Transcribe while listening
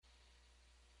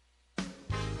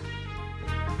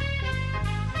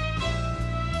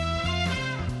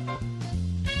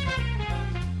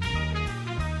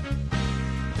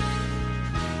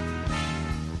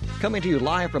Coming to you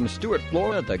live from Stuart,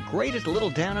 Florida, the greatest little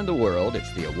town in the world,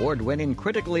 it's the award-winning,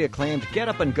 critically acclaimed Get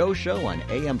Up and Go show on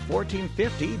AM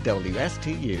 1450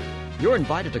 WSTU. You're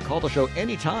invited to call the show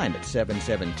anytime at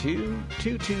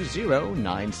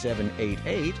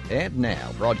 772-220-9788. And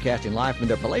now, broadcasting live from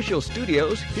their palatial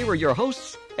studios, here are your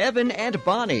hosts, Evan and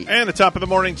Bonnie. And the top of the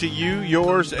morning to you,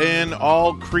 yours, and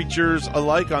all creatures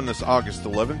alike on this August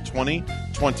 11th,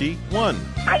 2021.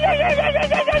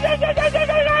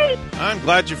 I'm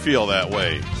glad you feel that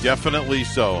way. Definitely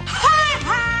so.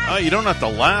 You don't have to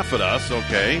laugh at us,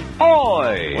 okay?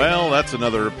 Oi! Well, that's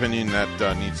another opinion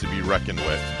that needs to be reckoned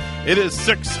with. It is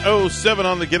 6:07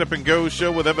 on the Get Up and Go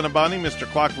show with Evan and Bonnie. Mr.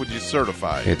 Clock, would you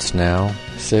certify? It's now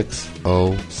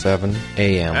 6:07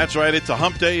 a.m. That's right. It's a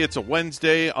hump day. It's a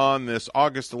Wednesday on this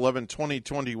August 11,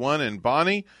 2021. And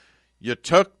Bonnie, you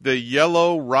took the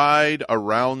yellow ride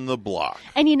around the block.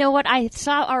 And you know what? I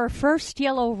saw our first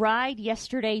yellow ride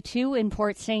yesterday, too, in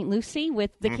Port St. Lucie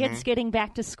with the kids getting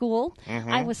back to school.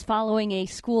 I was following a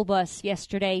school bus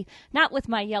yesterday, not with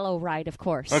my yellow ride, of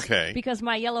course. Okay. Because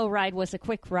my yellow ride was a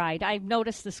quick ride. I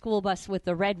noticed the school bus with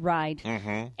the red ride.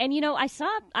 And, you know,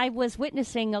 I was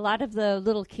witnessing a lot of the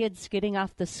little kids getting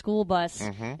off the school bus.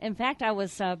 In fact, I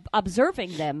was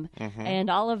observing them. And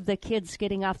all of the kids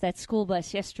getting off that school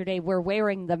bus yesterday were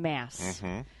wearing the masks.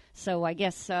 So I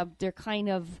guess they're kind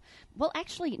of, well,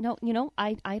 actually, no, you know,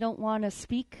 I don't want to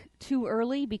speak too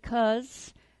early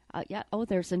because,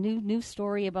 there's a new news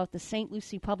story about the St.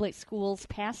 Lucie Public Schools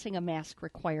passing a mask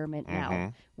requirement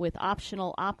now with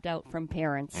optional opt-out from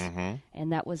parents.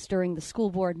 And that was during the school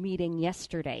board meeting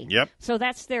yesterday. Yep. So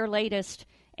that's their latest.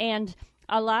 And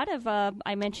a lot of,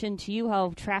 I mentioned to you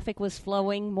how traffic was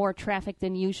flowing, more traffic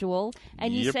than usual.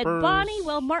 And you said, Bonnie,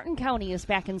 well, Martin County is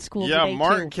back in school today, Yeah,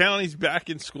 Martin County's back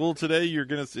in school today. You're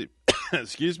going to see,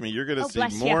 excuse me, you're going to see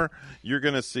more. You're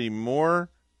going to see more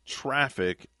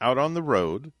traffic out on the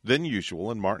road than usual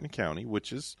in Martin County,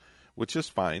 which is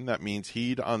fine. That means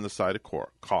heed on the side of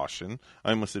caution. I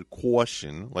almost said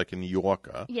caution, like in New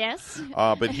Yorker. Yes.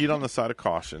 But heed on the side of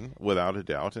caution, without a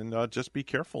doubt, and just be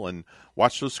careful and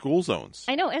watch those school zones.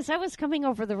 I know. As I was coming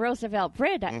over the Roosevelt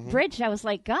Bridge, I was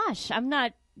like, gosh, I'm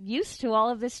not used to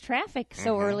all of this traffic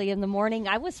so early in the morning.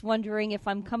 I was wondering if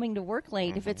I'm coming to work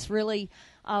late, if it's really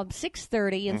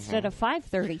 6:30 instead of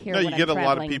 5:30 here. No, when you get I'm a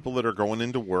lot of traveling. people that are going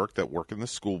into work that work in the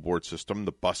school board system,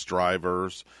 the bus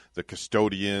drivers, the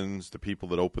custodians, the people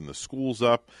that open the schools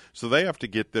up. So they have to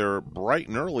get there bright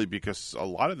and early because a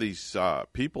lot of these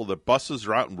people, the buses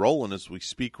are out and rolling as we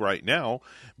speak right now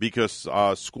because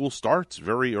school starts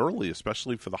very early,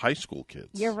 especially for the high school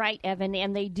kids. You're right, Evan,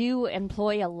 and they do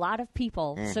employ a lot of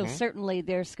people. So certainly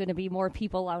there's going to be more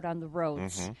people out on the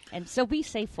roads. And so be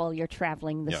safe while you're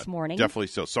traveling this morning. Definitely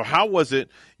so. So how was it?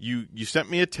 You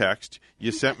sent me a text.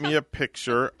 You sent me a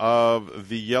picture of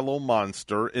the yellow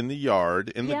monster in the yard,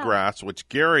 in the grass, which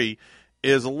Gary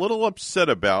is a little upset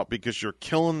about because you're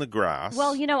killing the grass.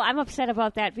 Well, you know, I'm upset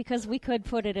about that because we could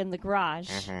put it in the garage,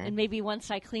 and maybe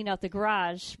once I clean out the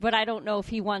garage, but I don't know if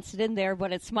he wants it in there,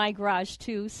 but it's my garage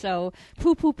too, so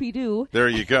poo-poopy-doo. There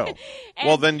you go.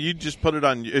 Well, then you just put it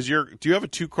on. Do you have a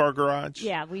two-car garage?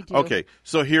 Yeah, we do. Okay,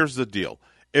 so here's the deal.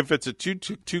 If it's a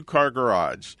two-car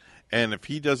garage, and if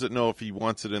he doesn't know if he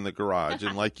wants it in the garage,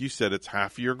 and like you said, it's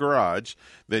half of your garage,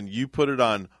 then you put it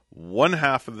on one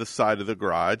half of the side of the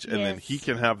garage, and then he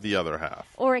can have the other half.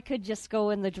 Or it could just go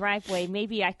in the driveway.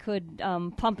 Maybe I could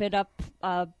pump it up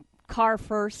car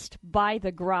first by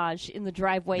the garage in the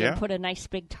driveway and put a nice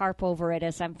big tarp over it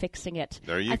as I'm fixing it.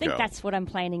 There you go. I think that's what I'm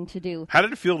planning to do. How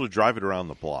did it feel to drive it around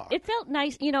the block? It felt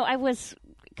nice. You know, I was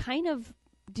kind of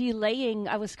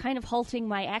halting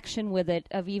my action with it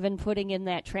of even putting in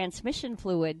that transmission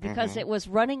fluid because it was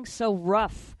running so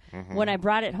rough when I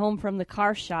brought it home from the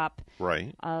car shop.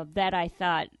 Right. That I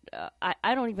thought,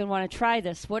 I don't even want to try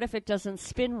this. What if it doesn't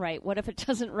spin right? What if it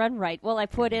doesn't run right? Well, I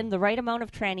put in the right amount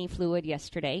of tranny fluid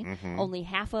yesterday, only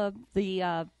half of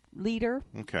the liter,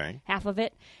 half of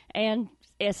it, and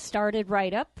it started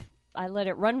right up. I let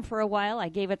it run for a while. I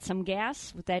gave it some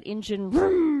gas with that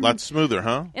engine. Lots smoother,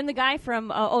 huh? And the guy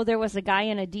from, there was a guy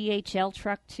in a DHL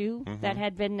truck, too, that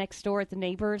had been next door at the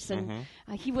neighbors. And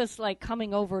he was, like,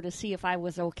 coming over to see if I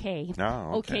was okay.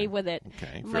 Oh, okay with it.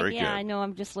 Okay, I'm very good. good. I know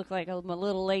I'm just look like a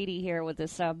little lady here with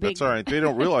this big... That's all right. They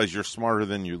don't realize you're smarter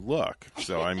than you look.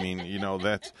 So, I mean, you know,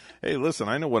 hey, listen,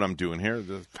 I know what I'm doing here.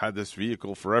 I've had this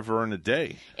vehicle forever and a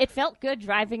day. It felt good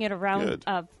driving it around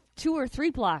 2 or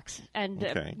 3 blocks, and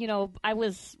I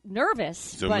was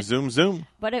nervous. Zoom.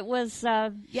 But it was,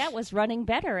 it was running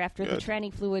better after the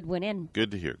tranny fluid went in.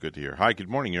 Good to hear. Hi, good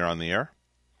morning. You're on the air.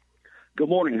 Good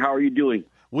morning. How are you doing?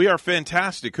 We are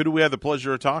fantastic. Who do we have the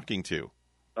pleasure of talking to?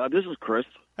 This is Chris.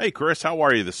 Hey, Chris, how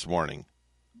are you this morning?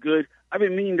 Good. I've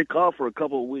been meaning to call for a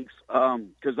couple of weeks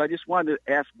because I just wanted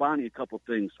to ask Bonnie a couple of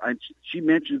things. She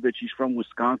mentioned that she's from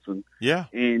Wisconsin. Yeah.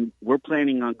 And we're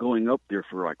planning on going up there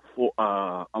for like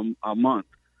a month,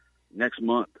 next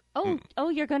month. Oh,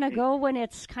 you're going to go when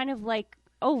it's kind of like,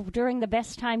 during the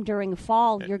best time during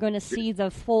fall. You're going to see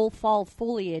the full fall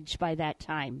foliage by that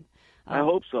time. I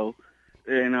hope so.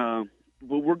 And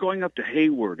we're going up to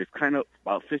Hayward. It's kind of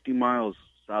about 50 miles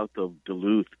south of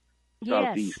Duluth.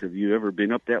 Southeast. Yes. Have you ever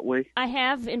been up that way? I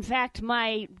have. In fact,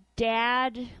 my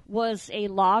dad was a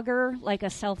logger, like a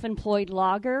self-employed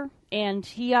logger, and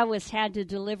he always had to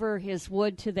deliver his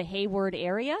wood to the Hayward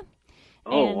area.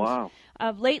 Oh, and, wow.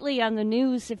 Lately on the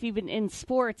news, if you've been in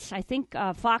sports, I think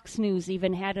Fox News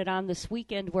even had it on this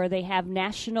weekend where they have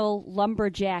National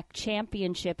Lumberjack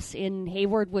Championships in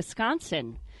Hayward,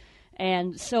 Wisconsin.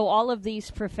 And so all of these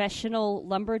professional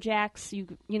lumberjacks, you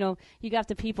got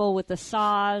the people with the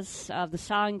saws, the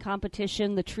sawing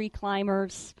competition, the tree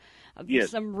climbers, Yes.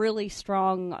 some really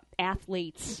strong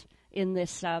athletes in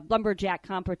this lumberjack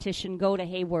competition go to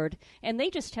Hayward. And they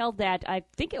just held that, I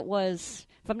think it was,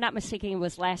 if I'm not mistaken, it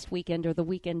was last weekend or the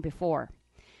weekend before.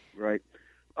 Right.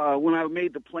 When I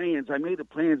made the plans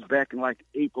back in like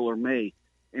April or May.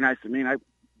 And I said, man,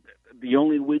 the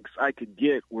only weeks I could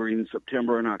get were in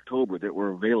September and October that were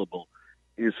available.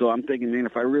 And so I'm thinking, man,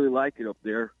 if I really like it up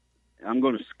there, I'm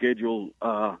going to schedule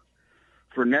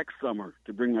for next summer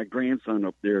to bring my grandson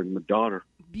up there and my daughter.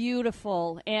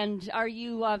 Beautiful. And are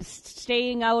you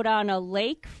staying out on a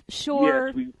lake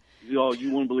shore? Yes,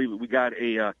 you won't believe it. We got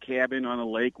a cabin on a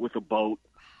lake with a boat.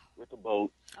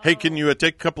 Hey, can you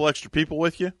take a couple extra people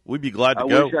with you? We'd be glad to I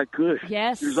go. wish I could.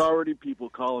 Yes. There's already people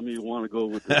calling me who want to go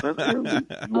with us.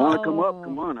 You want to come up?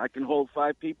 Come on. I can hold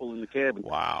 5 people in the cabin.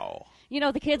 Wow.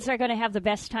 The kids are going to have the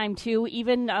best time, too.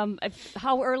 Even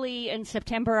how early in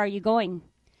September are you going?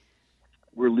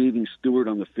 We're leaving Stewart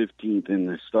on the 15th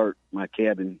and I start my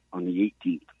cabin on the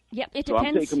 18th. Yep, it So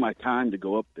depends. I'm taking my time to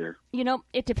go up there.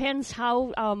 It depends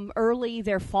how early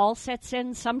their fall sets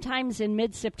in. Sometimes in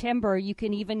mid-September, you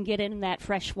can even get in that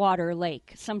freshwater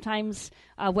lake. Sometimes,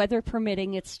 weather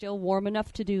permitting, it's still warm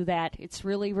enough to do that. It's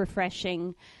really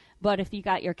refreshing. But if you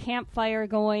got your campfire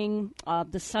going,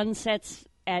 the sunsets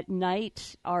at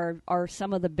night are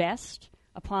some of the best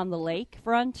upon the lake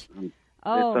front.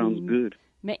 That sounds good.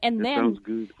 Sounds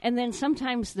good. And then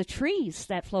sometimes the trees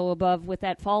that flow above with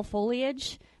that fall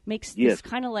foliage makes this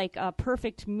kind of like a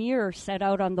perfect mirror set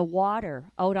out on the water,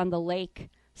 out on the lake.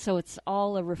 So it's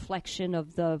all a reflection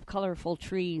of the colorful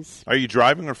trees. Are you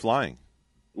driving or flying?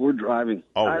 We're driving.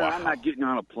 Oh, wow. I'm not getting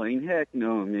on a plane. Heck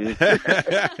no, man.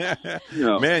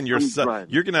 Man, you're driving.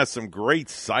 going to have some great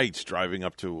sights driving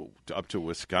up to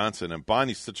Wisconsin. And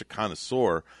Bonnie's such a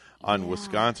connoisseur on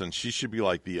Wisconsin. She should be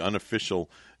like the unofficial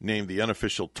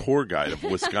tour guide of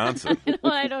Wisconsin.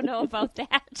 Well, I don't know about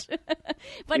that.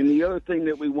 But and the other thing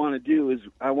that we want to do is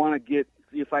I want to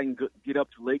see if I can get up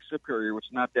to Lake Superior, which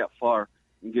is not that far,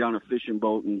 and get on a fishing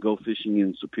boat and go fishing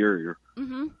in Superior.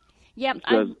 Mm-hmm. Yep.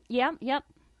 Yep.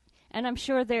 And I'm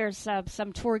sure there's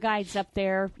some tour guides up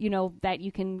there, that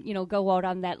you can, go out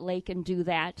on that lake and do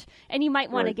that. And you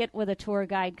might want to get with a tour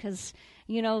guide because,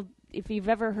 if you've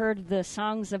ever heard the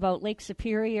songs about Lake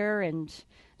Superior and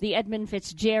the Edmund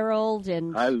Fitzgerald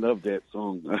and I love that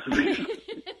song.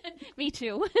 Me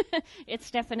too. It's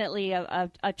definitely a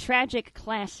tragic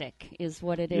classic is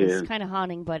what it is. Yeah. Kind of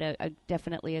haunting, but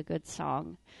definitely a good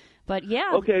song. But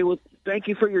yeah. Okay, well, thank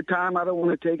you for your time. I don't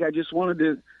want to take. I just wanted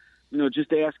to,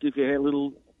 just ask if you had a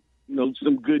little,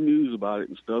 some good news about it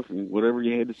and stuff, and whatever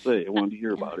you had to say. I wanted to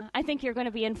hear about it. I think you're going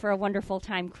to be in for a wonderful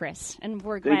time, Chris, and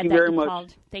we're glad you that very you much.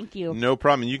 called. Thank you. No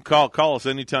problem. You can call us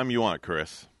anytime you want,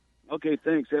 Chris. Okay,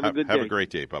 thanks. Have a good day. Have a great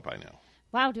day. Bye-bye now.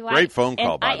 Wow, Great phone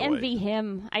call, by the way. I envy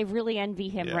him. I really envy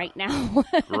him right now.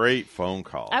 Great phone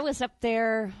call. I was up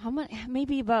there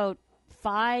maybe about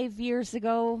 5 years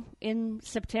ago in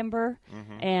September,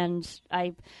 and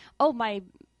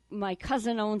my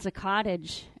cousin owns a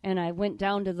cottage, and I went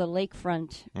down to the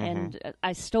lakefront, and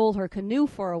I stole her canoe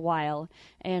for a while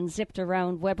and zipped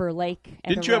around Weber Lake.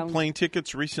 Didn't you have plane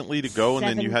tickets recently to go, and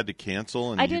then you had to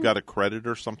cancel, and you got a credit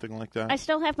or something like that? I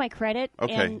still have my credit,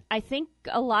 okay. And I think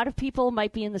a lot of people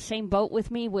might be in the same boat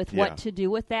with me with what to do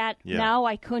with that. Yeah. Now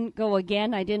I couldn't go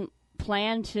again. I didn't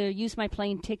plan to use my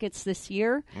plane tickets this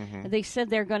year. They said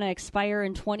they're going to expire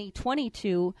in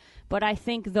 2022, but I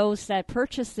think those that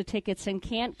purchase the tickets and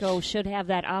can't go should have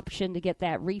that option to get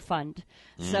that refund.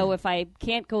 So if I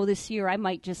can't go this year, I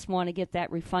might just want to get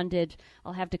that refunded.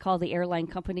 I'll have to call the airline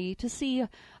company to see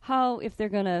if they're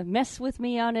going to mess with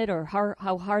me on it or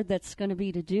how hard that's going to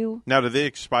be to do. Now, do they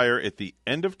expire at the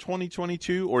end of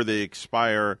 2022 or they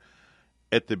expire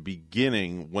at the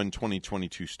beginning when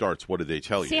 2022 starts? What do they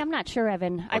tell you? See, I'm not sure,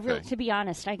 Evan. Okay. To be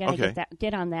honest, I got to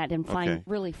get on that and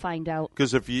really find out.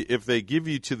 Because if they give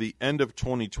you to the end of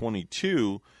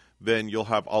 2022, then you'll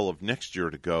have all of next year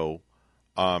to go,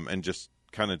 and just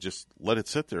let it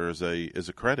sit there as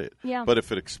a credit. Yeah. But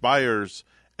if it expires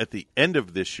at the end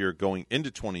of this year going into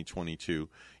 2022,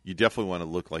 you definitely want to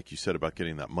look, like you said, about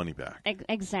getting that money back.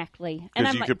 Exactly.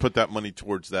 Because you could put that money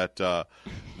towards that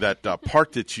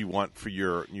part that you want for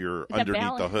your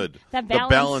underneath the hood. The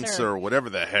balancer, or whatever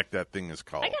the heck that thing is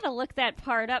called. I got to look that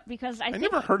part up because I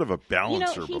never heard of a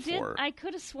balancer before. I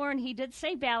could have sworn he did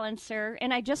say balancer,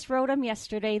 and I just wrote him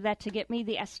yesterday that to get me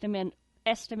the estimate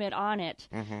on it.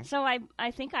 So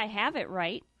I think I have it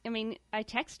right. I mean, I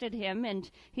texted him, and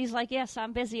he's like, yes,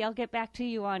 I'm busy. I'll get back to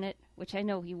you on it, which I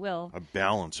know he will. A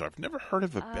balancer. I've never heard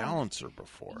of a balancer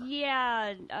before.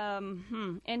 Yeah.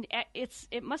 And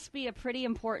it must be a pretty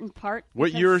important part.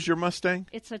 What year is your Mustang?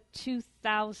 It's a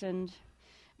 2000.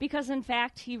 Because, in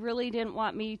fact, he really didn't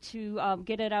want me to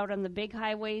get it out on the big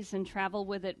highways and travel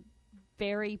with it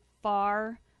very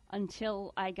far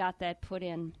until I got that put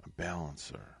in. A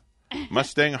balancer.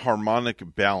 Mustang Harmonic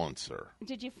Balancer.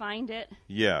 Did you find it?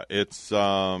 Yeah, it's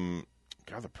God,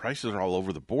 the prices are all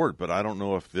over the board, but I don't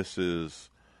know if this is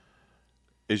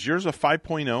yours a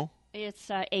 5.0? It's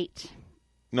 8.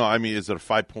 No, I mean, is it a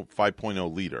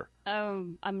 5.0 liter?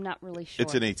 I'm not really sure.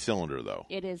 It's an 8-cylinder, though.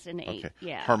 It is an 8, okay.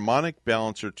 Yeah. Harmonic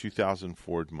Balancer 2000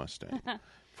 Ford Mustang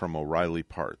from O'Reilly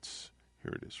Parts.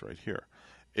 Here it is right here.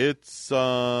 It's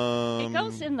it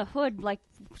goes in the hood, like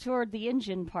toward the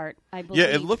engine part, I believe. Yeah,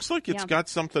 it looks like it's got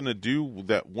something to do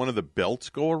that one of the belts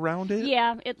go around it.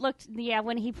 Yeah,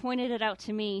 when he pointed it out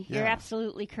to me, you're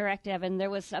absolutely correct, Evan. There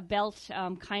was a belt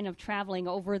kind of traveling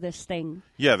over this thing.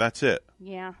 Yeah, that's it.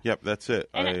 Yeah. Yep, that's it.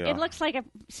 And it looks like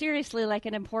seriously like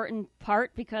an important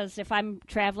part, because if I'm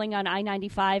traveling on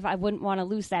I-95, I wouldn't want to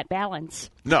lose that balance.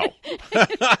 No.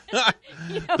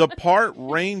 The part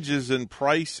ranges in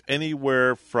price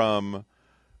anywhere from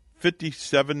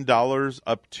 $57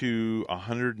 up to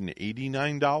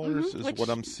 $189 is what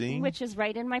I'm seeing. Which is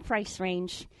right in my price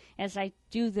range as I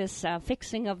do this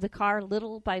fixing of the car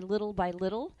little by little by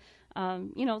little.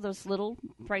 Those little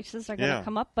prices are going to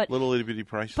come up, but little itty bitty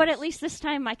prices. But at least this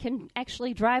time I can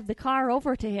actually drive the car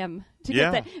over to him to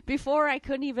get that. Before I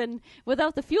couldn't even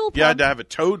without the fuel pump. You had to have it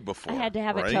towed before. I had to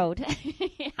have it towed.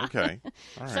 Okay.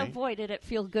 All right. So boy, did it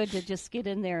feel good to just get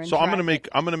in there and. So I'm going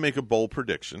to make a bold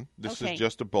prediction. This is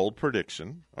just a bold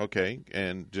prediction, okay?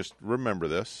 And just remember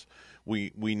this: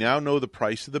 we now know the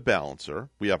price of the balancer.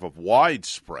 We have a wide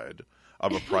spread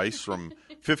of a price from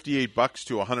 $58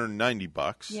 to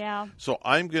 $190. Yeah. So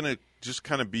I'm going to just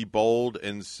kind of be bold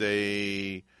and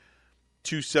say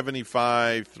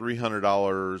 $275,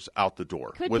 $300 out the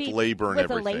door with labor and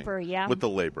everything. With the labor, yeah. With the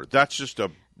labor. That's just a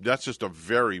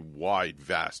very wide,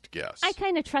 vast guess. I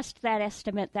kind of trust that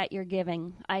estimate that you're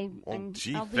giving. I'll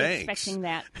be expecting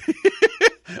that.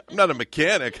 I'm not a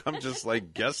mechanic. I'm just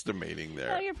like guesstimating there.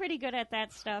 Well, you're pretty good at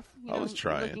that stuff. I was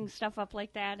trying. Looking stuff up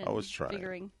like that and I was trying.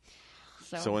 Figuring.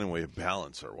 So anyway, a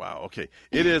balancer. Wow. Okay.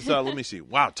 It is, let me see.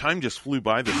 Wow, time just flew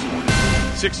by this morning.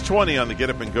 6:20 on the Get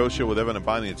Up and Go show with Evan and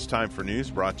Bonnie. It's time for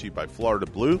news brought to you by Florida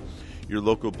Blue, your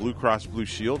local Blue Cross Blue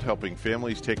Shield, helping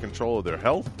families take control of their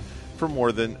health for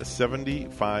more than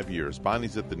 75 years.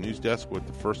 Bonnie's at the news desk with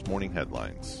the first morning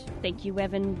headlines. Thank you,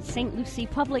 Evan. St. Lucie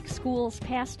Public Schools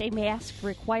passed a mask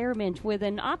requirement with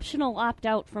an optional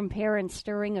opt-out from parents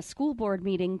during a school board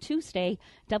meeting Tuesday.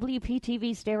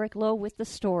 WPTV's Derek Lowe with the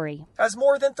story. As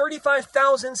more than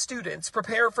 35,000 students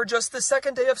prepare for just the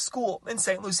second day of school in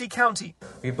St. Lucie County.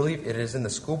 We believe it is in the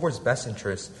school board's best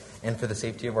interest and for the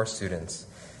safety of our students,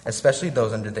 especially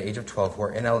those under the age of 12 who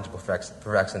are ineligible for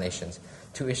vaccinations,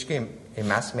 to issue a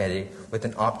mask mandate with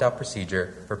an opt-out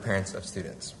procedure for parents of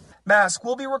students. Masks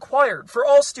will be required for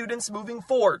all students moving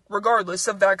forward, regardless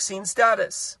of vaccine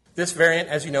status. This variant,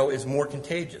 as you know, is more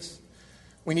contagious.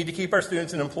 We need to keep our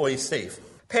students and employees safe.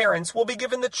 Parents will be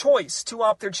given the choice to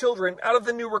opt their children out of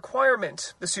the new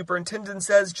requirement. The superintendent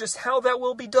says just how that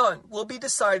will be done will be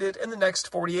decided in the next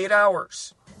 48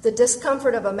 hours. The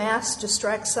discomfort of a mask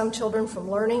distracts some children from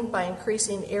learning by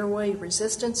increasing airway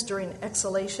resistance during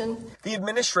exhalation. The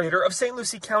administrator of St.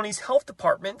 Lucie County's Health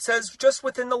Department says just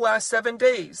within the last 7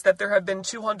 days that there have been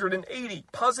 280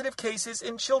 positive cases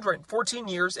in children 14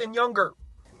 years and younger.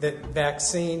 The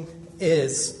vaccine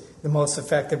is the most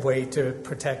effective way to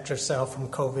protect yourself from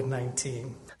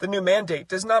COVID-19. The new mandate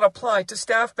does not apply to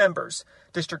staff members.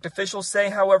 District officials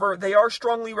say, however, they are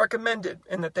strongly recommended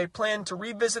and that they plan to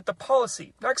revisit the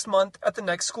policy next month at the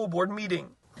next school board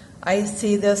meeting. I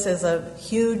see this as a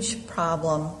huge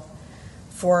problem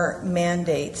for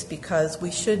mandates because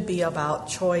we should be about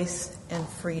choice and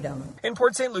freedom. In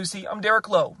Port St. Lucie, I'm Derek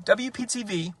Lowe,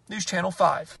 WPTV News Channel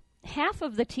 5. Half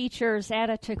of the teachers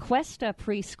at a Tequesta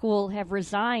preschool have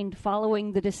resigned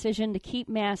following the decision to keep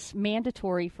masks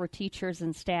mandatory for teachers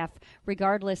and staff,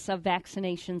 regardless of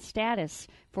vaccination status,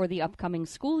 for the upcoming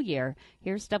school year.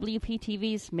 Here's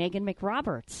WPTV's Megan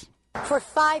McRoberts. For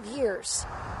 5 years,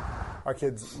 our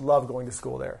kids love going to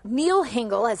school there. Neil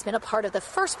Hingle has been a part of the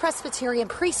First Presbyterian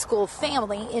preschool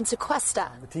family in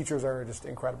Tequesta. The teachers are just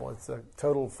incredible. It's a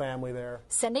total family there.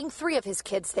 Sending 3 of his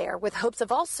kids there with hopes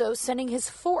of also sending his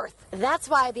 4th. That's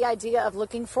why the idea of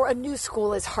looking for a new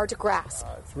school is hard to grasp.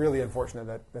 It's really unfortunate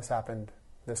that this happened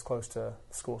this close to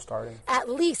school starting. At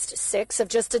least 6 of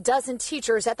just a dozen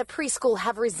teachers at the preschool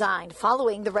have resigned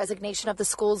following the resignation of the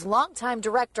school's longtime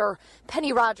director,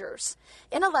 Penny Rogers.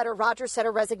 In a letter, Rogers said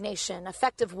her resignation,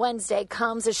 effective Wednesday,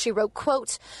 comes as she wrote,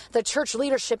 quote, "The church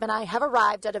leadership and I have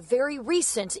arrived at a very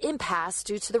recent impasse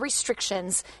due to the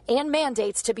restrictions and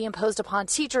mandates to be imposed upon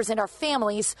teachers and our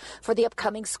families for the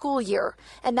upcoming school year.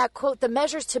 And that, quote, the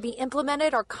measures to be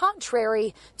implemented are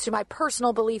contrary to my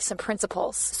personal beliefs and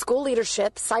principles." School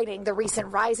leadership, citing the recent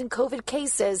rise in COVID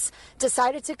cases,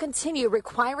 decided to continue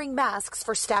requiring masks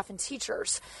for staff and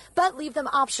teachers, but leave them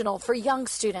optional for young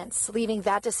students, leaving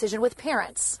that decision with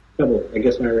parents. I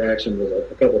guess my reaction was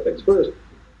a couple of things. First,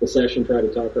 the session tried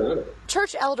to talk her out of it.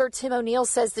 Church elder Tim O'Neill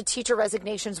says the teacher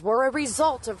resignations were a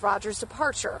result of Rogers'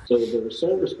 departure. So the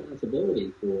sole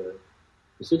responsibility for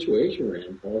the situation we're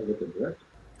in falls with the director.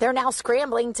 They're now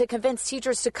scrambling to convince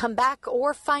teachers to come back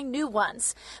or find new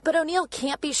ones. But O'Neill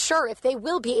can't be sure if they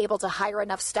will be able to hire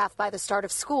enough staff by the start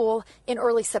of school in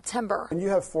early September. When you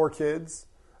have 4 kids,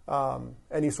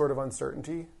 any sort of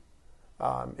uncertainty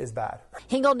is bad.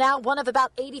 Hingle now one of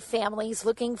about 80 families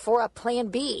looking for a plan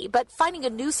B, but finding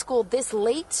a new school this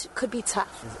late could be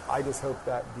tough. I just hope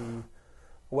that the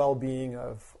well-being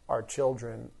of our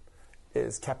children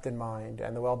is kept in mind,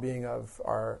 and the well-being of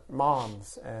our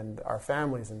moms and our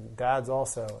families and dads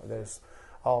also, is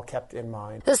all kept in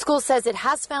mind. The school says it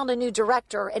has found a new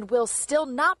director and will still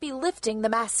not be lifting the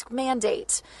mask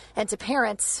mandate. And to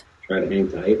parents, try to hang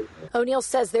tight. O'Neill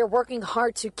says they're working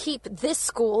hard to keep this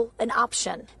school an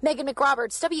option. Megan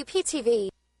McRoberts, WPTV.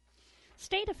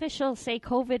 State officials say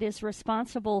COVID is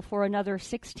responsible for another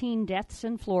 16 deaths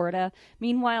in Florida.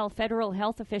 Meanwhile, federal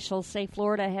health officials say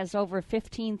Florida has over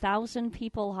 15,000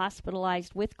 people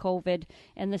hospitalized with COVID,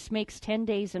 and this makes 10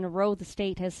 days in a row the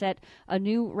state has set a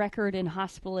new record in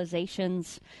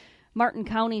hospitalizations. Martin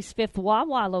County's 5th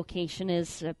Wawa location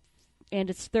is and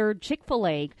its 3rd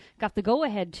Chick-fil-A got the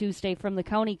go-ahead Tuesday from the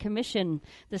county commission.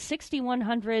 The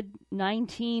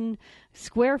 6,119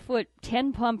 square foot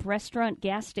 10-pump restaurant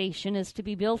gas station is to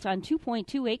be built on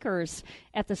 2.2 acres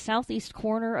at the southeast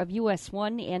corner of US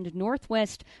 1 and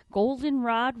Northwest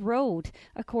Goldenrod Road,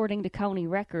 according to county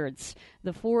records.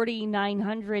 The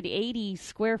 4,980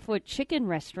 square foot chicken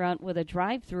restaurant with a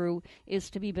drive-through is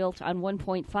to be built on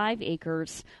 1.5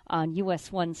 acres on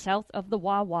US 1 south of the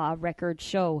Wawa, records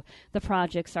show. The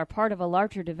projects are part of a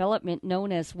larger development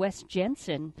known as West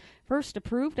Jensen, first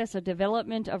approved as a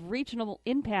development of regional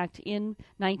impact in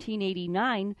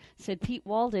 1989, said Pete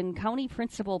Walden, county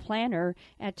principal planner,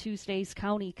 at Tuesday's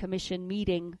county commission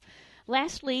meeting.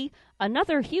 Lastly,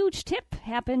 another huge tip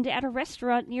happened at a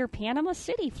restaurant near Panama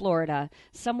City, Florida.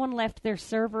 Someone left their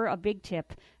server a big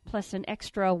tip, plus an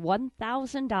extra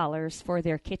 $1,000 for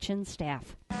their kitchen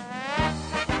staff.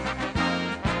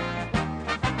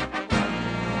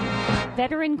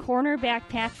 Veteran cornerback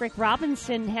Patrick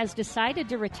Robinson has decided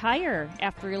to retire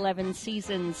after 11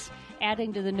 seasons,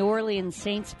 adding to the New Orleans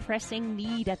Saints' pressing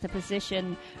need at the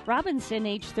position. Robinson,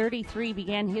 age 33,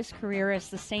 began his career as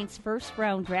the Saints'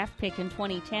 first-round draft pick in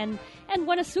 2010 and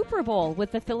won a Super Bowl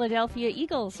with the Philadelphia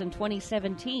Eagles in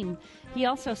 2017. He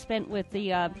also spent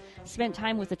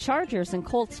time with the Chargers and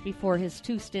Colts before his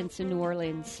 2 stints in New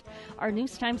Orleans. Our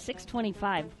news time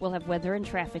 6:25. We'll have weather and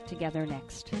traffic together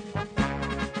next.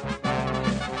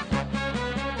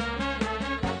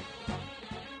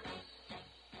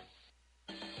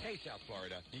 Hey, South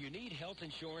Florida, do you need health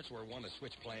insurance or want to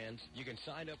switch plans? You can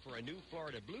sign up for a new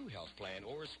Florida Blue health plan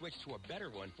or switch to a better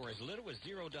one for as little as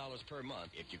 $0 per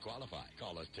month if you qualify.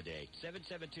 Call us today,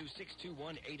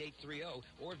 772-621-8830,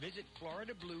 or visit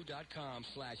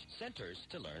floridablue.com/centers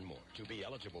to learn more. To be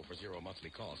eligible for zero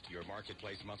monthly cost, your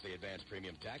Marketplace monthly advance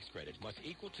premium tax credit must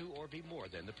equal to or be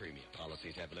more than the premium.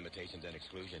 Policies have limitations and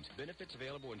exclusions. Benefits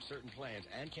available in certain plans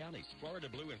and counties. Florida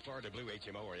Blue and Florida Blue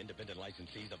HMO are independent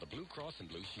licensees of the Blue Cross and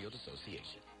Blue Shield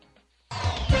Association.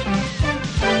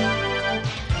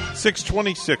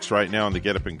 6:26 right now on the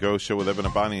Get Up and Go show with Evan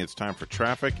and Bonnie. It's time for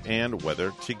traffic and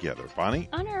weather together. Bonnie?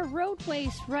 On our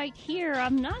roadways right here,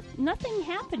 nothing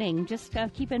happening. Just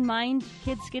keep in mind,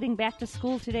 kids getting back to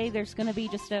school today, there's going to be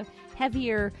just a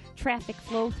heavier traffic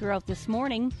flow throughout this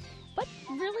morning. But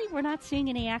really, we're not seeing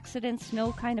any accidents,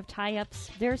 no kind of tie-ups.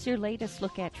 There's your latest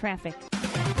look at traffic.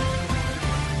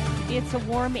 It's a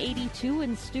warm 82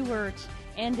 in Stuart.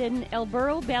 And in El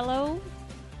Burro Bello,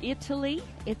 Italy,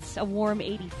 it's a warm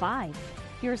 85.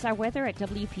 Here's our weather at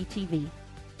WPTV.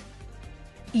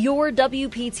 Your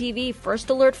WPTV First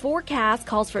Alert forecast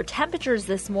calls for temperatures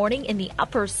this morning in the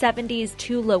upper 70s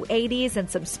to low 80s and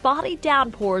some spotty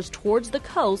downpours towards the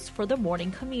coast for the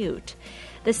morning commute.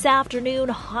 This afternoon,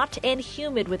 hot and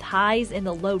humid with highs in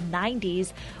the low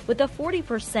 90s with a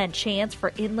 40% chance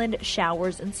for inland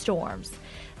showers and storms.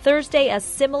 Thursday, a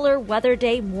similar weather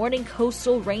day, morning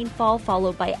coastal rainfall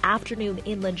followed by afternoon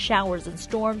inland showers and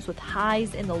storms with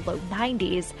highs in the low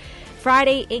 90s.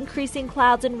 Friday, increasing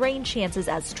clouds and rain chances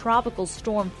as Tropical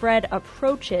Storm Fred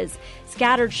approaches.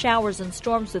 Scattered showers and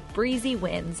storms with breezy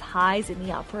winds, highs in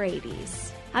the upper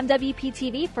 80s. I'm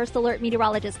WPTV First Alert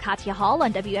meteorologist Katya Hall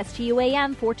on WSTU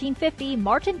AM 1450,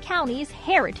 Martin County's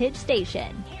Heritage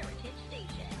Station.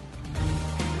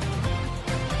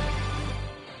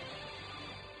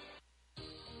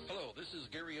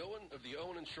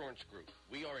 Insurance Group.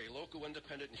 We are a local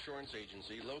independent insurance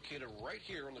agency located right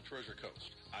here on the Treasure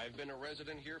Coast. I've been a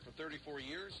resident here for 34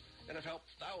 years and have helped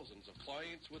thousands of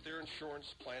clients with their insurance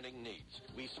planning needs.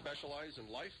 We specialize in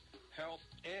life, health,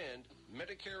 and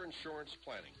Medicare insurance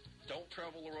planning. Don't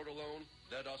travel the road alone.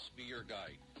 Let us be your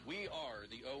guide. We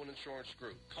are the Owen Insurance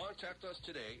Group. Contact us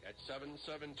today at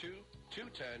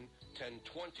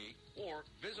 772-210-1020 or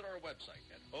visit our website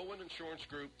at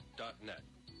oweninsurancegroup.net.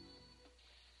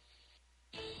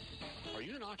 Are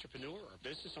you an entrepreneur or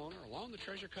business owner along the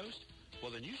Treasure Coast?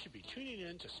 Well, then you should be tuning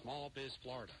in to Small Biz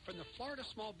Florida from the Florida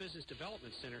Small Business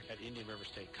Development Center at Indian River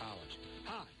State College.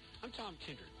 Hi, I'm Tom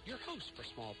Kindred, your host for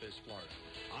Small Biz Florida.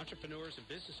 Entrepreneurs and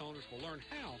business owners will learn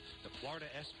how the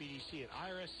Florida SBDC and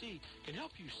IRSC can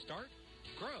help you start,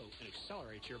 grow, and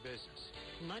accelerate your business.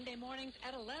 Monday mornings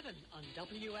at 11 on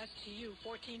WSTU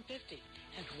 1450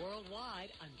 and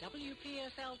worldwide on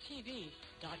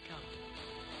WPFLTV.com.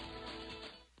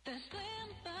 The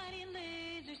Slim Body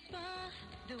Laser Spa,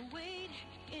 the wait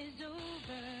is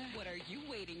over. What are you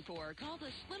waiting for? Call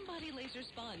the Slim Body Laser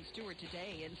Spa in Stuart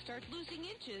today and start losing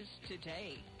inches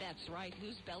today. That's right,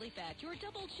 lose belly fat, your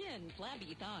double chin,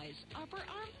 flabby thighs, upper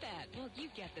arm fat. Well, you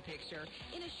get the picture.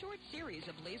 In a short series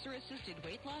of laser-assisted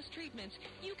weight loss treatments,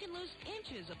 you can lose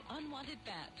inches of unwanted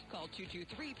fat. Call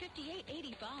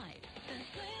 223-5885. The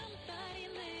Slim Body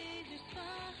Laser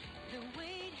Spa, the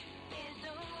wait is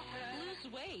over. Lose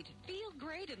weight, feel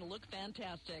great, and look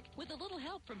fantastic with a little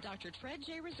help from Dr. Fred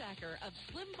J. Rizacker of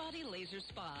Slim Body Laser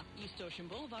Spa, East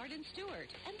Ocean Boulevard in Stuart.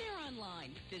 And they're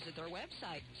online. Visit their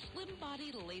website,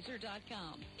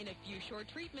 slimbodylaser.com. In a few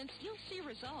short treatments, you'll see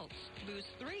results. Lose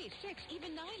 3, 6,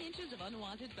 even 9 inches of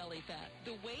unwanted belly fat.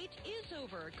 The wait is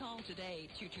over. Call today,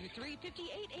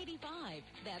 223-5885.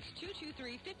 That's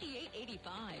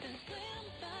 223-5885. The Slim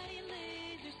Body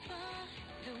Laser Spa,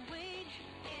 the wait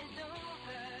is over.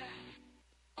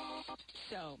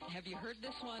 So, have you heard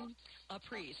this one? A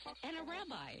priest and a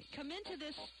rabbi come into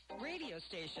this radio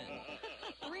station.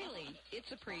 Really, it's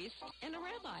a priest and a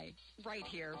rabbi. Right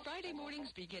here, Friday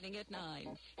mornings beginning at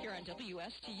 9. Here on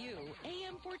WSTU,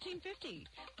 AM 1450.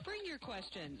 Bring your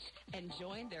questions and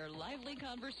join their lively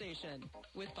conversation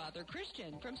with Father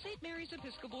Christian from St. Mary's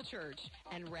Episcopal Church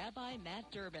and Rabbi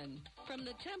Matt Durbin from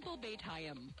the Temple Beit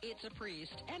Hayim. It's a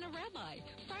priest and a rabbi.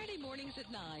 Friday mornings at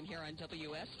 9 here on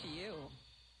WSTU.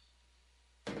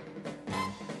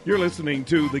 You're listening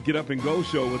to the Get Up and Go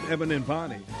Show with Evan and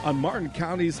Bonnie on Martin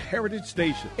County's Heritage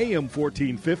Station, AM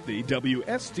 1450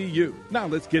 WSTU. Now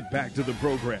let's get back to the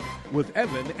program with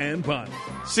Evan and Bonnie.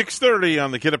 6:30 on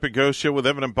the Get Up and Go Show with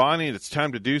Evan and Bonnie, and it's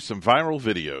time to do some viral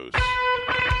videos.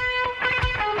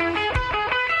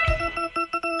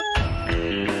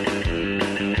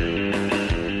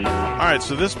 All right,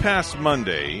 so this past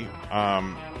Monday,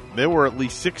 there were at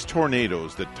least 6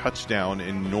 tornadoes that touched down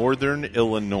in northern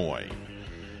Illinois.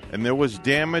 And there was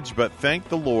damage, but thank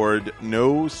the Lord,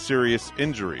 no serious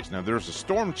injuries. Now, there's a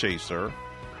storm chaser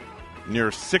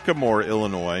near Sycamore,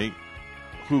 Illinois,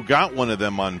 who got one of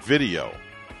them on video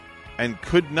and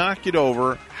could not get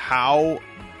over how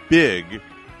big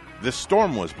this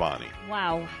storm was, Bonnie.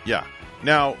 Wow. Yeah.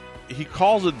 Now, he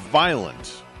calls it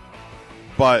violent,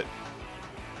 but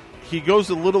he goes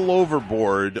a little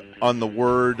overboard on the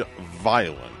word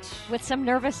violent. With some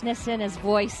nervousness in his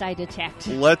voice, I detect.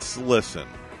 Let's listen.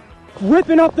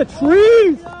 Ripping up the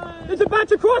trees! It's about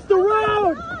to cross the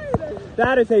road!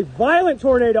 That is a violent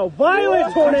tornado!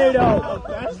 Violent tornado!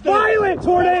 Violent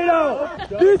tornado!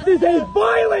 This is a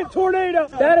violent tornado!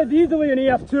 That is easily an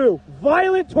EF2.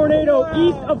 Violent tornado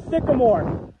east of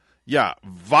Sycamore. Yeah,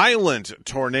 violent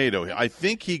tornado. I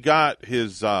think he got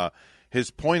his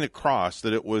point across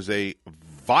that it was a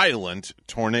violent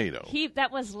tornado.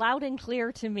 That was loud and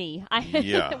clear to me.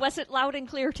 Yeah. Was it loud and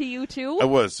clear to you, too? It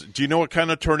was. Do you know what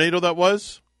kind of tornado that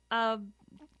was?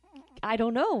 I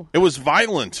don't know. It was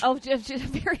violent. Oh, just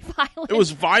very violent. It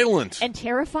was violent. And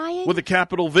terrifying? With a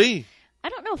capital V. I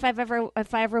don't know if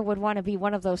I ever would want to be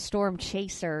one of those storm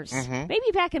chasers. Mm-hmm.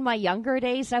 Maybe back in my younger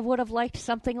days I would have liked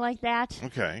something like that.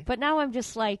 Okay. But now I'm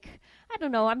just like, I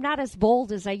don't know, I'm not as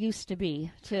bold as I used to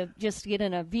be to just get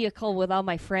in a vehicle with all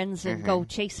my friends and go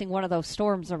chasing one of those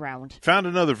storms around. Found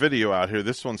another video out here.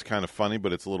 This one's kind of funny,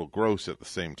 but it's a little gross at the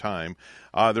same time.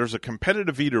 There's a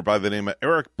competitive eater by the name of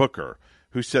Eric Booker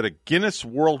who set a Guinness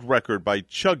World Record by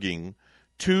chugging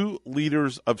 2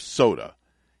 liters of soda.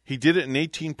 He did it in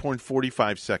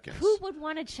 18.45 seconds. Who would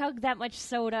want to chug that much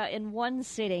soda in one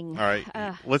sitting? All right,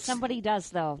 somebody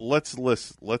does, though. Let's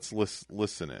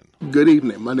listen in. Good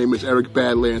evening. My name is Eric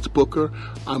Badlands Booker.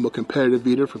 I'm a competitive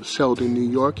eater from Selden, New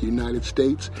York, United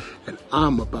States, and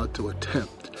I'm about to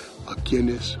attempt a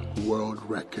Guinness World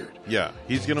Record. Yeah,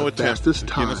 he's going to attempt fastest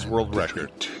the Guinness time World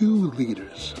Record. 2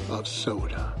 liters of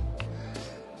soda.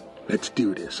 Let's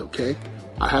do this, okay?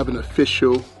 I have an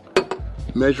official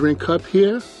measuring cup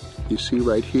here. You see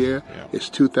right here, it's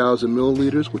 2,000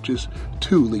 milliliters, which is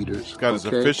 2 liters. He's got his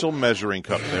official measuring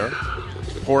cup there.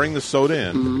 Pouring the soda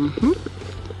in.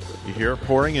 Mm-hmm. You hear it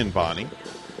pouring in, Bonnie.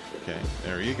 Okay,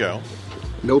 there you go.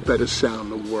 No better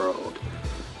sound in the world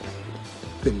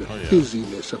than the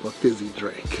fizziness of a fizzy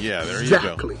drink. Yeah, there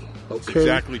exactly. You go. Okay. It's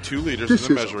exactly 2 liters this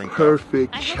in the measuring cup.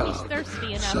 Perfect I chug. hope he's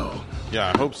thirsty enough. So,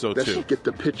 yeah, I hope so let's too. get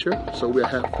the picture so we'll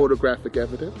have photographic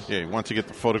evidence. Yeah, you want to get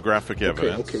the photographic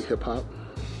evidence. Okay, hip hop.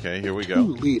 Okay, here we go.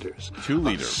 2 liters. 2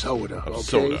 liters of soda. Of okay?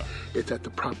 soda. It's at the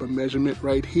proper measurement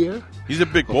right here. He's a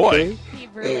big boy. Okay? He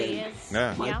really is.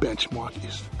 Yeah. My benchmark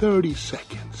is 30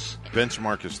 seconds.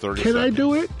 Benchmark is 30 Can seconds. I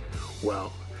do it?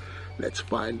 Well, let's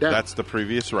find out. That's the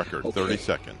previous record, Okay. 30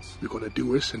 seconds. We're going to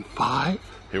do this in 5.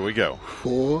 Here we go.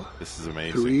 4. This is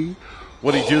amazing. 3.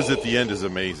 What he does at the end is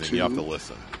amazing. 2, you have to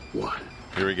listen. 1.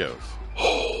 Here he goes.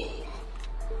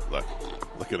 Look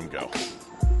at him go.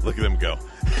 Look at him go.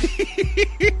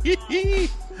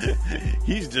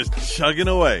 He's just chugging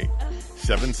away.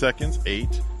 7 seconds,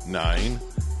 8, 9,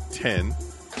 10,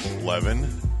 11,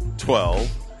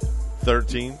 12,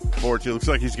 13, 14. Looks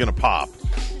like he's going to pop.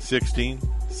 16,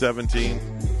 17,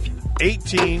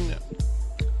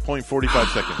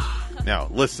 18.45 seconds. Now,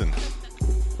 listen.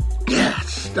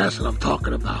 Yes, that's what I'm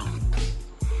talking about.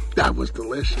 That was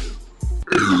delicious.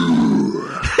 Excuse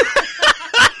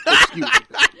me.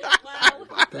 Sorry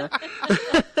about that.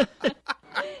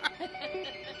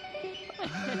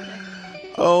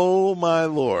 Oh, my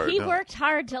Lord. He worked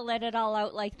hard to let it all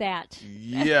out like that.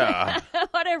 Yeah.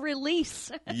 What a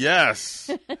release. Yes.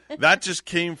 That just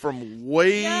came from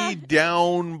way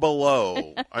down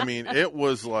below. I mean, it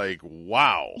was like,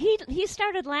 wow. He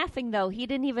started laughing, though. He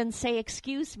didn't even say,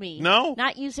 excuse me. No.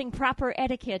 Not using proper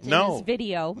etiquette in his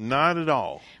video. Not at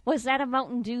all. Was that a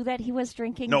Mountain Dew that he was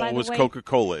drinking, No, by it the was way?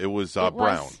 Coca-Cola. It was It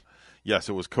brown. was? Yes,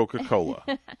 it was Coca-Cola.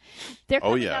 They're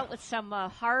coming out with some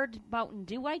hard Mountain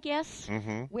Dew, I guess,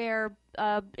 where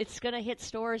it's going to hit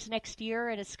stores next year,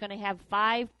 and it's going to have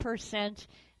 5%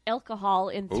 alcohol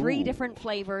in 3 different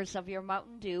flavors of your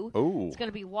Mountain Dew. Ooh. It's going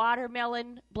to be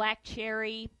watermelon, black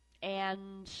cherry,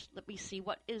 and let me see,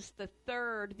 what is the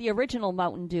third? The original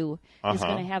Mountain Dew is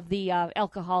going to have the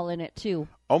alcohol in it, too.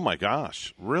 Oh, my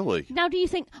gosh. Really? Now, do you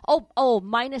think,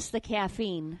 minus the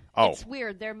caffeine. Oh. It's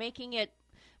weird. They're making it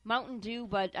Mountain Dew,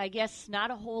 but I guess not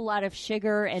a whole lot of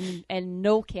sugar and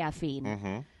no caffeine.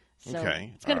 Mm-hmm. So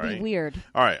okay. it's going to be weird.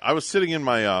 All right. I was sitting in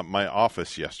my my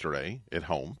office yesterday at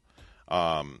home,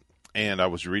 and I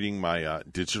was reading my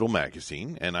digital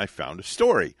magazine, and I found a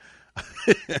story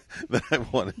that I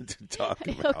wanted to talk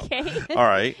about. Okay. All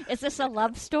right. Is this a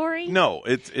love story? No,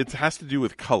 it has to do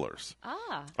with colors.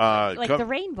 Like the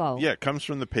rainbow. Yeah, it comes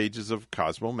from the pages of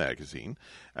Cosmo magazine,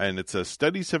 and it says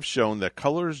studies have shown that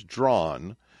colors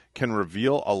drawn can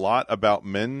reveal a lot about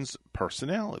men's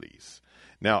personalities.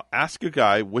 Now, ask a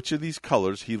guy which of these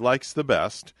colors he likes the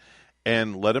best,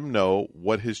 and let him know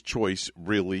what his choice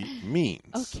really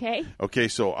means. Okay. Okay,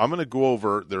 so I'm going to go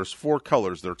over, there's 4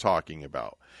 colors they're talking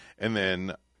about. And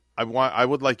then I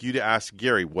would like you to ask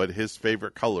Gary what his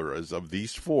favorite color is of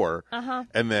these 4.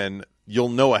 And then you'll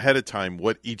know ahead of time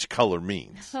what each color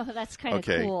means. Oh, that's kind of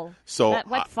cool. So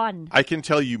what fun. I can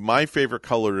tell you my favorite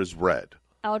color is red.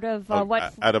 Out of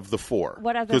what? Out of the 4.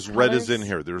 What other Because red is colors? in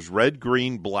here. There's red,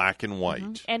 green, black, and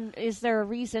white. And is there a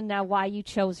reason now why you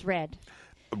chose red?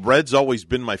 Red's always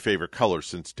been my favorite color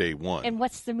since day one. And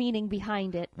what's the meaning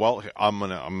behind it? Well, I'm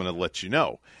gonna let you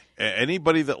know.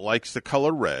 Anybody that likes the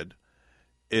color red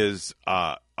is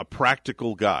a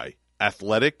practical guy,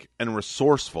 athletic and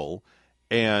resourceful,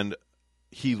 and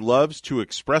he loves to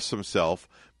express himself,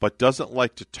 but doesn't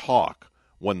like to talk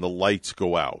when the lights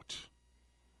go out.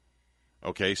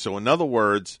 Okay, so in other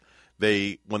words,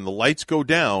 when the lights go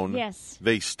down, yes,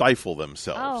 they stifle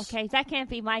themselves. Oh, okay. That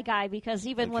can't be my guy because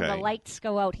even when the lights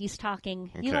go out, he's talking.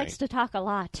 He likes to talk a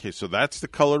lot. Okay, so that's the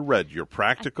color red. You're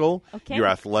practical, you're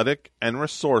athletic and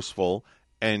resourceful,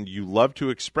 and you love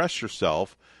to express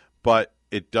yourself, but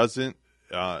it doesn't.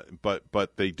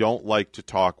 But they don't like to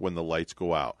talk when the lights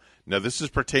go out. Now, this is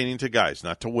pertaining to guys,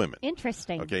 not to women.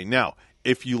 Interesting. Okay, now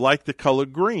if you like the color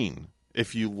green,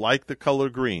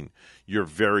 you're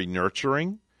very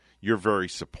nurturing. You're very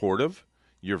supportive,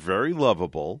 you're very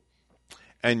lovable,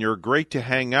 and you're great to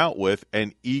hang out with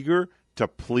and eager to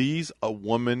please a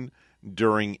woman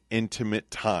during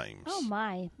intimate times. Oh,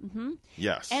 my. Mm-hmm.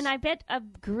 Yes. And I bet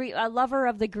a lover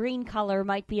of the green color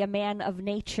might be a man of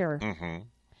nature. Mm-hmm.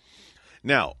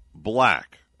 Now,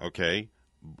 black, okay?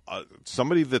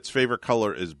 Somebody that's favorite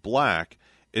color is black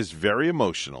is very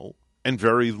emotional and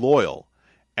very loyal,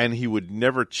 and he would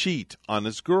never cheat on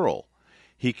his girl.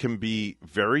 He can be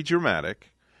very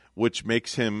dramatic, which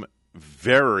makes him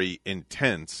very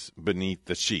intense beneath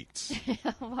the sheets.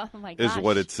 Oh, my gosh. Is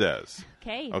what it says.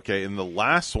 Okay. Okay, and the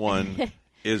last one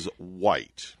is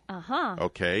white. Uh-huh.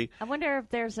 Okay. I wonder if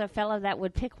there's a fella that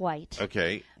would pick white.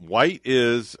 Okay. White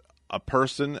is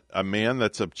a man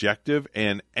that's objective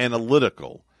and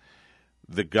analytical.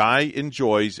 The guy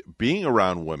enjoys being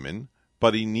around women,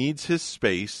 but he needs his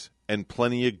space and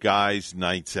plenty of guys'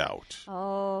 nights out.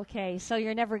 Oh, okay. So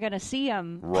you're never going to see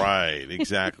him. Right,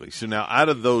 exactly. So now out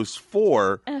of those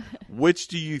 4, which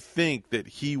do you think that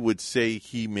he would say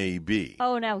he may be?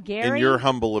 Oh, now, Gary? In your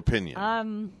humble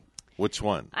opinion. Which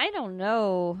one? I don't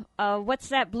know. What's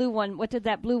that blue one? What did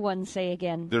that blue one say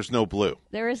again? There's no blue.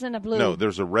 There isn't a blue. No,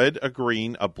 there's a red, a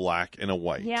green, a black, and a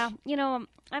white. Yeah,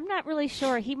 I'm not really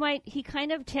sure. He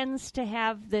kind of tends to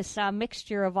have this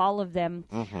mixture of all of them.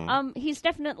 Mm-hmm. He's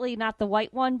definitely not the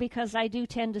white one because I do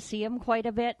tend to see him quite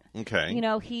a bit. Okay.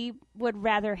 he would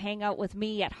rather hang out with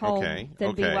me at home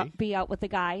than be out with the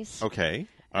guys. Okay.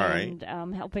 All right.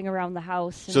 And helping around the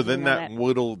house. So then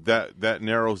that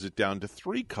narrows it down to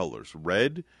 3 colors: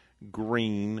 red,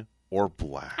 green, or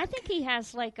black. I think he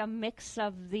has like a mix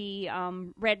of the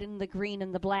red and the green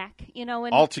and the black, And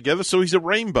all together, so he's a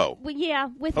rainbow. Well, yeah,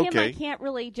 with him I can't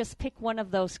really just pick one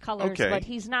of those colors, but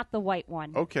he's not the white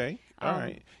one. Okay, all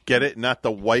right. Get it? Not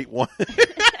the white one?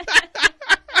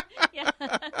 Yeah.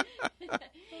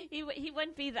 He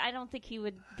wouldn't be. I don't think he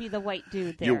would be the white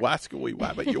dude there. You wascally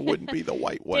but you wouldn't be the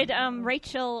white one. Did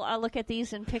Rachel look at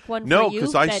these and pick one no, for you? No,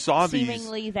 because I saw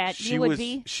seemingly these. That you would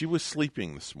be. She was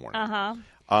sleeping this morning. Uh-huh.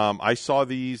 I saw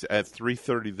these at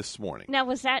 3:30 this morning. Now,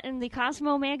 was that in the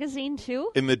Cosmo magazine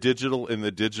too? In the digital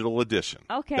edition.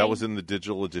 Okay, that was in the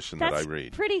digital edition that I read.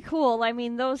 That's pretty cool. I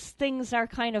mean, those things are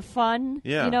kind of fun.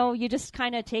 Yeah, you just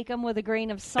kind of take them with a grain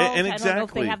of salt. And I don't know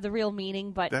if they have the real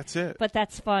meaning, but that's it. But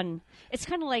that's fun. It's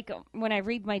kind of like when I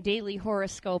read my daily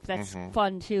horoscope. That's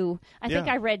fun too. I think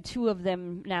I read 2 of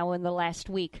them now in the last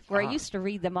week, where I used to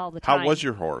read them all the time. How was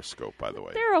your horoscope, by the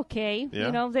way? They're okay.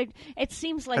 Yeah? It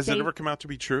seems like has it ever come out to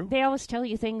be true? They always tell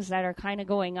you things that are kind of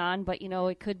going on, but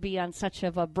it could be on such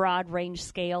of a broad range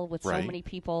scale with so many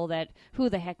people that who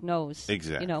the heck knows?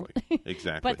 Exactly.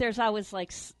 Exactly. But there's always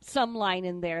like some line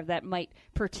in there that might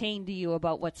pertain to you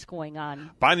about what's going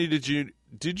on. Bonnie, did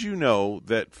you know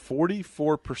that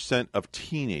 44% of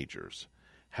teenagers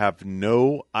have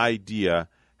no idea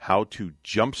how to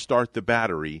jumpstart the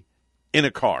battery in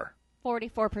a car?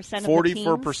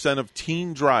 44% of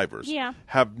teen drivers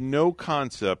have no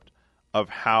concept of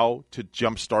how to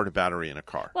jumpstart a battery in a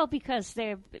car. Well, because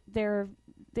they're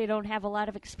they don't have a lot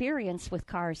of experience with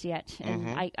cars yet,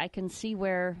 and I can see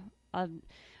where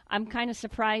I'm kind of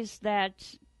surprised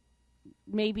that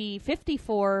maybe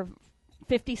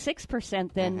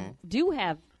 56% then do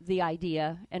have the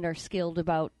idea and are skilled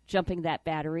about jumping that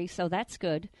battery, so that's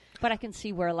good. But I can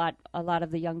see where a lot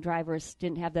of the young drivers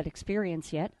didn't have that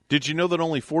experience yet. Did you know that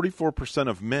only 44%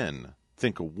 of men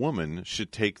think a woman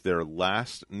should take their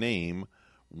last name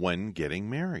when getting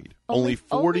married? Only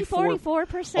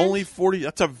 44%? Only 40.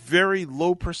 That's a very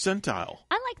low percentile.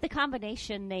 I like the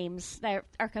combination names that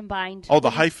are combined. Oh,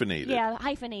 the hyphenated. Yeah,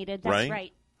 hyphenated. That's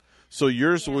right. So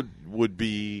yours would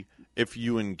be if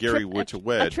you and Gary were to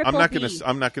wed. I'm not going to.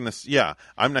 I'm not going to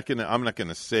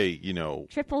say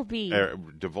triple B.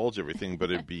 Divulge everything,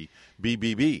 but it'd be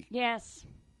BBB. Yes.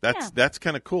 That's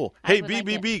kind of cool. Hey,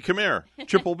 BBB, come here.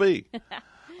 Triple B.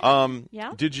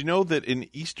 Did you know that in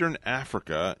Eastern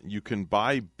Africa you can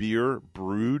buy beer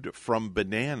brewed from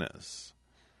bananas?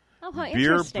 Oh, how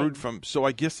beer interesting. brewed from. So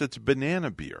I guess it's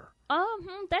banana beer.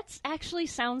 That actually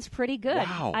sounds pretty good.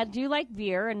 Wow. I do like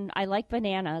beer, and I like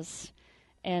bananas.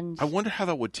 And I wonder how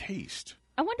that would taste.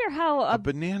 I wonder how a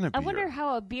banana beer. I wonder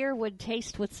how a beer would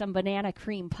taste with some banana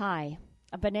cream pie.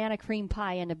 A banana cream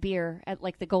pie and a beer at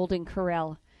like the Golden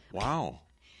Corral. Wow.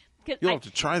 You'll have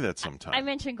to try that sometime. I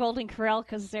mentioned Golden Corral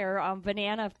because their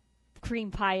banana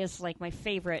cream pie is like my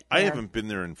favorite. I haven't been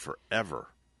there in forever,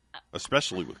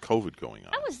 especially with COVID going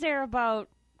on. I was there about,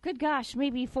 good gosh,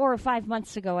 maybe 4 or 5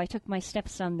 months ago. I took my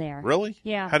stepson there. Really?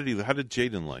 Yeah. How did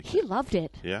Jaden like it? He loved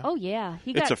it. Yeah? Oh, yeah.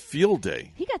 It's a field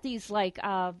day. He got these, like,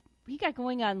 he got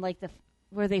going on, like,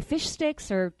 were they fish sticks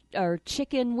or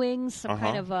chicken wings, some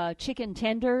kind of chicken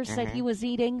tenders that he was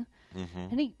eating.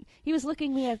 And he was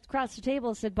looking me across the table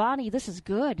and said, Bonnie, this is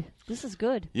good. This is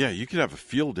good. Yeah, you could have a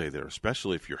field day there,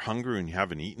 especially if you're hungry and you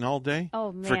haven't eaten all day.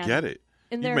 Oh, man. Forget it.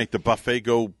 And you make the buffet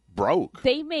go broke.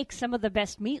 They make some of the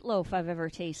best meatloaf I've ever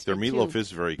tasted. Their meatloaf too,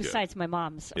 is very good. Besides my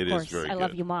mom's, of it course. Is very I good.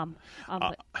 love you, Mom.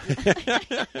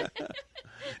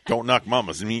 Don't knock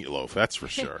Mama's meatloaf, that's for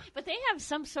sure. But they have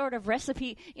some sort of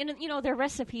recipe. You know, their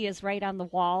recipe is right on the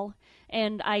wall,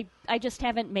 and I just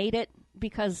haven't made it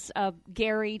because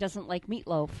Gary doesn't like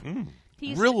meatloaf.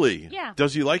 Really? Yeah.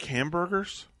 Does he like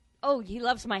hamburgers? Oh, he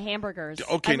loves my hamburgers.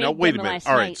 Okay, now wait a minute.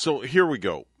 All right, so here we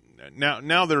go.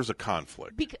 Now there's a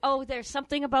conflict. There's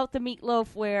something about the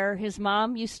meatloaf where his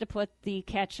mom used to put the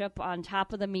ketchup on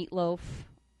top of the meatloaf.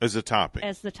 As a topping.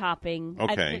 As the topping.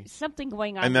 Okay. Something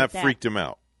going on and with that freaked him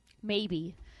out.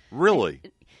 Maybe. Really?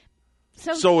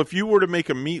 So if you were to make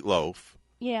a meatloaf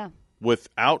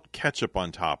without ketchup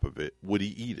on top of it, would he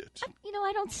eat it?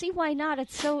 I don't see why not.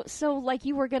 It's so like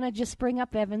you were going to just bring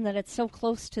up, Evan, that it's so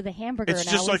close to the hamburger. It's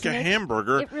just like a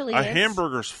hamburger. It really is. A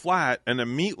hamburger's flat and a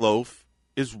meatloaf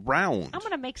is round. I'm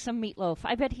going to make some meatloaf.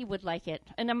 I bet he would like it.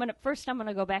 And I'm going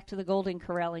to go back to the Golden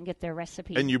Corral and get their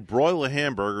recipe. And you broil a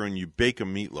hamburger and you bake a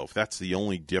meatloaf. That's the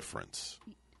only difference.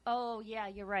 Oh, yeah,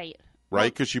 you're right.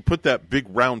 Right? Because you put that big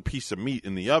round piece of meat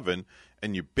in the oven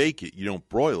and you bake it. You don't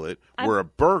broil it. Where a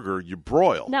burger, you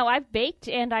broil. No, I've baked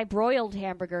and I broiled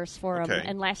hamburgers for him.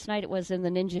 And last night it was in the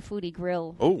Ninja Foodie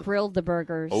Grill. Oh. Grilled the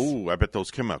burgers. Oh, I bet those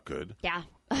came out good. Yeah.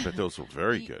 I bet those were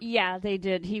very good. Yeah, they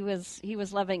did. He was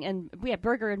loving, and we had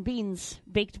burger and beans,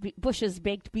 Bush's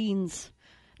baked beans.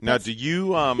 Now, do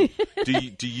you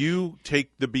do you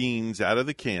take the beans out of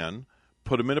the can,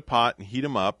 put them in a pot, and heat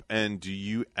them up, and do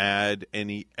you add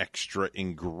any extra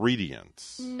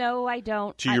ingredients? No, I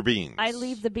don't. To your beans? I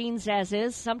leave the beans as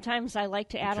is. Sometimes I like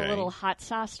to add a little hot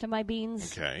sauce to my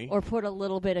beans. Okay. Or put a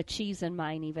little bit of cheese in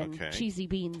mine, even. Okay. Cheesy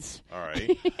beans. All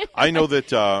right. I know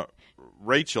that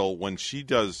Rachel, when she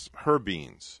does her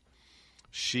beans,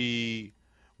 she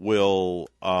will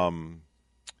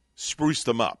spruce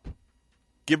them up.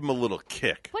 Give them a little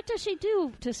kick. What does she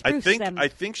do to spruce them? I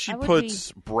think she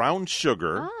puts brown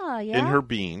sugar in her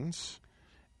beans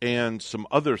and some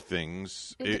other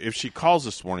things. If she calls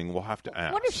this morning, we'll have to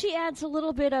ask. What if she adds a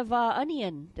little bit of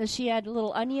onion? Does she add a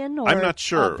little onion or I'm not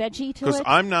sure. Veggie to it? Because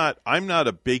I'm not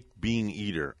a baked bean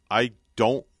eater. I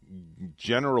don't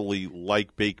generally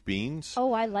like baked beans.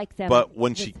 Oh, I like them. But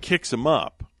when she kicks them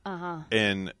up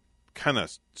and kind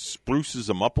of spruces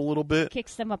them up a little bit.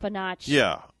 Kicks them up a notch.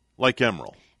 Yeah. Like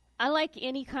Emerald. I like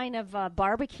any kind of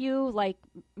barbecue, like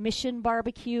Mission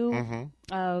Barbecue.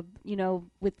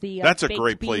 With the that's a baked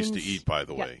great beans. place to eat, by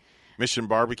the way. Mission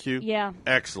Barbecue. Yeah,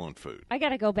 excellent food. I got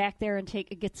to go back there and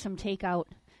get some takeout.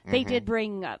 They did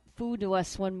bring food to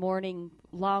us one morning,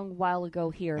 long while ago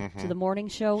here to the morning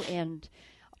show, and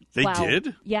they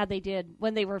did. Yeah, they did.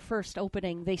 When they were first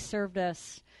opening, they served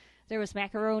us There was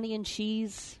macaroni and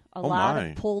cheese, a Oh, lot my.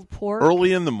 of pulled pork.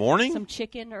 Early in the morning? Some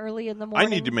chicken early in the morning. I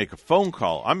need to make a phone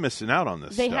call. I'm missing out on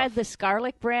this They stuff. had this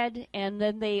garlic bread, and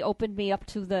then they opened me up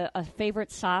to the favorite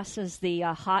sauce is the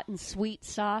hot and sweet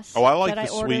sauce. Oh, I like that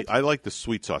the ordered. sweet. I like the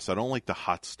sweet sauce. I don't like the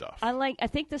hot stuff. I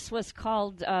think this was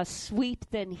called Sweet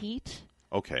Then Heat.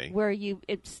 Okay. Where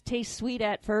it tastes sweet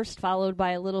at first, followed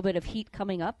by a little bit of heat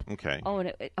coming up. Okay. Oh,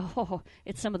 and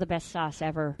it's some of the best sauce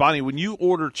ever. Bonnie, when you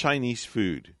order Chinese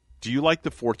food, do you like the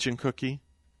fortune cookie?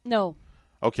 No.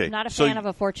 Okay. I'm not a fan of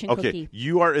a fortune cookie. Okay,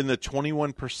 you are in the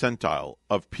 21 percentile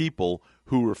of people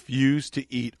who refuse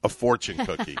to eat a fortune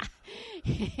cookie.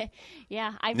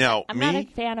 Yeah, I'm Now, not a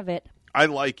fan of it. I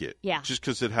like it. Yeah. Just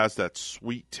because it has that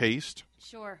sweet taste.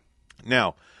 Sure.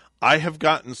 Now, I have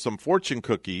gotten some fortune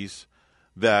cookies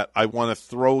that I want to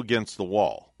throw against the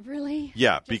wall. Really?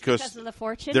 Yeah, Just because of the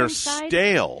fortune they're inside?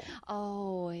 stale.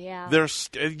 Oh, yeah.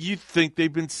 You think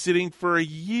they've been sitting for a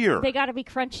year. They got to be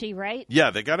crunchy, right?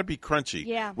 Yeah, they got to be crunchy.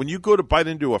 Yeah. When you go to bite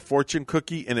into a fortune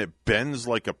cookie and it bends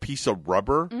like a piece of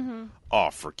rubber, oh,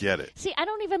 forget it. See, I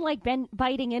don't even like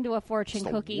biting into a fortune It's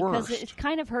the cookie because worst. it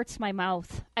kind of hurts my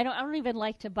mouth. I don't even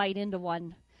like to bite into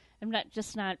one. I'm not.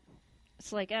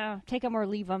 It's like, take them or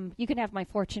leave them. You can have my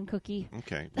fortune cookie.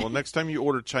 Okay. Well, next time you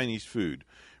order Chinese food,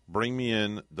 bring me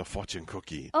in the fortune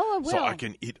cookie. Oh, I will. So I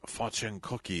can eat a fortune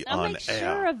cookie I'll on make air.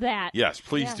 sure of that. Yes,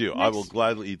 please Yeah. do. I will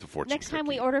gladly eat the fortune Next cookie. time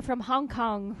we order from Hong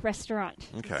Kong restaurant.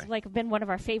 Okay. It's been one of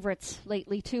our favorites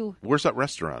lately, too. Where's that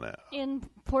restaurant at? In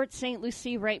Port St.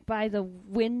 Lucie, right by the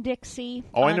Winn-Dixie.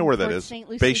 Oh, I know where that Port is. St.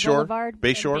 Lucie Bayshore? Boulevard.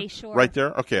 Bayshore? Bayshore. Right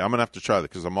there? Okay, I'm going to have to try that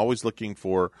because I'm always looking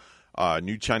for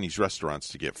new Chinese restaurants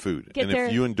to get food. Get and their-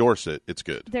 if you endorse it, it's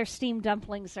good. Their steamed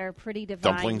dumplings are pretty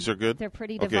divine. Dumplings are good? They're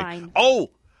pretty Okay. divine. Oh!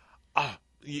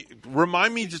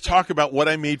 Remind me to talk about what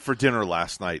I made for dinner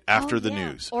last night after the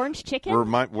news. Orange chicken?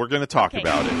 We're going to talk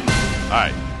about it. All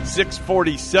right,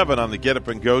 6:47 on the Get Up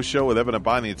and Go show with Evan and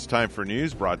Bonnie. It's time for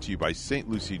news brought to you by St.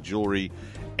 Lucie Jewelry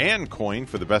and Coin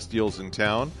for the best deals in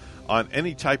town on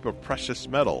any type of precious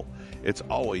metal. It's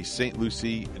always St.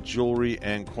 Lucie Jewelry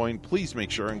and Coin. Please make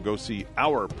sure and go see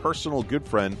our personal good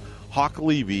friend, Hawk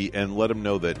Levy, and let him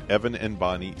know that Evan and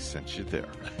Bonnie sent you there.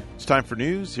 It's time for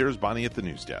news. Here's Bonnie at the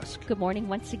news desk. Good morning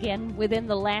once again. Within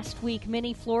the last week,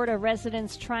 many Florida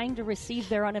residents trying to receive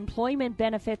their unemployment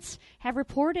benefits have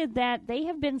reported that they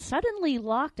have been suddenly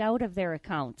locked out of their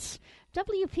accounts.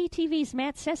 WPTV's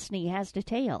Matt Cessny has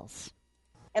details.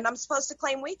 And I'm supposed to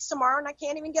claim weeks tomorrow, and I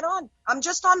can't even get on. I'm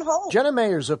just on hold. Jenna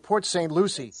Mayers of Port St.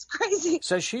 Lucie It's crazy.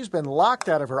 says she's been locked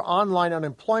out of her online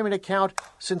unemployment account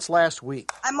since last week.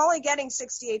 I'm only getting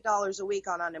 $68 a week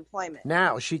on unemployment.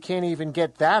 Now she can't even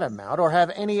get that amount or have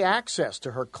any access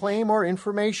to her claim or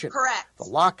information. Correct. The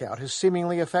lockout has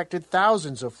seemingly affected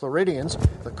thousands of Floridians.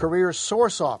 The Career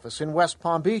Source office in West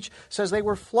Palm Beach says they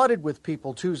were flooded with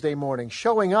people Tuesday morning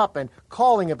showing up and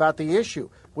calling about the issue,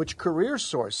 which Career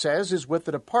Source says is with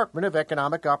the Department of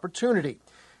Economic Opportunity.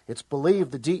 It's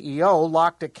believed the DEO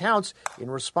locked accounts in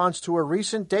response to a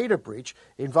recent data breach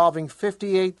involving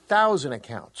 58,000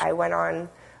 accounts. I went on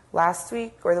last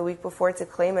week or the week before to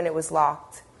claim, and it was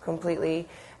locked completely.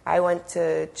 I went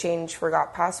to change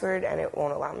forgot password, and it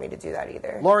won't allow me to do that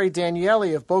either. Lori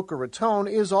Daniele of Boca Raton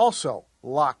is also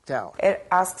locked out. It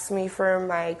asks me for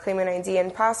my claimant ID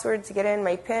and password to get in,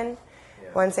 my PIN.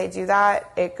 Once I do that,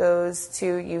 it goes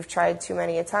to you've tried too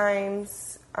many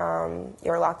times,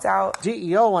 you're locked out.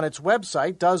 DEO on its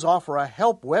website does offer a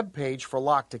help webpage for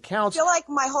locked I accounts, feel like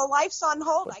my whole life's on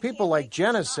hold. but people like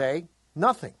Jenna say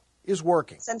nothing is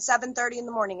working. Since 7:30 in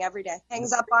the morning every day.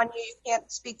 Hangs up on you. You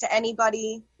can't speak to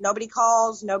anybody. Nobody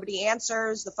calls. Nobody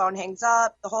answers. The phone hangs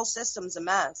up. The whole system's a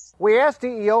mess. We asked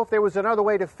DEO if there was another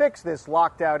way to fix this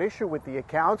locked out issue with the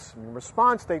accounts. In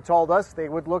response, they told us they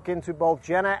would look into both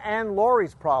Jenna and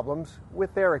Lori's problems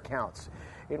with their accounts.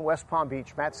 In West Palm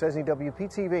Beach, Matt Cessny,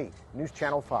 WPTV, News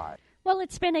Channel 5. Well,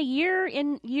 it's been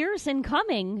years in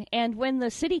coming, and when the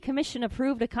City Commission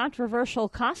approved a controversial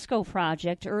Costco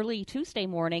project early Tuesday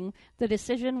morning, the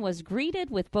decision was greeted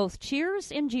with both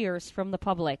cheers and jeers from the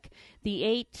public. The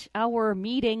 8-hour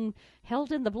meeting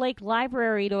held in the Blake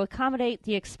Library to accommodate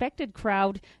the expected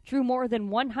crowd drew more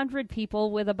than 100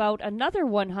 people, with about another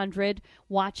 100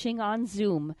 watching on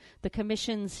Zoom. The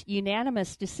Commission's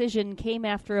unanimous decision came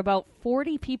after about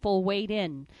 40 people weighed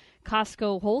in.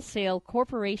 Costco Wholesale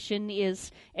Corporation is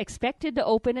expected to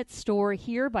open its store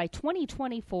here by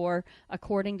 2024,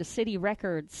 according to city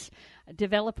records.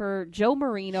 Developer Joe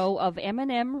Marino of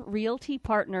M&M Realty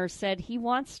Partners said he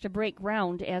wants to break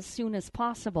ground as soon as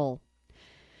possible.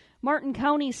 Martin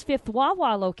County's fifth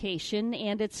Wawa location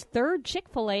and its third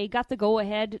Chick-fil-A got the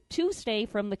go-ahead Tuesday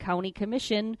from the County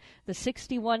Commission. The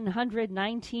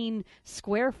 6,119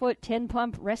 square foot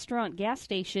 10-pump restaurant gas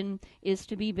station is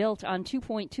to be built on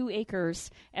 2.2 acres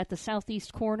at the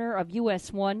southeast corner of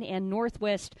US 1 and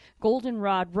Northwest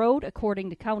Goldenrod Road,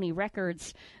 according to county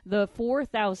records. The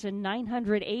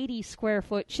 4,980 square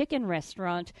foot chicken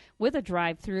restaurant with a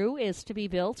drive-through is to be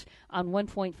built on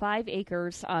 1.5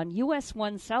 acres on US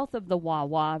 1 south of the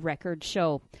Wawa, records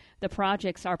show. The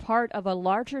projects are part of a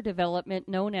larger development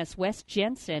known as West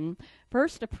Jensen,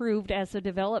 first approved as a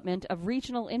development of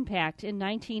regional impact in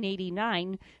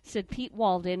 1989, said Pete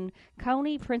Walden,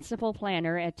 county principal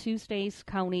planner at Tuesday's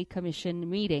County Commission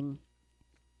meeting.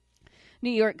 New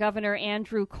York Governor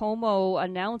Andrew Cuomo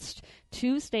announced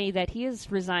Tuesday that he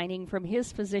is resigning from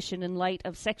his position in light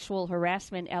of sexual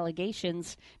harassment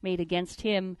allegations made against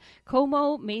him.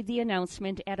 Cuomo made the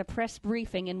announcement at a press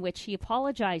briefing in which he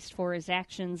apologized for his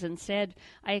actions and said,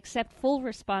 "I accept full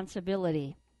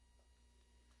responsibility."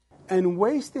 And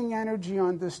wasting energy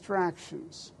on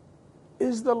distractions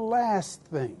is the last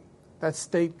thing that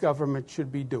state government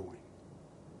should be doing.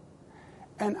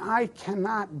 And I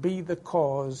cannot be the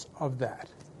cause of that.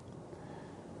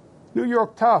 New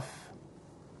York tough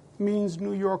means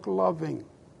New York loving.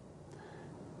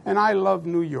 And I love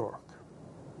New York.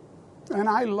 And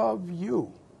I love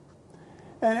you.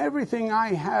 And everything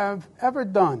I have ever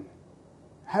done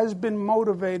has been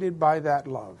motivated by that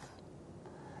love.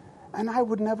 And I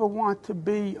would never want to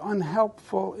be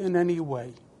unhelpful in any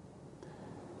way.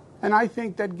 And I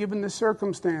think that given the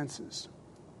circumstances,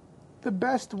 the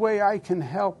best way I can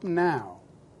help now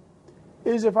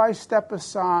is if I step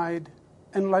aside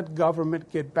and let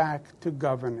government get back to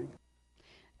governing.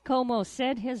 Cuomo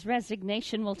said his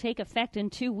resignation will take effect in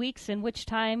 2 weeks, in which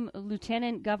time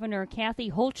Lieutenant Governor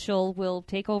Kathy Hochul will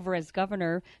take over as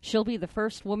governor. She'll be the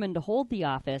first woman to hold the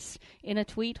office. In a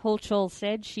tweet, Hochul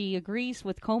said she agrees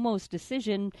with Cuomo's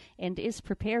decision and is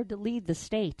prepared to lead the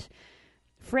state.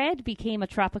 Fred became a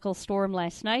tropical storm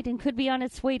last night and could be on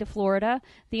its way to Florida.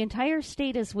 The entire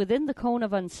state is within the cone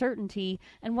of uncertainty,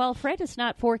 and while Fred is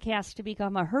not forecast to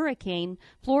become a hurricane,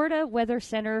 Florida Weather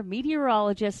Center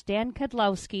meteorologist Dan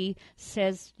Kedlowski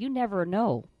says you never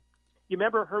know. You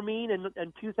remember Hermine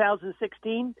in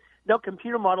 2016? No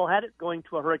computer model had it going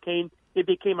to a hurricane. It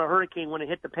became a hurricane when it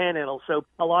hit the Panhandle, so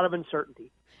a lot of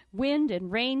uncertainty. Wind and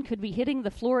rain could be hitting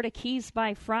the Florida Keys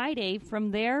by Friday.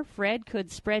 From there, Fred could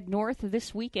spread north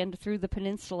this weekend through the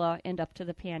peninsula and up to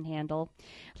the Panhandle.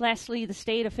 Lastly, the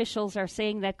state officials are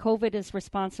saying that COVID is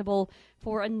responsible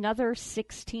for another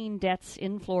 16 deaths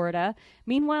in Florida.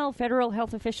 Meanwhile, federal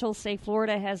health officials say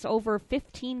Florida has over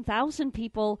 15,000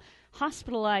 people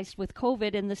hospitalized with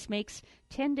COVID, and this makes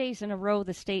 10 days in a row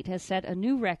the state has set a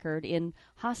new record in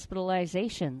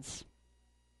hospitalizations.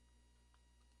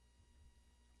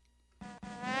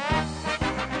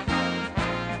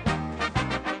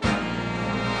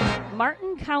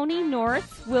 Martin County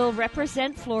North will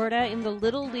represent Florida in the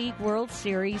Little League World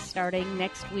Series starting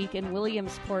next week in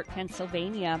Williamsport,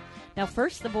 Pennsylvania. Now,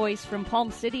 first, the boys from Palm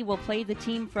City will play the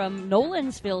team from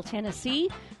Nolensville,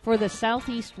 Tennessee, for the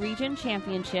Southeast Region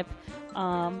Championship.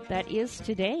 That is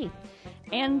today.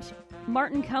 And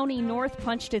Martin County North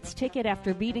punched its ticket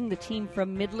after beating the team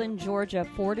from Midland, Georgia,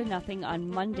 4-0 on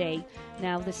Monday.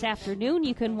 Now, this afternoon,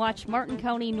 you can watch Martin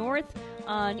County North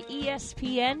on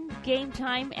ESPN, game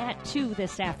time at 2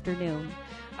 this afternoon.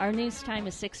 Our news time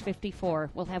is 6:54.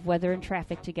 We'll have weather and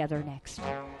traffic together next.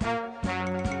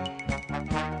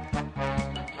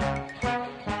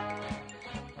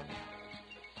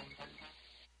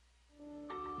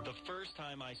 The first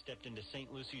time I stepped into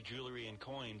St. Lucie Jewelry and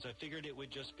Coins, I figured it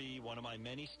would just be one of my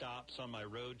many stops on my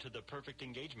road to the perfect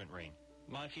engagement ring.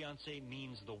 My fiancée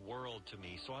means the world to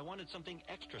me, so I wanted something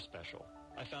extra special.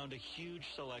 I found a huge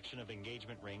selection of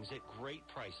engagement rings at great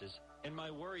prices, and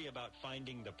my worry about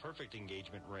finding the perfect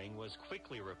engagement ring was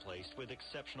quickly replaced with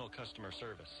exceptional customer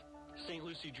service. St.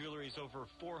 Lucie Jewelry's over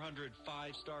 400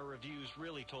 five-star reviews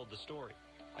really told the story.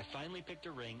 I finally picked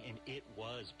a ring, and it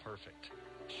was perfect.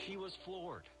 She was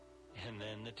floored. And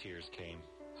then the tears came.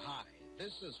 Hi,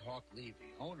 this is Hawk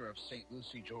Levy, owner of St.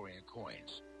 Lucie Jewelry and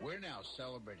Coins. We're now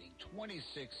celebrating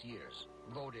 26 years.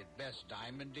 Voted best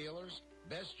diamond dealers,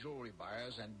 best jewelry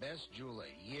buyers, and best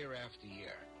jeweler year after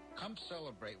year. Come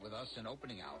celebrate with us in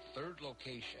opening our third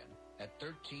location at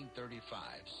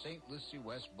 1335 St. Lucie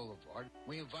West Boulevard.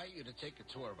 We invite you to take a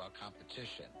tour of our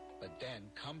competition, but then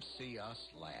come see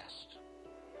us last.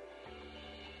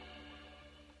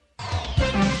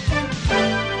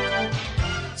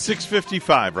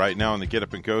 6:55 right now on the Get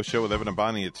Up and Go show with Evan and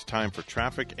Bonnie. It's time for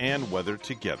traffic and weather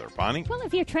together. Bonnie? Well,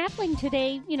 if you're traveling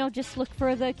today, just look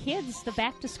for the kids, the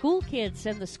back-to-school kids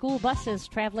and the school buses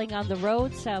traveling on the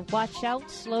roads. Watch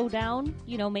out, slow down,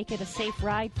 make it a safe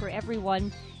ride for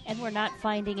everyone. And we're not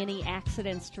finding any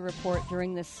accidents to report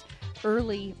during this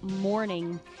early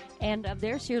morning. And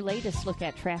there's your latest look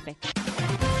at traffic.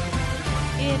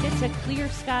 And it's a clear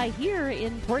sky here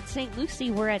in Port St. Lucie.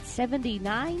 We're at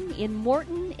 79. In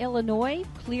Morton, Illinois,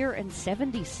 clear and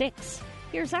 76.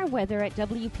 Here's our weather at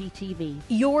WPTV.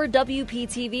 Your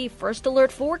WPTV First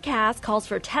Alert forecast calls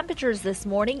for temperatures this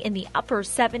morning in the upper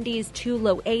 70s to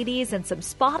low 80s and some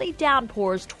spotty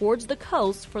downpours towards the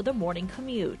coast for the morning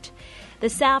commute.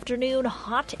 This afternoon,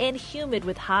 hot and humid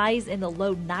with highs in the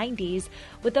low 90s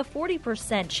with a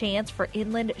 40% chance for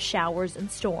inland showers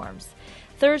and storms.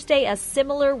 Thursday, a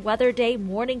similar weather day,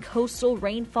 morning coastal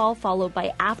rainfall followed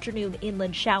by afternoon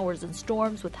inland showers and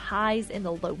storms with highs in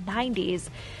the low 90s.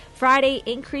 Friday,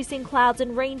 increasing clouds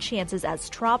and rain chances as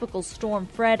Tropical Storm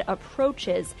Fred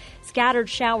approaches.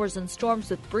 Scattered showers and storms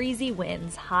with breezy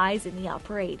winds, highs in the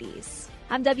upper 80s.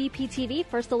 I'm WPTV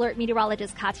First Alert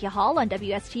Meteorologist Katya Hall on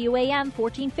WSTU AM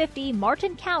 1450,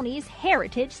 Martin County's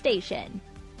Heritage Station.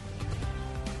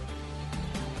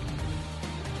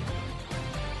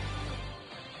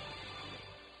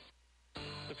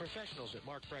 The professionals at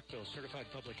Mark Breckville Certified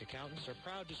Public Accountants are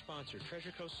proud to sponsor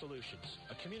Treasure Coast Solutions,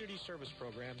 a community service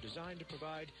program designed to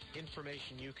provide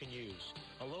information you can use,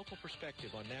 a local perspective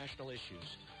on national issues,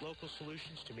 local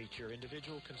solutions to meet your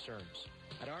individual concerns.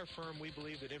 At our firm, we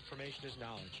believe that information is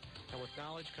knowledge, and with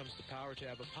knowledge comes the power to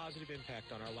have a positive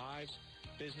impact on our lives,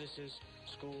 businesses,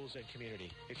 schools, and community.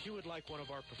 If you would like one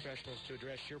of our professionals to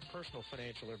address your personal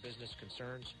financial or business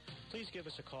concerns, please give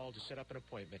us a call to set up an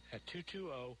appointment at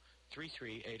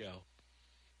 220-3380.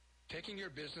 Taking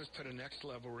your business to the next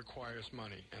level requires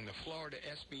money, and the Florida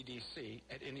SBDC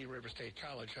at Indian River State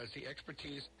College has the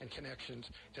expertise and connections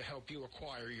to help you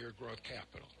acquire your growth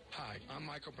capital. Hi, I'm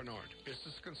Michael Bernard,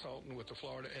 business consultant with the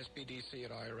Florida SBDC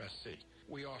at IRSC.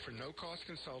 We offer no-cost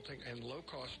consulting and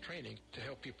low-cost training to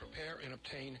help you prepare and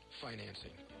obtain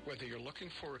financing. Whether you're looking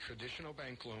for a traditional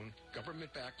bank loan,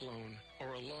 government-backed loan,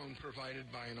 or a loan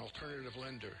provided by an alternative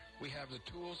lender, we have the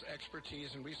tools,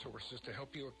 expertise, and resources to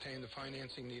help you obtain the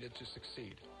financing needed to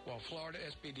succeed. While Florida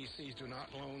SBDCs do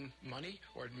not loan money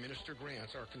or administer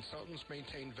grants, our consultants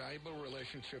maintain valuable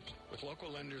relationships with local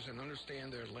lenders and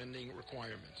understand their lending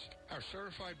requirements. Our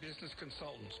certified business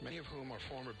consultants, many of whom are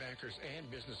former bankers and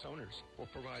business owners, will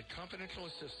provide confidential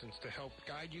assistance to help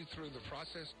guide you through the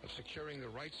process of securing the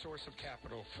right source of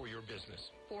capital for your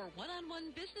business. For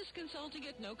one-on-one business consulting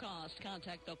at no cost,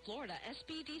 contact the Florida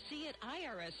SBDC at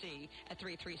IRSC at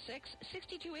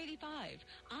 336-6285.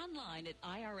 Online at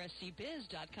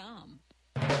irscbiz.com.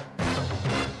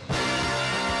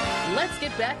 Let's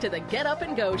get back to the Get Up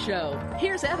and Go show.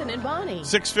 Here's Evan and Bonnie.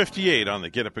 6:58 on the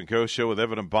Get Up and Go show with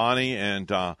Evan and Bonnie. And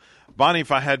Bonnie, if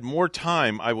I had more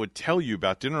time, I would tell you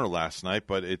about dinner last night,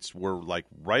 but we're like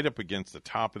right up against the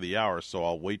top of the hour, so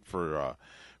I'll wait for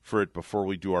it before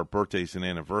we do our birthdays and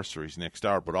anniversaries next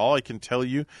hour. But all I can tell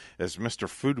you, as Mr.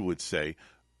 Food would say,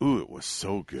 ooh, it was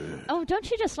so good. Oh, don't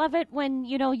you just love it when,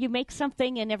 you make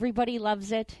something and everybody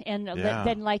loves it and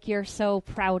then, you're so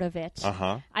proud of it?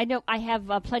 Uh-huh. I know I have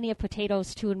plenty of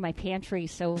potatoes, too, in my pantry,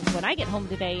 so when I get home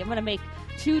today, I'm going to make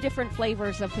 2 different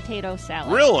flavors of potato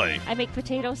salad. Really? I make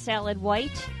potato salad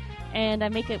white, and I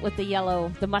make it with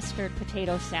the mustard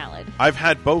potato salad. I've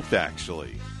had both,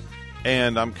 actually,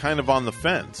 and I'm kind of on the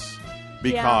fence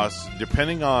because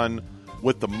depending on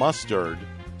with the mustard,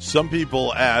 some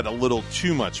people add a little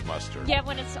too much mustard. Yeah,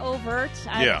 when it's overt,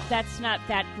 that's not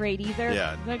that great either.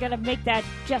 Yeah. We're going to make that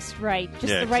just right,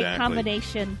 the right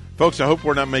combination. Folks, I hope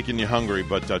we're not making you hungry,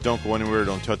 but don't go anywhere.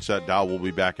 Don't touch that dial. We'll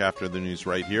be back after the news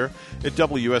right here at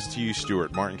WSTU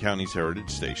Stewart, Martin County's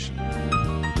Heritage Station.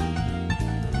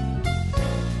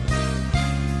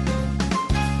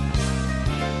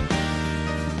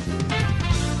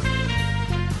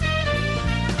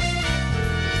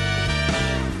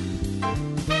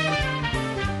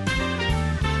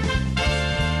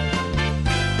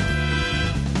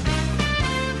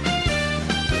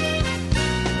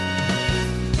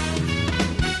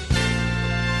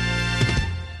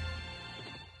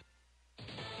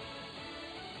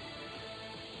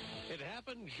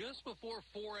 Just before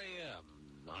 4 a.m.,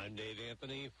 I'm Dave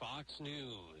Anthony, Fox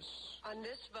News. On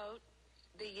this vote,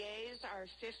 the yeas are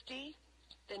 50,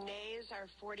 the nays are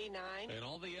 49. And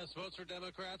all the yes votes are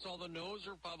Democrats, all the no's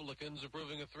are Republicans,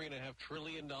 approving a $3.5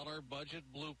 trillion budget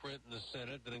blueprint in the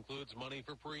Senate that includes money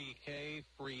for pre-K,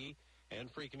 free, and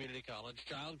free community college,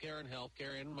 child care and health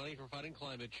care, and money for fighting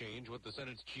climate change, what the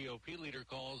Senate's GOP leader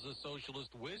calls a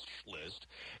socialist wish list,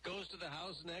 goes to the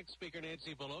House next. Speaker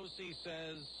Nancy Pelosi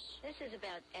says, this is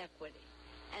about equity.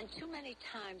 And too many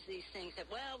times these things that,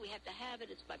 well, we have to have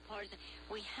it, it's bipartisan.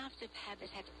 We have to have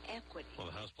equity. Well,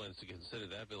 the House plans to consider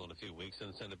that bill in a few weeks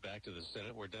and send it back to the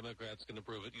Senate, where Democrats can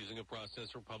approve it using a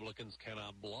process Republicans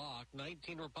cannot block.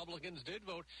 19 Republicans did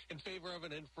vote in favor of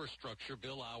an infrastructure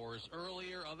bill hours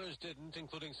earlier. Others didn't,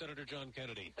 including Senator John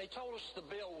Kennedy. They told us the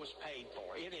bill was paid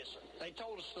for. It isn't. They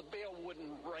told us the bill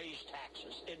wouldn't raise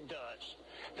taxes. It does.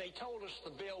 They told us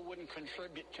the bill wouldn't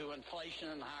contribute to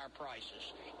inflation and higher prices.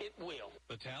 It will.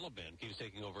 The Taliban keeps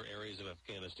taking over areas of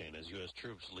Afghanistan as U.S.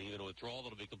 troops leave in a withdrawal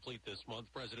that'll be complete this month.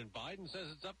 President Biden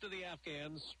says it's up to the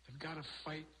Afghans. They've got to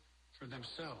fight for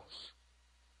themselves,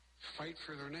 fight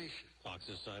for their nation.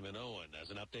 Fox's Simon Owen has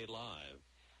an update live.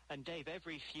 And Dave,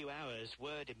 every few hours,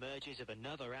 word emerges of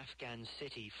another Afghan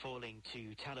city falling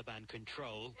to Taliban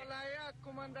control.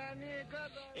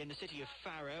 In the city of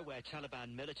Farah, where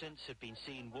Taliban militants have been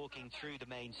seen walking through the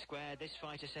main square, this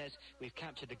fighter says, we've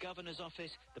captured the governor's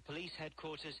office, the police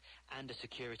headquarters, and a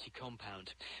security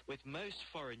compound. With most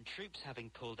foreign troops having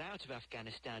pulled out of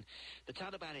Afghanistan, the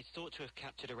Taliban is thought to have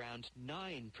captured around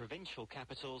 9 provincial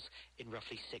capitals in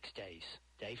roughly 6 days.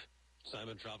 Dave?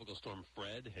 Simon, Tropical Storm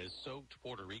Fred has soaked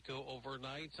Puerto Rico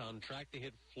overnight, on track to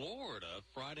hit Florida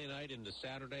Friday night into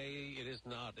Saturday. It is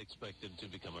not expected to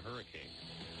become a hurricane.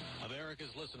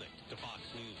 America's listening to Fox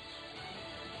News.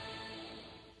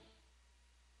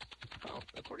 Oh,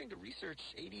 according to research,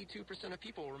 82% of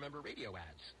people remember radio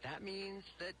ads. That means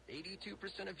that 82%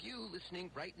 of you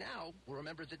listening right now will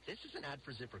remember that this is an ad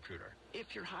for ZipRecruiter.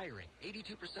 If you're hiring,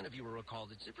 82% of you will recall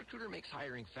that ZipRecruiter makes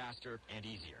hiring faster and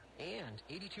easier. And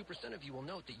 82% of you will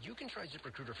note that you can try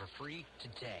ZipRecruiter for free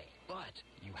today. But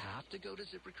you have to go to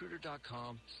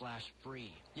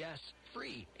ZipRecruiter.com/free. Yes,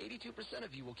 free. 82%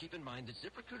 of you will keep in mind that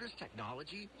ZipRecruiter's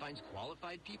technology finds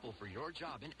qualified people for your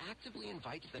job and actively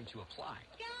invites them to apply.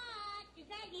 Is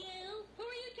that you? Who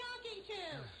are you talking to?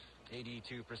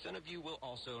 82% of you will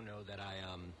also know that I,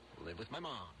 live with my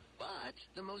mom. But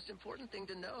the most important thing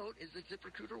to note is that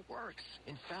ZipRecruiter works.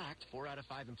 In fact, 4 out of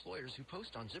 5 employers who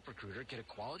post on ZipRecruiter get a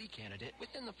quality candidate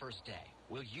within the first day.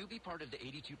 Will you be part of the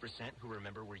 82% who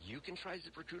remember where you can try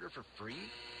ZipRecruiter for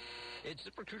free? It's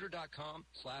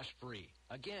ZipRecruiter.com/free.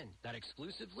 Again, that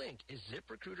exclusive link is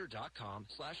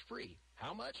ZipRecruiter.com/free.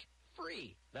 How much?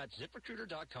 Free. That's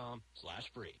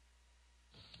ZipRecruiter.com/free.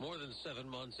 More than 7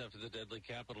 months after the deadly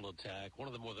Capitol attack, one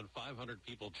of the more than 500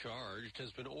 people charged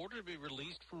has been ordered to be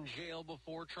released from jail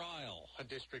before trial. A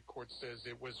district court says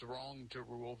it was wrong to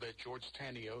rule that George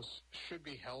Tanios should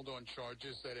be held on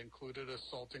charges that included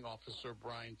assaulting Officer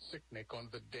Brian Sicknick on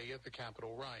the day of the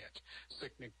Capitol riot.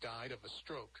 Sicknick died of a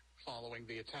stroke following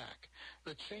the attack.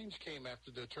 The change came after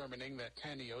determining that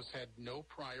Tanios had no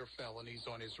prior felonies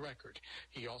on his record.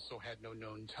 He also had no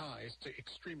known ties to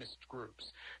extremist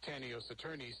groups. Tanios'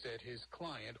 attorney said his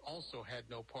client also had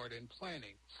no part in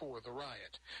planning for the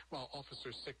riot. While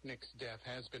Officer Sicknick's death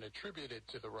has been attributed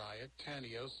to the riot,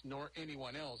 Tanios nor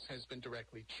anyone else has been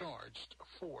directly charged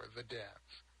for the death.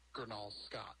 Gernal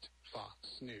Scott, Fox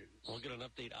News. We'll get an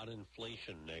update on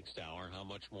inflation next hour, how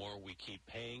much more we keep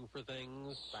paying for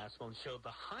things. Last one showed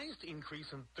the highest increase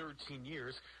in 13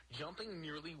 years, jumping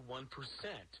nearly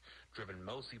 1%, driven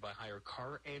mostly by higher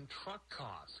car and truck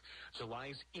costs.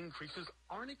 July's increases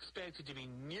aren't expected to be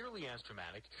nearly as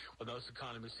dramatic, with most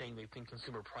economists saying they think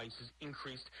consumer prices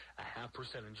increased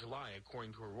 0.5% in July,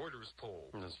 according to a Reuters poll.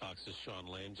 And as Fox's Sean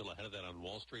Langell ahead of that on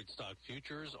Wall Street, stock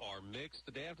futures are mixed.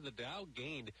 The day after the Dow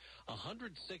gained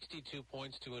 162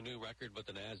 points to a new record, but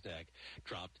the NASDAQ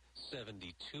dropped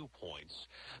 72 points.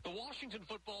 The Washington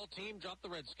football team dropped the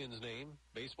Redskins' name.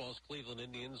 Baseball's Cleveland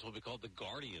Indians will be called the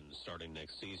Guardians starting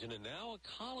next season, and now a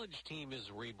college team is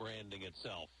rebranding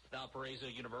itself. Valparaiso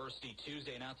University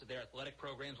Tuesday announced that their athletic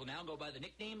programs will now go by the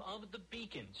nickname of the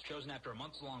Beacons, chosen after a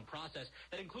months-long process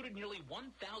that included nearly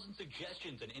 1,000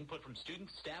 suggestions and input from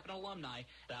students, staff, and alumni.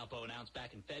 Valpo announced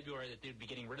back in February that they would be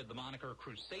getting rid of the moniker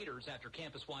Crusaders after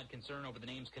campus-wide concern over the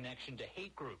name's connection to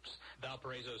hate groups.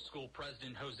 Valparaiso school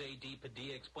president Jose D.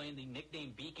 Padilla explained the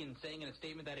nickname Beacon, saying in a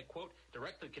statement that it, quote,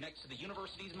 directly connects to the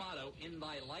university's motto, "In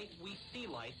thy light we see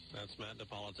light." That's Matt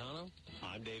Napolitano.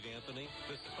 I'm Dave Anthony.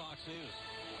 This is Fox News.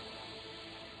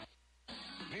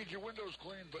 Need your windows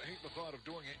cleaned but hate the thought of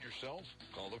doing it yourself?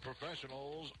 Call the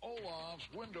professionals, Olaf's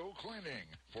Window Cleaning.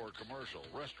 For commercial,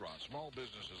 restaurants, small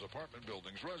businesses, apartment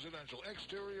buildings, residential,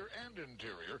 exterior and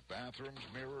interior, bathrooms,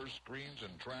 mirrors, screens,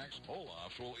 and tracks,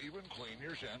 Olaf's will even clean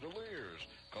your chandeliers.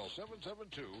 Call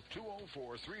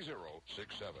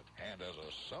 772-204-3067. And as a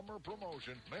summer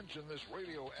promotion, mention this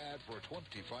radio ad for a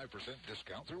 25%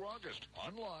 discount through August.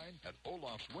 Online at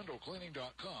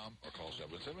olafswindowcleaning.com or call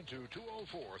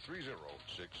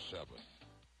 772-204-3067.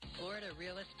 Florida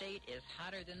real estate is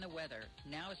hotter than the weather.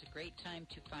 Now is a great time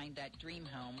to find that dream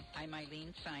home. I'm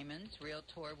Eileen Simons,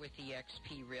 Realtor with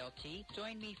eXp Realty.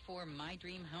 Join me for My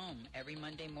Dream Home every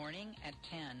Monday morning at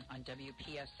 10 on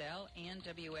WPSL and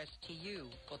WSTU.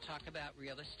 We'll talk about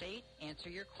real estate,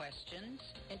 answer your questions,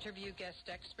 interview guest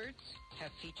experts, have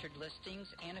featured listings,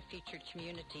 and a featured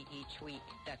community each week.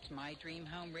 That's My Dream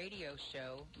Home radio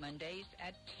show, Mondays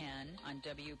at 10 on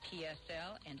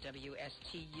WPSL and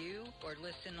WSTU, or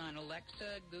listen on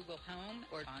Alexa, Google Home,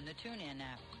 or on the TuneIn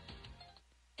app.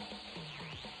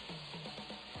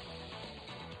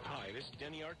 Hi, this is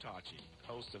Denny Artachi,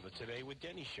 host of the Today with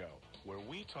Denny show, where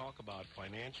we talk about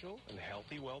financial and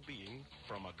healthy well-being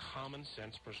from a common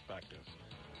sense perspective.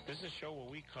 This is a show where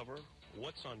we cover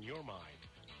what's on your mind,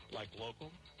 like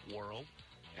local, world,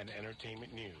 and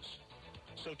entertainment news.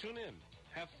 So tune in,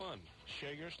 have fun,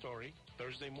 share your story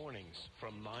Thursday mornings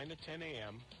from 9 to 10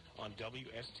 a.m. on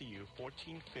WSTU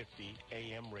 1450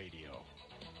 AM radio.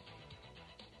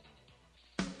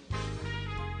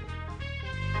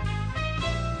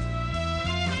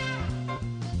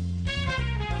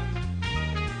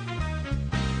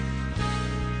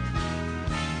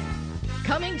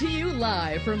 Coming to you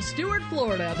live from Stuart,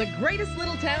 Florida, the greatest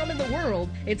little town in the world,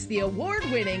 it's the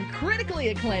award-winning, critically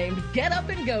acclaimed Get Up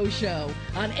and Go show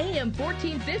on AM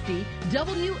 1450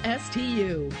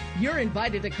 WSTU. You're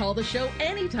invited to call the show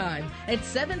anytime at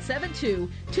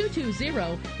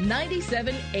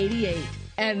 772-220-9788.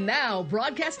 And now,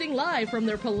 broadcasting live from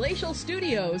their palatial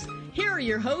studios, here are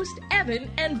your hosts, Evan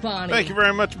and Bonnie. Thank you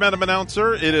very much, Madam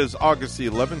Announcer. It is August the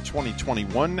 11th,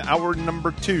 2021, hour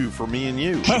number 2 for me and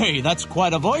you. Hey, that's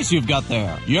quite a voice you've got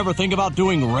there. You ever think about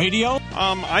doing radio?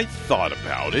 I thought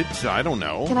about it. I don't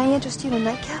know. Can I interest you in a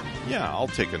nightcap? Yeah, I'll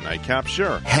take a nightcap,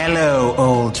 sure. Hello,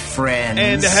 old friends.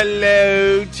 And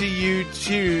hello to you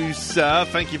too, sir.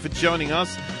 Thank you for joining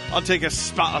us. I'll take a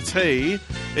spot of tea.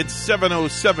 It's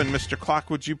 7:07. Mr. Clock,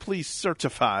 would you please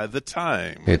certify the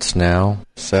time? It's now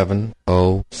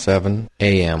 7:07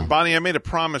 a.m. Bonnie, I made a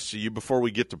promise to you before we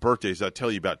get to birthdays. I'd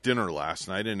tell you about dinner last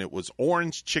night, and it was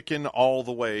orange chicken all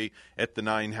the way at the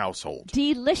 9 household.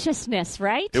 Deliciousness,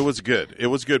 right? It was good. It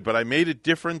was good, but I made it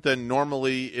different than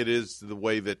normally it is the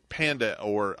way that Panda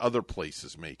or other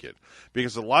places make it.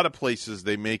 Because a lot of places,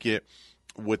 they make it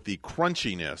with the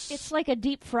crunchiness. It's like a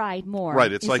deep fried more.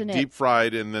 Right, it's like deep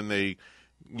fried, and then they,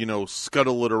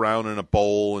 scuttle it around in a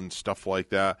bowl and stuff like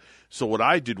that. So what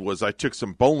I did was I took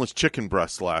some boneless chicken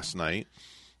breasts last night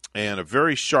and a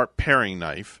very sharp paring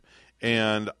knife,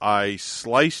 and I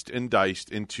sliced and diced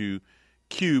into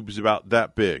cubes about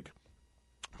that big.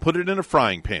 Put it in a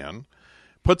frying pan,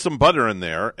 put some butter in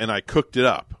there, and I cooked it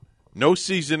up. No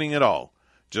seasoning at all,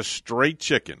 just straight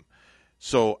chicken.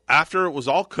 So after it was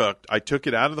all cooked, I took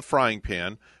it out of the frying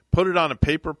pan, put it on a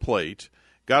paper plate,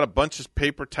 got a bunch of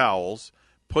paper towels,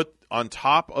 put on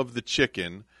top of the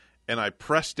chicken, and I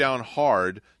pressed down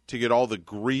hard to get all the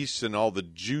grease and all the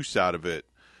juice out of it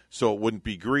so it wouldn't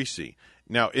be greasy.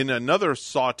 Now, in another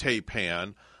saute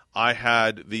pan, I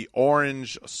had the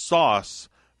orange sauce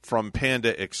from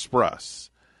Panda Express.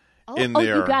 In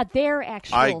there. You got their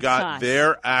actual sauce. I got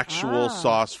their actual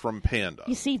sauce from Panda.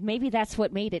 You see, maybe that's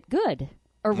what made it good.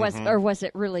 Or was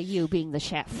it really you being the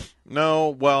chef? No,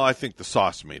 well, I think the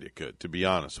sauce made it good, to be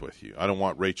honest with you. I don't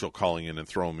want Rachel calling in and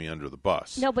throwing me under the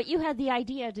bus. No, but you had the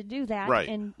idea to do that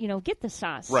and, get the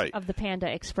sauce of the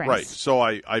Panda Express. Right. So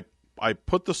I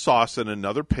put the sauce in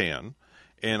another pan,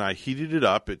 and I heated it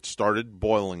up. It started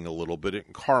boiling a little bit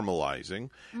and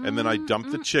caramelizing. And then I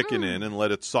dumped the chicken in and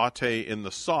let it saute in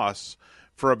the sauce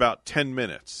for about 10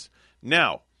 minutes.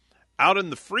 Now, out in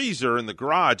the freezer in the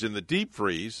garage in the deep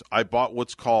freeze, I bought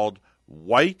what's called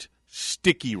white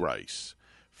sticky rice.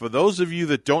 For those of you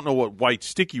that don't know what white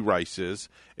sticky rice is,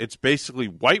 it's basically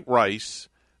white rice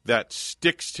that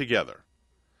sticks together.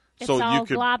 It's all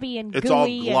globby and gooey. It's all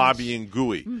globby and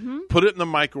gooey. Mm-hmm. Put it in the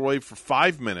microwave for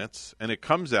 5 minutes, and it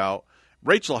comes out.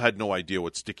 Rachel had no idea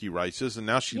what sticky rice is, and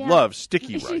now she loves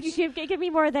sticky rice. Give me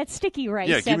more of that sticky rice,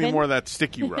 Yeah, give me more of that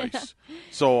sticky rice.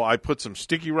 So I put some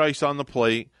sticky rice on the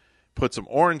plate, put some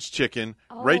orange chicken.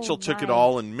 Oh, Rachel took it my.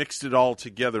 all and mixed it all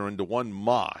together into one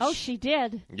mosh. Oh, she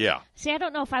did. Yeah. See, I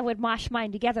don't know if I would mosh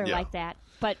mine together like that,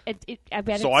 but I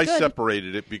bet So it's I good.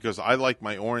 separated it because I like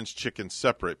my orange chicken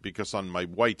separate because on my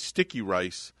white sticky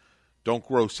rice, don't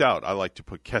gross out. I like to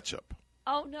put ketchup.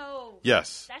 Oh, no.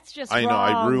 Yes. That's just I know.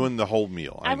 wrong. I ruined the whole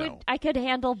meal. I know. I could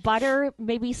handle butter,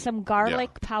 maybe some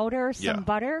garlic powder, some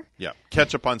butter. Yeah.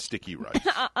 Ketchup on sticky rice.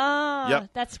 Yep.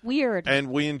 That's weird.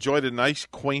 And we enjoyed a nice,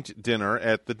 quaint dinner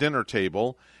at the dinner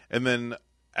table. And then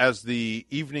as the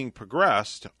evening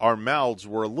progressed, our mouths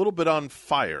were a little bit on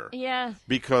fire. Yeah.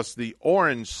 Because the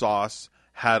orange sauce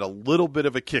had a little bit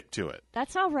of a kick to it.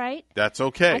 That's all right. That's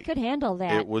okay. I could handle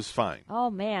that. It was fine. Oh,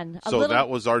 man. So that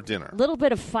was our dinner. A little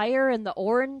bit of fire in the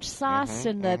orange sauce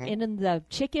and in the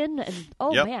chicken. And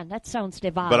man, that sounds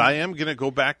divine. But I am going to go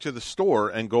back to the store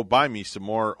and go buy me some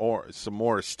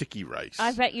more sticky rice.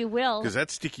 I bet you will. Because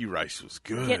that sticky rice was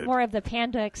good. Get more of the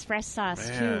Panda Express sauce,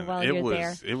 too, while you're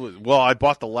there. Well, I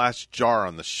bought the last jar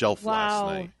on the shelf Wow. last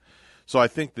night. So I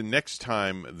think the next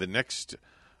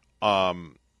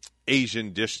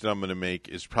Asian dish that I'm going to make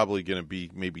is probably going to be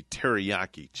maybe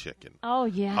teriyaki chicken. Oh,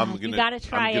 yeah. You got to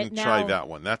try it now. I'm going to try that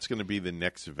one. That's going to be the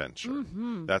next venture.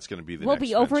 Mm-hmm. That's going to be the we'll next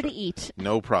be over venture. to eat.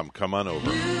 No problem. Come on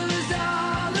over.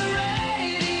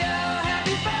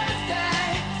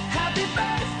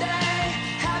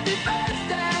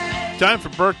 Time for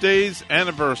birthdays,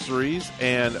 anniversaries,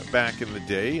 and back in the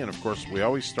day. And, of course, we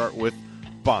always start with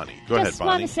Bonnie. Go ahead, Bonnie. Just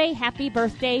want to say happy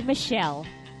birthday, Michelle.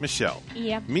 Michelle.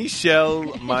 Yep. Michelle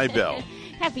Maybell.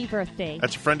 Happy birthday.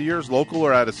 That's a friend of yours, local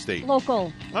or out of state?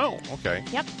 Local. Oh, okay.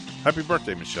 Yep. Happy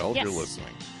birthday, Michelle, yes. if you're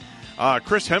listening.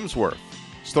 Chris Hemsworth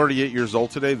is 38 years old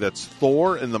today. That's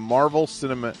Thor in the Marvel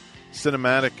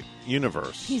Cinematic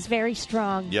Universe. He's very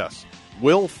strong. Yes.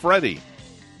 Will Friedle,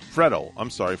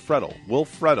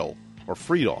 or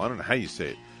Friedle, I don't know how you say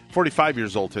it. 45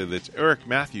 years old today. That's Eric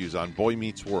Matthews on Boy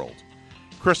Meets World.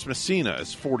 Chris Messina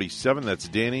is 47. That's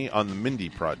Danny on the Mindy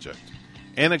Project.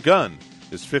 Anna Gunn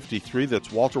is 53.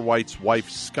 That's Walter White's wife,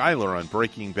 Skylar, on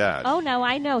Breaking Bad. Oh, no,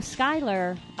 I know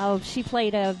Skylar. Oh, she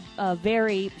played a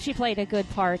good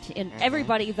part. In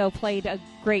Everybody, though, played a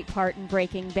great part in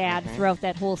Breaking Bad throughout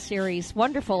that whole series.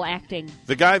 Wonderful acting.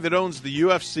 The guy that owns the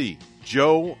UFC,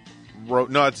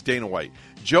 it's Dana White.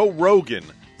 Joe Rogan,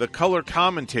 the color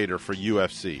commentator for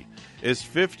UFC, is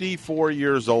 54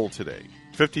 years old today.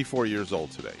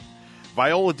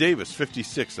 Viola Davis,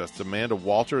 56. That's Amanda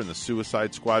Walter in the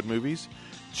Suicide Squad movies.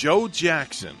 Joe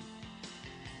Jackson,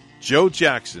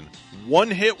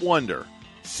 one-hit wonder,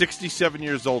 67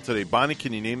 years old today. Bonnie,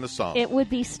 can you name the song? It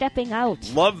would be Stepping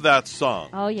Out. Love that song.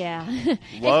 Oh, yeah.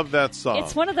 Love that song.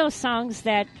 It's one of those songs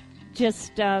that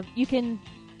just you can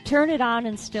turn it on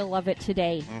and still love it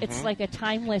today. It's like a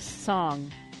timeless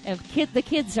song. The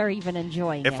kids are even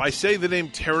enjoying it. If I say the name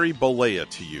Terry Bollea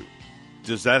to you,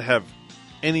 does that have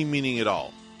any meaning at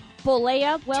all?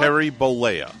 Bollea? Well, Terry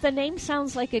Bollea. The name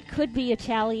sounds like it could be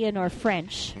Italian or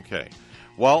French. Okay.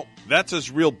 Well, that's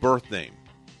his real birth name.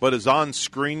 But his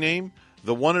on-screen name,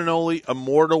 the one and only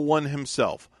immortal one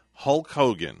himself, Hulk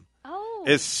Hogan,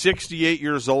 is 68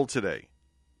 years old today.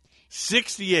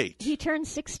 68. He turned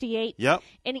 68. Yep.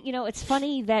 And, it's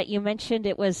funny that you mentioned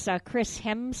it was Chris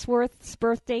Hemsworth's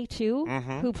birthday, too,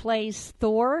 who plays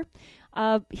Thor.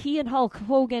 He and Hulk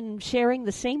Hogan sharing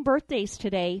the same birthdays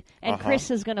today, and Chris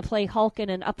is going to play Hulk in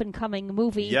an up-and-coming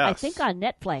movie, I think on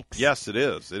Netflix. Yes, it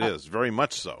is. It is. Very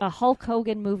much so. A Hulk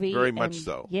Hogan movie. Very much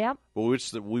so. Yeah. We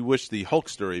wish the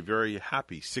Hulkster a very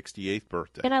happy 68th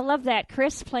birthday. And I love that.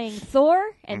 Chris playing Thor,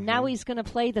 and now he's going to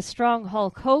play the strong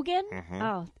Hulk Hogan.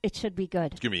 Oh, it should be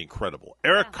good. It's going to be incredible.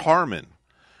 Eric Carmen.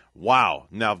 Wow.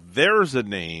 Now, there's a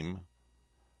name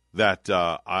that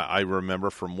I remember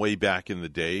from way back in the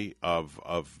day of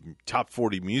Top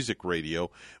 40 Music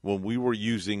Radio when we were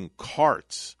using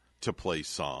carts to play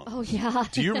songs. Oh, yeah.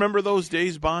 Do you remember those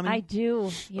days, Bonnie? I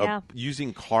do, yeah.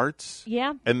 Using carts?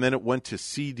 Yeah. And then it went to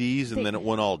CDs, and then it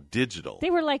went all digital. They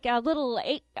were like little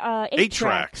eight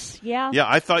tracks. Yeah. Yeah,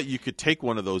 I thought you could take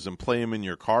one of those and play them in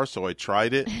your car, so I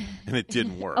tried it, and it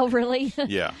didn't work. Oh, really?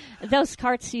 Yeah. Those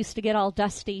carts used to get all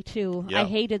dusty, too. Yeah. I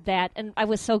hated that, and I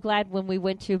was so glad when we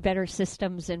went to better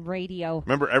systems in radio.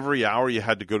 Remember, every hour you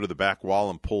had to go to the back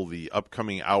wall and pull the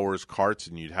upcoming hour's carts,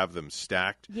 and you'd have them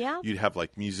stacked? Yeah. You'd have,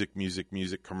 like, music music,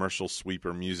 commercial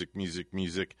sweeper, music,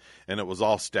 and it was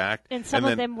all stacked. And some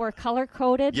of them were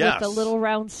color-coded with the little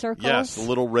round circles. Yes, the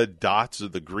little red dots or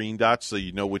the green dots, so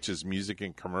you know which is music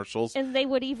and commercials. And they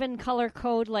would even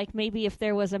color-code, like maybe if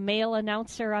there was a male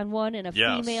announcer on one and a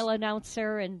female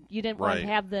announcer, and you didn't want to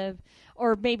have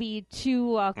or maybe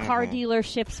two car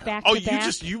dealerships back to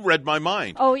back. You read my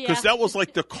mind. Oh, yeah. Because that was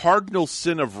like the cardinal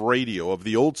sin of radio, of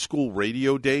the old school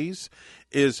radio days,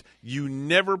 is you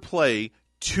never play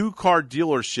two car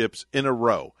dealerships in a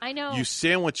row. I know. You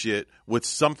sandwich it with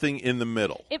something in the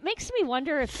middle. It makes me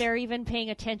wonder if they're even paying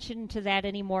attention to that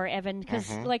anymore, Evan, because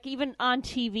like even on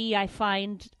TV I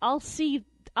find I'll see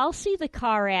the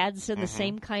car ads and the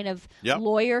same kind of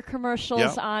lawyer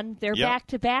commercials on. They're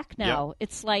back-to-back now.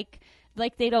 It's like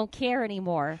they don't care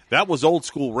anymore. That was old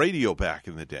school radio back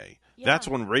in the day. Yeah. That's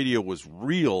when radio was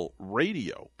real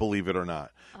radio, believe it or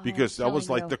not, because that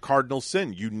was like the cardinal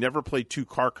sin. You never played two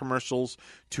car commercials,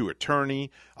 two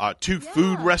attorney, two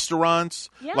food restaurants,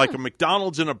 like a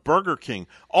McDonald's and a Burger King.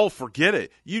 Oh, forget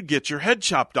it. You'd get your head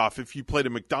chopped off if you played a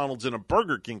McDonald's and a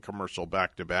Burger King commercial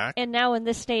back to back. And now in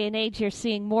this day and age, you're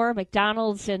seeing more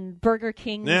McDonald's and Burger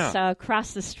Kings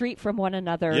across the street from one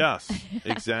another. Yes,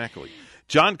 exactly.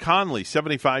 John Conley,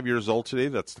 75 years old today.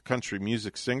 That's the country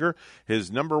music singer.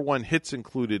 His number one hits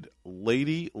included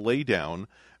Lady Lay Down,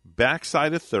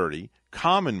 Backside of 30,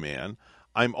 Common Man,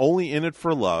 I'm Only in It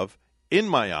for Love, In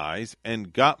My Eyes,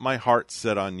 and Got My Heart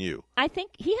Set on You. I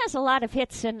think he has a lot of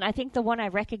hits, and I think the one I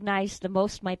recognize the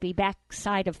most might be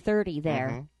Backside of 30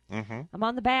 there. I'm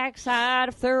on the backside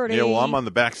of 30. Yeah, well, I'm on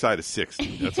the backside of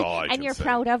 60. That's all I can say. And you're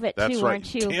proud of it, that's too, right.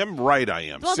 aren't you? Damn right I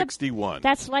am. Well, 61.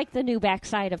 That's like the new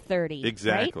backside of 30.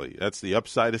 Exactly. Right? That's the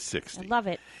upside of 60. I love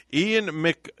it. Ian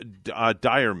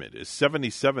McDiarmid is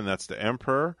 77. That's the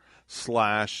Emperor /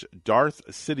 Darth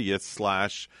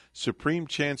Sidious / Supreme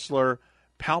Chancellor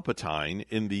Palpatine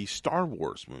in the Star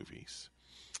Wars movies.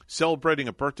 Celebrating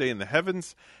a birthday in the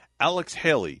heavens, Alex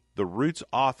Haley, the Roots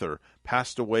author,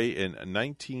 passed away in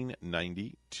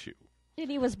 1992.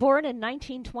 And he was born in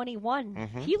 1921.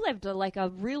 He lived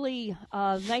a really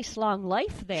nice long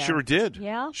life there. Sure did.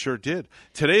 Yeah. Sure did.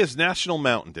 Today is National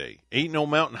Mountain Day. Ain't no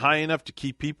mountain high enough to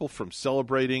keep people from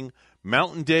celebrating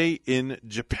Mountain Day in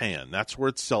Japan. That's where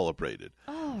it's celebrated.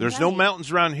 Oh, There's no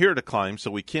mountains around here to climb, so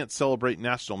we can't celebrate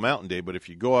National Mountain Day. But if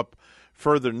you go up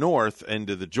further north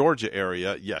into the Georgia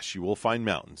area, yes, you will find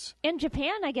mountains. And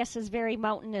Japan, I guess, is very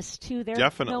mountainous, too. They're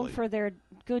known for their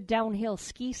good downhill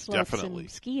ski slopes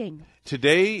and skiing.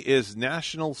 Today is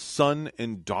National Son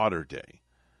and Daughter Day.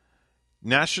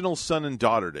 National Son and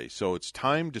Daughter Day. So it's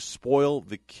time to spoil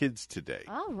the kids today.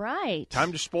 All right.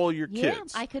 Time to spoil your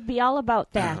kids. Yeah, I could be all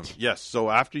about that. Yes, so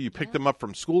after you pick them up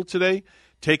from school today,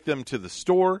 take them to the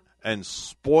store and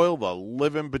spoil the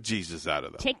living bejesus out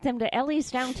of them. Take them to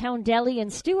Ellie's Downtown Deli in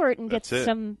Stewart and get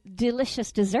some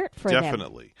delicious dessert for them.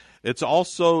 Definitely. It's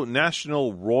also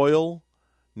National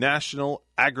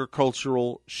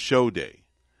Agricultural Show Day.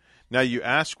 Now, you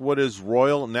ask, what is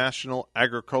Royal National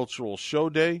Agricultural Show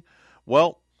Day?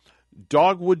 Well,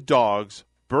 Dogwood Dogs,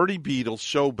 Birdie Beetles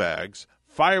show bags,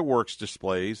 fireworks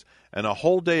displays, and a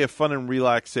whole day of fun and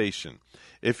relaxation.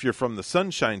 If you're from the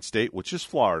Sunshine State, which is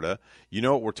Florida, you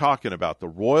know what we're talking about, the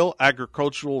Royal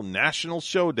Agricultural National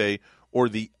Show Day, or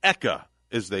the ECA,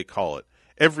 as they call it.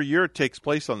 Every year it takes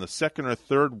place on the second or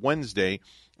third Wednesday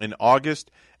in August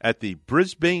at the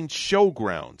Brisbane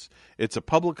Showgrounds. It's a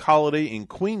public holiday in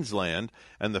Queensland,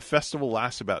 and the festival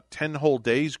lasts about 10 whole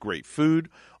days. Great food,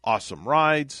 awesome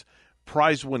rides,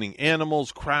 prize-winning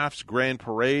animals, crafts, grand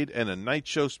parade, and a night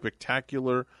show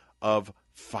spectacular of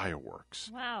fireworks.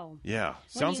 Wow. Yeah.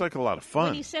 Sounds like a lot of fun.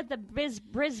 When you said the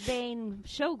Brisbane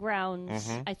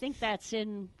Showgrounds, I think that's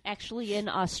actually in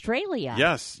Australia.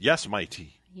 Yes,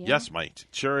 matey. Yeah. Yes, mate.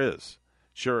 Sure is.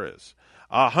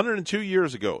 102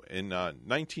 years ago, in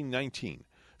 1919,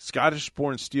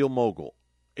 Scottish-born steel mogul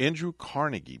Andrew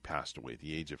Carnegie passed away at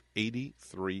the age of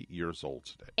 83 years old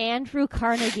today. Andrew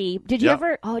Carnegie. Did you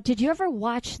ever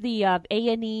watch the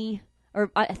A&E,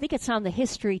 or I think it's on the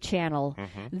History Channel,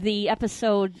 the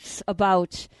episodes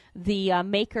about the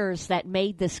makers that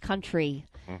made this country?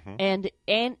 And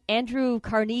Andrew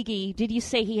Carnegie, did you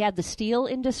say he had the steel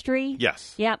industry?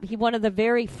 Yes. Yeah, he one of the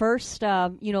very first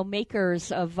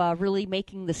makers of really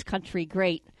making this country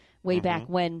great. Way back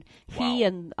when he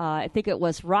and I think it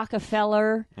was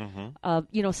Rockefeller,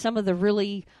 some of the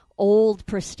really old,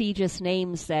 prestigious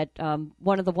names that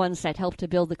one of the ones that helped to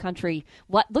build the country.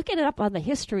 Look it up on the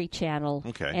History Channel.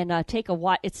 Okay. And take a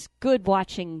watch. It's good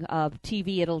watching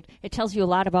TV. It tells you a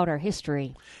lot about our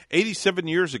history. 87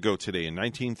 years ago today, in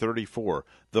 1934,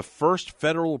 the first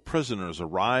federal prisoners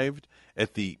arrived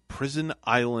at the prison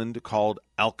island called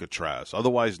Alcatraz,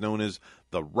 otherwise known as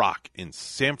the Rock, in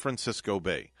San Francisco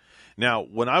Bay. Now,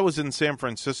 when I was in San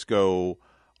Francisco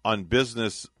on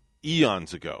business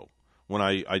eons ago, when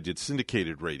I did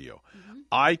syndicated radio,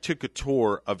 I took a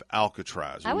tour of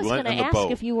Alcatraz. I was going to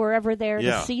ask if you were ever there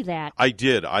to see that. I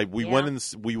did. We went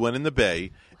in the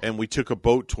bay, and we took a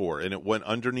boat tour, and it went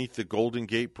underneath the Golden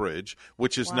Gate Bridge,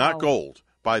 which is not gold,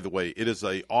 by the way. It is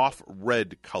a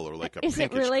off-red color, like a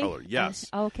pinkish color. Yes.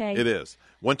 Okay. It is.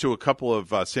 Went to a couple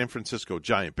of San Francisco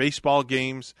Giant baseball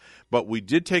games, but we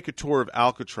did take a tour of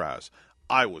Alcatraz.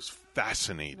 I was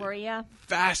fascinated. Were you?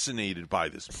 Fascinated by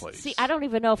this place. See, I don't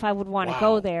even know if I would want to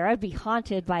go there. I'd be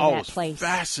haunted by that place.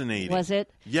 Fascinating. Was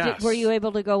it? Yes. Were you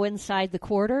able to go inside the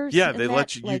quarters? Yeah, they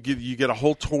let you. You get a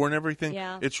whole tour and everything.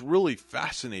 Yeah. It's really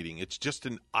fascinating. It's just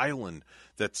an island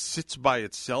that sits by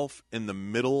itself in the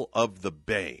middle of the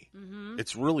bay. Mm-hmm.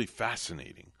 It's really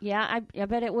fascinating. Yeah, I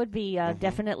bet it would be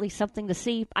definitely something to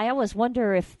see. I always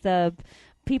wonder if the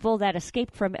people that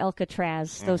escaped from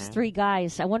Alcatraz, those three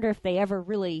guys, I wonder if they ever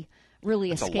really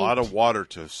It's escaped. a lot of water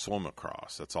to swim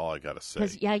across. That's all I got to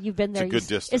say. Yeah, you've been there. It's a good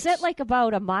distance. Is that like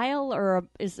about a mile, or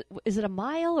is it a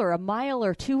mile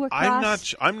or two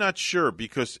across? I'm not sure,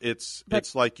 because it's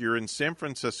like you're in San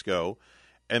Francisco,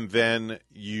 and then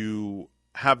you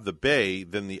have the bay,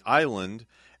 then the island,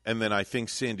 and then I think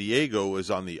San Diego is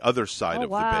on the other side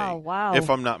of the bay. Wow. If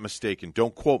I'm not mistaken.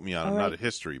 Don't quote me on it. I'm not a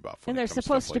history buff. And there's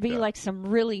supposed to be like some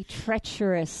really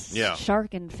treacherous,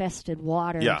 shark-infested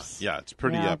waters. Yeah, it's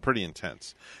pretty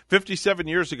intense. 57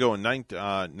 years ago in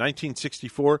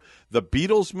 1964, the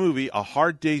Beatles movie A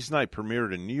Hard Day's Night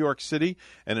premiered in New York City,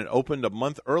 and it opened a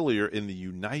month earlier in the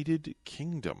United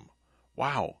Kingdom.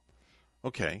 Wow.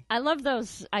 Okay. I love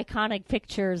those iconic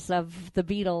pictures of the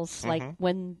Beatles, like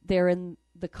when they're in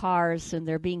the cars and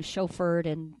they're being chauffeured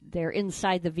and they're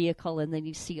inside the vehicle, and then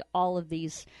you see all of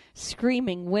these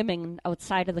screaming women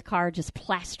outside of the car just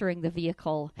plastering the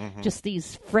vehicle, just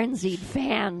these frenzied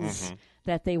fans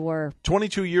that they were.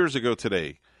 22 years ago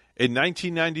today, in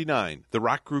 1999, the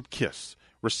rock group Kiss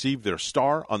received their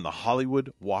star on the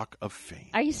Hollywood Walk of Fame.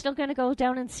 Are you still going to go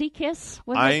down and see Kiss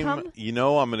when they come?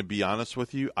 I'm going to be honest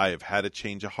with you. I have had a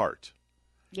change of heart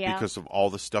because of all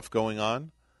the stuff going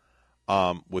on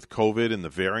with COVID and the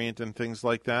variant and things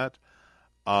like that.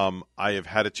 I have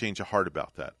had a change of heart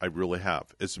about that. I really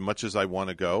have. As much as I want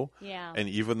to go, and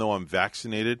even though I'm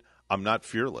vaccinated, I'm not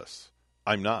fearless.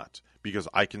 I'm not, because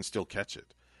I can still catch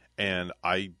it. And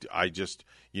I just,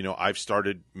 I've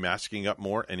started masking up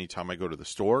more anytime I go to the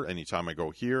store, anytime I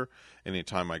go here,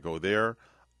 anytime I go there.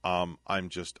 I'm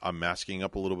masking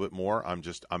up a little bit more.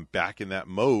 I'm back in that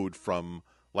mode from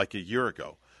like a year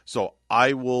ago. So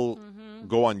I will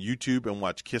go on YouTube and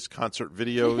watch Kiss concert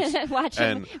videos. Watch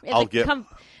and them. I'll get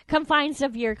confines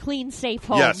of your clean, safe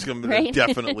home. Yes, right?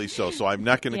 definitely so. So I'm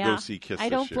not going to go see Kiss. I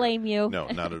don't blame you. No,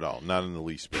 not at all. Not in the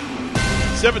least bit.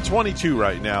 7:22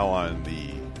 right now on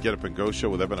the Get Up and Go show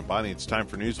with Evan and Bonnie. It's time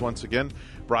for news once again.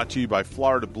 Brought to you by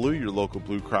Florida Blue, your local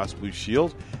Blue Cross Blue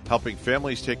Shield, helping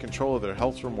families take control of their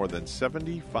health for more than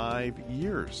 75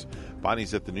 years.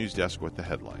 Bonnie's at the news desk with the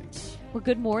headlines. Well,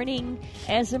 good morning.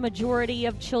 As a majority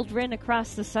of children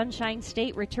across the Sunshine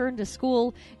State return to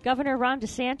school, Governor Ron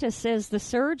DeSantis says the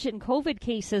surge in COVID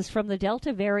cases from the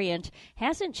Delta variant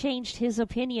hasn't changed his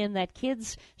opinion that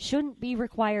kids shouldn't be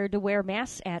required to wear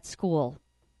masks at school.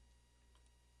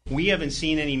 We haven't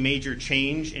seen any major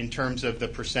change in terms of the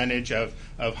percentage of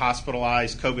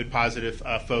hospitalized COVID-positive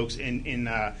folks in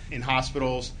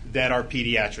hospitals that are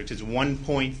pediatrics. It's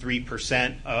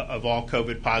 1.3% of all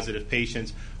COVID-positive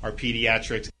patients are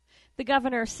pediatrics. The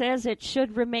governor says it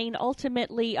should remain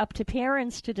ultimately up to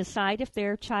parents to decide if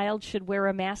their child should wear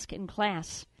a mask in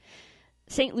class.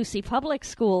 St. Lucie Public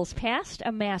Schools passed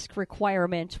a mask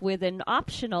requirement with an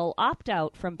optional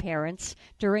opt-out from parents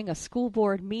during a school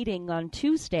board meeting on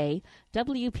Tuesday.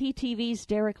 WPTV's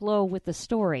Derek Lowe with the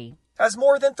story. As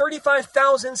more than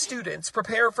 35,000 students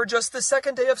prepare for just the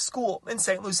second day of school in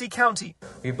St. Lucie County.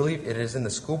 We believe it is in the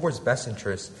school board's best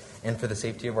interest and for the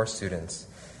safety of our students,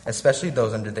 especially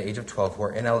those under the age of 12 who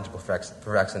are ineligible for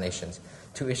vaccinations,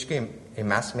 to issue a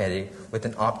mask mandate with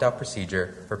an opt-out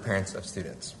procedure for parents of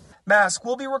students. Masks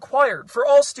will be required for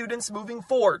all students moving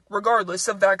forward, regardless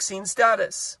of vaccine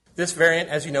status. This variant,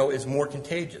 as you know, is more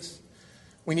contagious.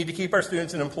 We need to keep our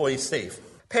students and employees safe.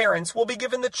 Parents will be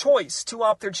given the choice to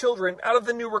opt their children out of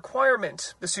the new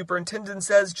requirement. The superintendent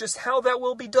says just how that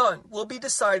will be done will be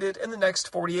decided in the next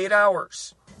 48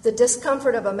 hours. The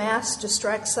discomfort of a mask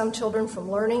distracts some children from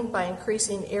learning by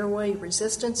increasing airway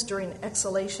resistance during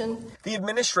exhalation. The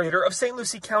administrator of St.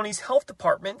 Lucie County's Health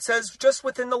Department says just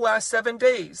within the last 7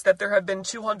 days that there have been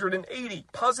 280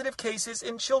 positive cases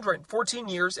in children 14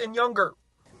 years and younger.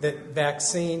 The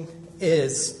vaccine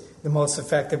is the most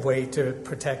effective way to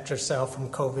protect yourself from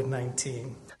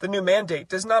COVID-19. The new mandate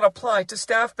does not apply to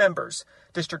staff members.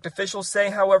 District officials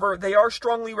say, however, they are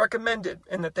strongly recommended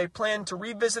and that they plan to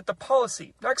revisit the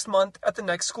policy next month at the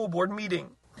next school board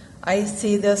meeting. I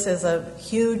see this as a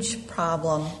huge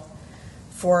problem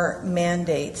for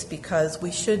mandates because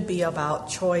we should be about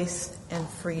choice and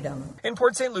freedom. In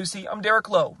Port St. Lucie, I'm Derek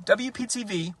Lowe,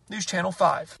 WPTV News Channel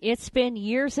 5. It's been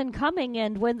years in coming,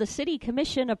 and when the City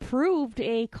Commission approved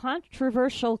a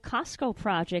controversial Costco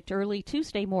project early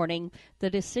Tuesday morning,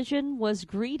 the decision was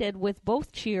greeted with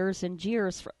both cheers and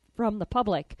jeers from the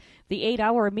public. The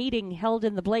 8-hour meeting held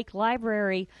in the Blake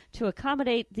Library to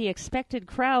accommodate the expected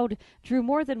crowd drew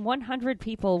more than 100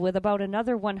 people, with about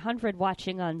another 100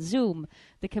 watching on Zoom.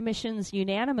 The Commission's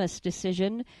unanimous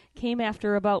decision came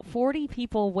after about 40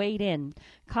 people weighed in.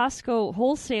 Costco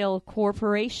Wholesale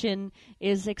Corporation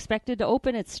is expected to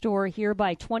open its store here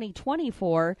by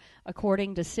 2024,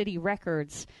 according to city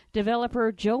records.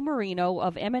 Developer Joe Marino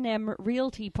of M&M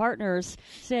Realty Partners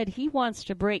said he wants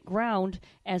to break ground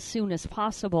as soon as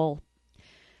possible.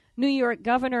 New York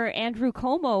Governor Andrew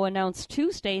Cuomo announced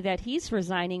Tuesday that he's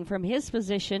resigning from his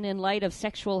position in light of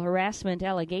sexual harassment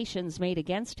allegations made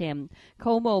against him.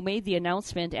 Cuomo made the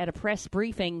announcement at a press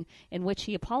briefing in which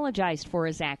he apologized for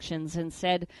his actions and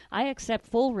said, "I accept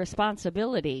full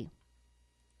responsibility."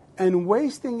 And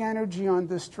wasting energy on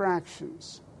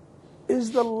distractions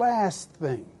is the last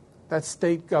thing that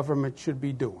state government should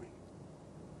be doing.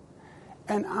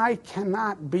 And I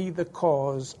cannot be the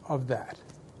cause of that.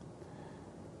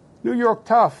 New York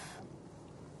tough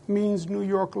means New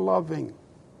York loving.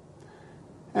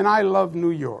 And I love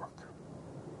New York.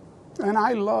 And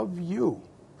I love you.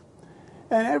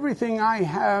 And everything I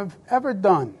have ever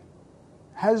done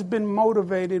has been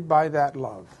motivated by that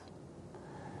love.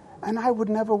 And I would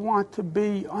never want to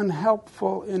be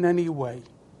unhelpful in any way.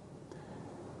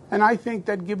 And I think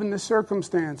that given the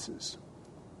circumstances,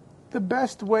 the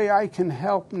best way I can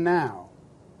help now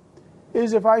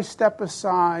is if I step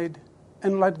aside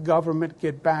and let government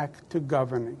get back to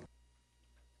governing.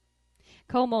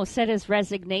 Cuomo said his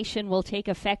resignation will take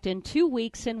effect in 2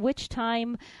 weeks, in which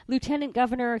time Lieutenant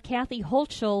Governor Kathy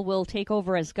Hochul will take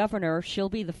over as governor. She'll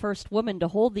be the first woman to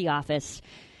hold the office.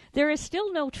 There is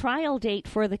still no trial date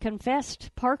for the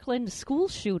confessed Parkland school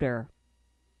shooter.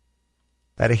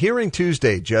 At a hearing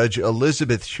Tuesday, Judge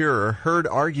Elizabeth Schur heard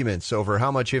arguments over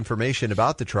how much information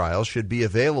about the trial should be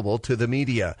available to the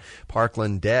media.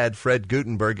 Parkland dad Fred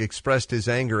Gutenberg expressed his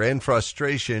anger and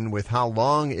frustration with how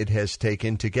long it has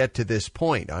taken to get to this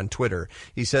point on Twitter.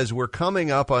 He says, "We're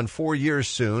coming up on 4 years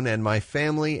soon, and my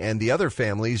family and the other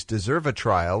families deserve a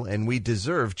trial, and we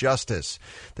deserve justice."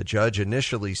 The judge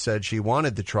initially said she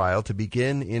wanted the trial to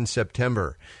begin in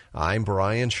September. I'm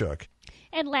Brian Shook.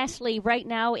 And lastly, right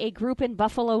now, a group in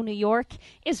Buffalo, New York,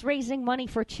 is raising money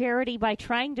for charity by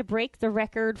trying to break the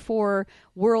record for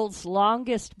world's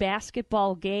longest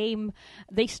basketball game.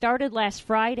 They started last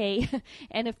Friday,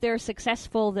 and if they're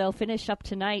successful, they'll finish up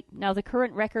tonight. Now, the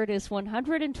current record is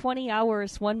 120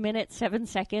 hours, 1 minute, 7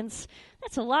 seconds.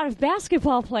 That's a lot of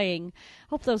basketball playing.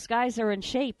 Hope those guys are in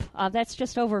shape. That's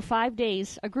just over 5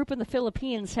 days. A group in the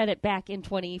Philippines had it back in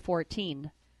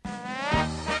 2014.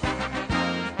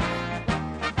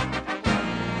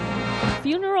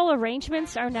 Funeral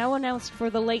arrangements are now announced for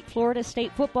the late Florida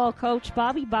State football coach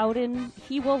Bobby Bowden.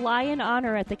 He will lie in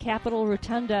honor at the Capitol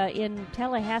Rotunda in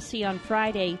Tallahassee on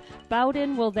Friday.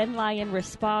 Bowden will then lie in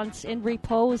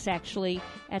repose, at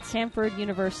Samford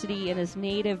University in his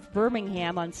native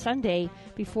Birmingham on Sunday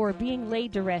before being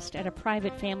laid to rest at a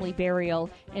private family burial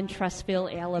in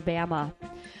Trussville, Alabama.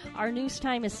 Our news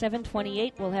time is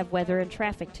 7:28. We'll have weather and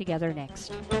traffic together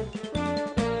next.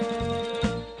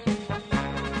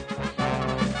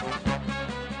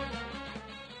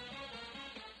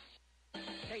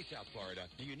 South Florida.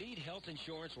 Do you need health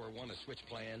insurance or want to switch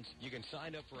plans? You can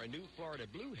sign up for a new Florida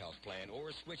Blue health plan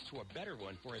or switch to a better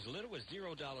one for as little as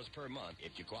 $0 per month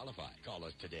if you qualify. Call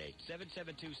us today,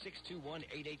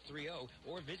 772-621-8830,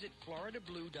 or visit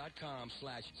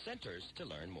floridablue.com/centers to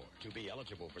learn more. To be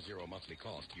eligible for zero monthly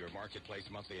cost, your Marketplace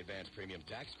monthly advance premium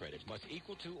tax credit must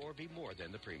equal to or be more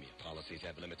than the premium. Policies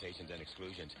have limitations and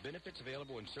exclusions. Benefits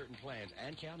available in certain plans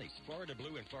and counties. Florida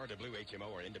Blue and Florida Blue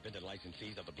HMO are independent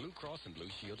licensees of the Blue Cross and Blue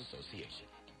Shield Association.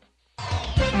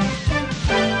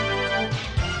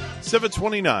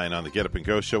 7:29 on the Get Up and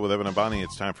Go show with Evan and Bonnie.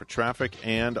 It's time for traffic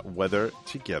and weather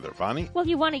together. Bonnie? Well,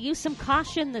 you want to use some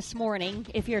caution this morning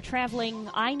if you're traveling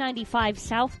I-95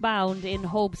 southbound in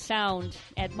Hobe Sound.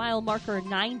 At mile marker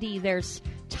 90, there's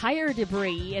tire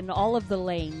debris in all of the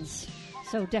lanes.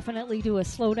 So definitely do a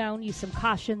slowdown, use some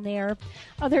caution there.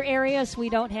 Other areas we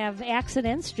don't have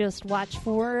accidents, just watch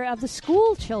for the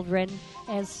school children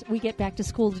as we get back to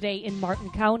school today in Martin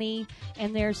County.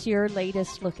 And there's your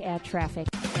latest look at traffic.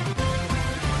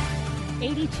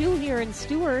 82 here in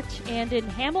Stewart and in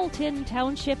Hamilton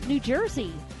Township, New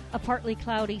Jersey. A partly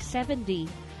cloudy 70.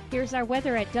 Here's our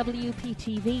weather at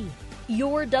WPTV.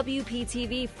 Your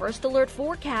WPTV First Alert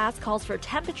forecast calls for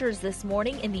temperatures this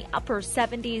morning in the upper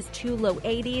 70s to low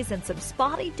 80s and some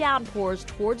spotty downpours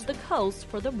towards the coast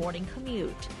for the morning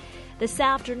commute. This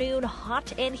afternoon,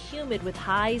 hot and humid with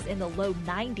highs in the low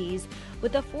 90s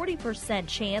with a 40%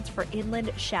 chance for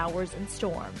inland showers and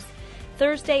storms.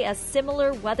 Thursday, a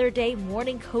similar weather day,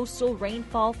 morning coastal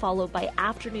rainfall followed by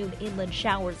afternoon inland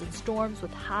showers and storms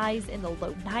with highs in the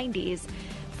low 90s.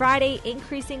 Friday,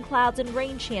 increasing clouds and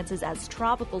rain chances as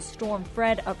Tropical Storm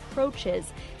Fred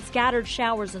approaches. Scattered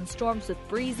showers and storms with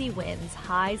breezy winds,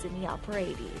 highs in the upper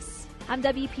 80s. I'm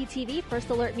WPTV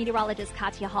First Alert meteorologist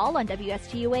Katya Hall on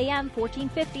WSTU AM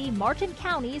 1450, Martin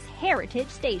County's Heritage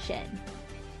Station.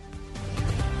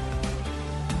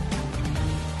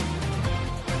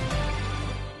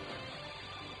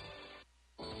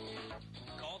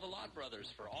 Call the Lott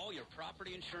Brothers for all your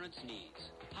property insurance needs.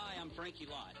 Hi, I'm Frankie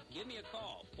Lott. Give me a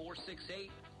call,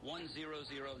 468-1009.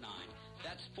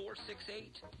 That's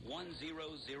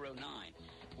 468-1009.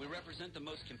 We represent the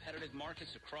most competitive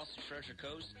markets across the Treasure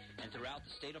Coast and throughout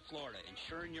the state of Florida,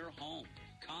 insuring your home,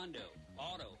 condo,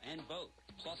 auto, and boat,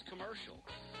 plus commercial.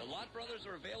 The Lott Brothers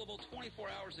are available 24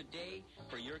 hours a day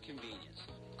for your convenience.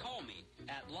 Call me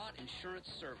at Lott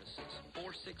Insurance Services,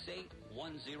 468-1009.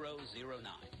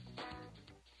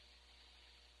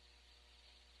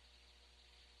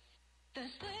 The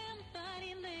Slim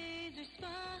Body Laser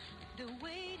Spa, the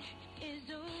wait is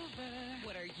over.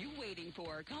 What are you waiting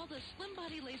for? Call the Slim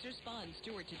Body Laser Spa in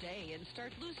Stewart today and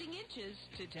start losing inches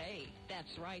today.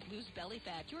 That's right, lose belly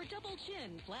fat, your double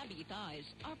chin, flabby thighs,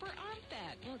 upper arm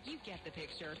fat. Well, you get the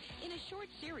picture. In a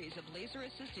short series of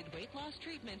laser-assisted weight loss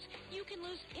treatments, you can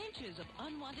lose inches of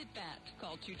unwanted fat.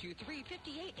 Call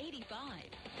 223-5885.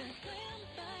 The Slim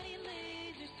Body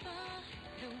Laser Spa,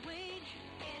 the wait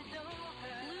is over.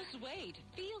 Lose weight,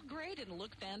 feel great, and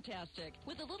look fantastic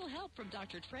with a little help from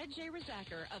Dr. Fred J.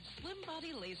 Rizacker of Slim Body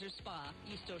Laser Spa,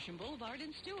 East Ocean Boulevard in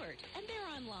Stewart. And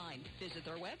they're online. Visit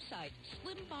their website,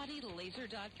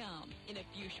 slimbodylaser.com. In a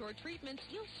few short treatments,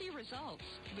 you'll see results.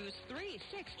 Lose 3,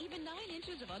 6, even 9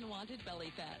 inches of unwanted belly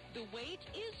fat. The wait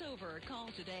is over. Call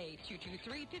today,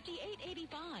 223-5885.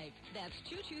 That's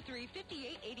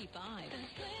 223-5885. The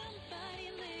Slim Body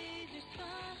Laser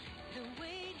Spa, the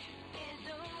wait is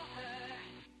over.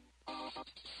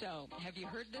 So, have you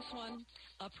heard this one?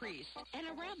 A priest and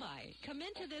a rabbi come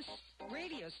into this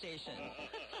radio station.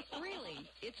 Really,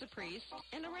 it's a priest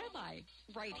and a rabbi.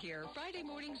 Right here, Friday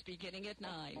mornings beginning at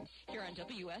 9. Here on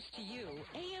WSTU,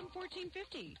 AM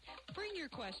 1450. Bring your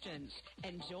questions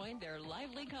and join their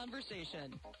lively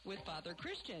conversation with Father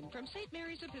Christian from St.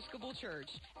 Mary's Episcopal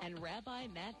Church and Rabbi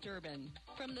Matt Durbin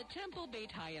from the Temple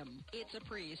Beit Hayim. It's a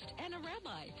priest and a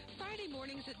rabbi. Friday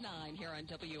mornings at 9 here on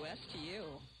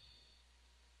WSTU.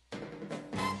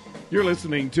 You're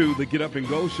listening to the Get Up and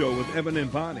Go Show with Evan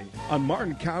and Bonnie on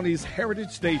Martin County's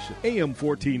Heritage Station, AM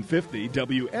 1450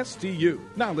 WSTU.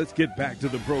 Now let's get back to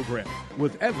the program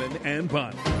with Evan and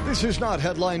Bonnie. This is not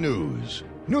headline news.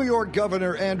 New York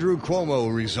Governor Andrew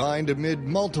Cuomo resigned amid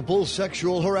multiple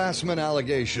sexual harassment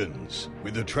allegations.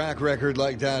 With a track record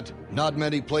like that, not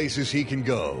many places he can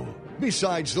go,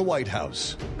 besides the White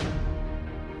House.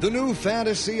 The new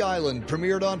Fantasy Island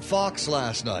premiered on Fox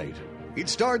last night. It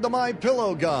starred the My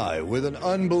Pillow guy with an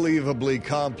unbelievably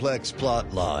complex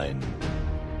plot line.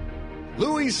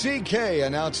 Louis C.K.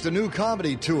 announced a new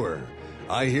comedy tour.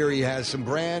 I hear he has some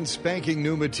brand spanking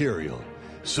new material.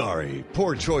 Sorry,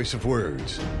 poor choice of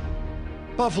words.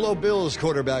 Buffalo Bills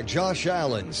quarterback Josh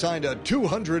Allen signed a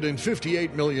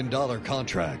 $258 million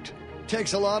contract.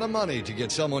 Takes a lot of money to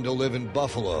get someone to live in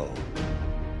Buffalo.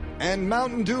 And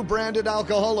Mountain Dew branded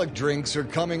alcoholic drinks are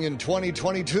coming in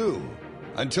 2022.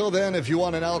 Until then, if you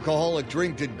want an alcoholic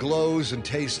drink that glows and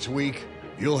tastes weak,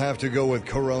 you'll have to go with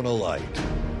Corona Light.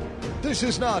 This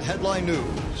is not Headline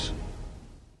News.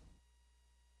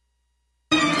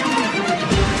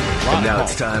 And now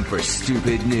it's time for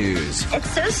Stupid News. It's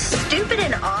so stupid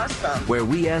and awesome. Where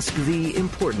we ask the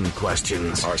important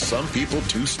questions. Are some people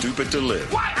too stupid to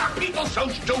live? Why are people so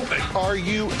stupid? Are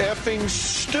you effing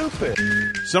stupid?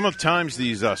 Sometimes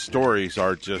these stories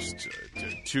are just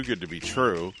too good to be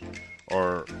true,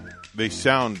 or they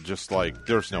sound just like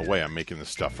there's no way I'm making this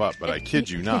stuff up, but I kid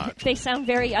you not. They sound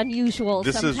very unusual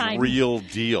This sometimes. is real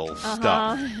deal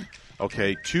stuff.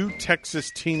 Okay, 2 Texas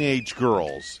teenage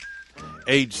girls,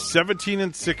 aged 17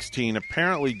 and 16,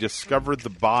 apparently discovered the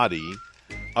body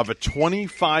of a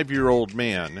 25-year-old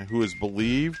man who is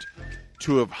believed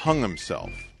to have hung himself.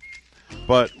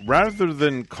 But rather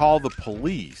than call the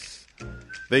police,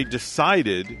 they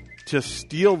decided to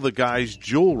steal the guy's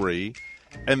jewelry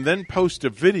and then post a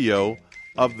video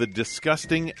of the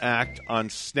disgusting act on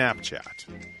Snapchat.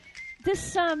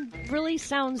 This really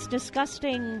sounds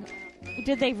disgusting.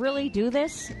 Did they really do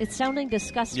this? It's sounding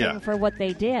disgusting for what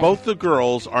they did. Both the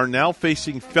girls are now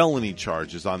facing felony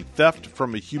charges on theft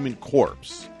from a human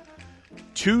corpse.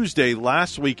 Tuesday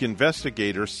last week,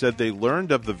 investigators said they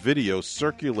learned of the video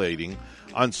circulating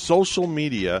on social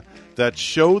media that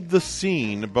showed the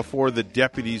scene before the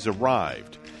deputies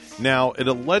arrived. Now, it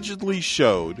allegedly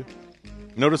showed,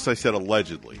 notice I said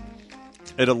allegedly,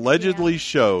 it allegedly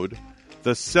showed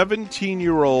the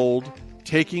 17-year-old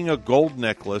taking a gold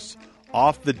necklace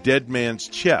off the dead man's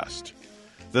chest.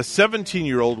 The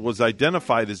 17-year-old was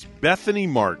identified as Bethany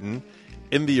Martin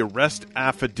in the arrest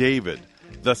affidavit.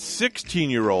 The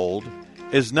 16-year-old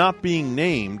is not being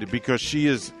named because she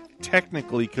is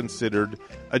technically considered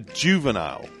a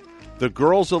juvenile. The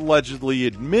girls allegedly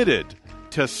admitted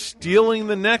to stealing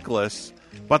the necklace,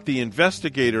 but the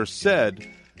investigators said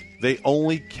they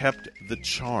only kept the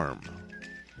charm.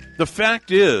 The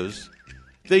fact is,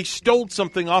 they stole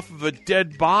something off of a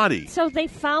dead body. So they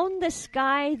found this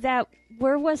guy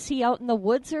where was he, out in the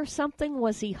woods or something?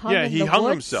 Was he hung in the woods? Yeah, he hung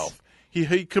himself.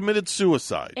 He committed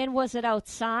suicide. And was it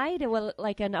outside? Was it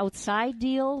like an outside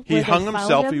deal? He hung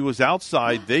himself. He was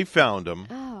outside. They found him.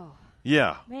 Oh.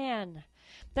 Yeah. Man,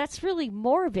 that's really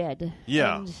morbid.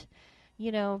 Yeah.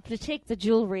 And, to take the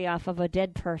jewelry off of a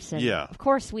dead person. Yeah. Of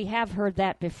course, we have heard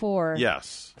that before.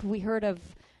 Yes. We heard of,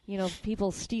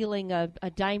 people stealing a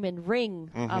diamond ring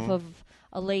off of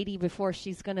a lady before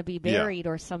she's going to be buried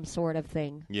or some sort of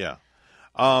thing. Yeah.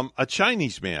 A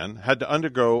Chinese man had to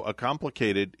undergo a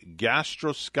complicated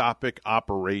gastroscopic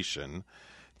operation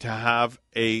to have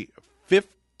a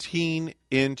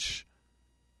 15-inch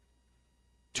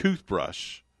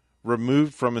toothbrush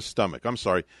removed from his stomach. I'm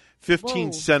sorry,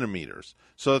 15 centimeters.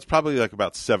 So that's probably like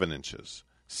about 7 inches,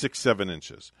 7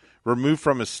 inches. Removed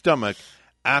from his stomach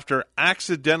after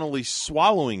accidentally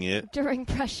swallowing it during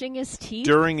brushing his teeth?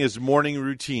 During his morning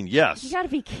routine, yes. You got to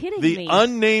be kidding me. The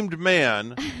unnamed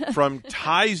man from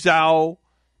Taizhou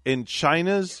in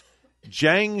China's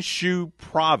Jiangsu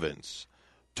province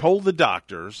told the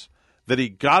doctors that he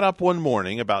got up one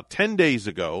morning about 10 days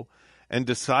ago and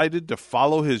decided to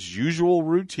follow his usual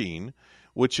routine,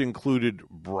 which included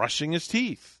brushing his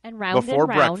teeth and round before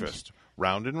and round. breakfast.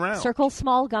 Round and round. Circle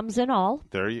small gums and all.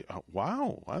 There you.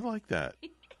 Wow, I like that.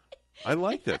 I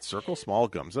like that. Circle small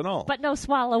gums and all. But no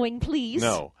swallowing, please.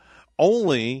 No.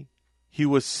 Only he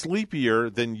was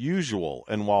sleepier than usual,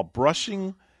 and while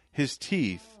brushing his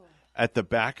teeth at the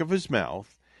back of his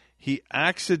mouth, he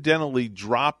accidentally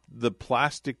dropped the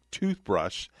plastic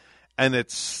toothbrush, and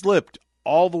it slipped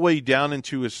all the way down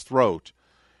into his throat.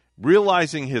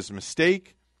 Realizing his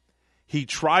mistake, he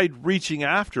tried reaching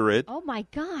after it. Oh, my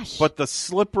gosh. But the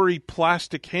slippery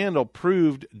plastic handle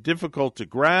proved difficult to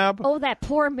grab. Oh, that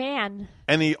poor man.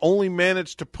 And he only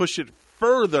managed to push it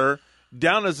further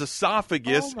down his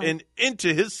esophagus and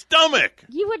into his stomach.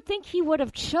 You would think he would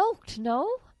have choked, no?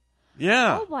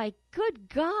 Yeah. Oh, my good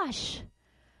gosh.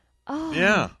 Oh.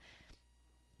 Yeah.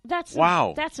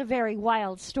 Wow. That's a very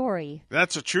wild story.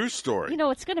 That's a true story.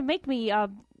 It's going to make me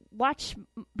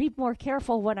be more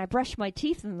careful when I brush my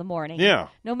teeth in the morning. Yeah.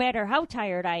 No matter how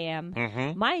tired I am.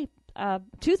 Mm-hmm. My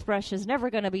toothbrush is never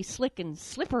going to be slick and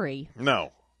slippery.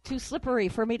 No. Too slippery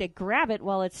for me to grab it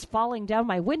while it's falling down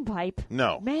my windpipe.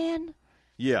 No. Man.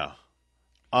 Yeah.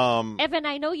 Evan,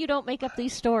 I know you don't make up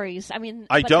these stories. I mean,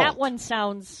 don't. That one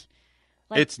sounds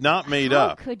like... It's not made how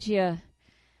up. Could you...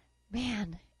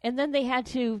 Man... And then they had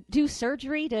to do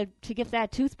surgery to get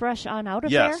that toothbrush on out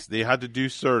of there? Yes, they had to do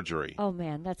surgery. Oh,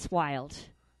 man, that's wild.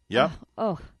 Yep.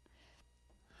 Oh.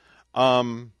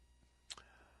 A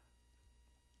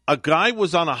guy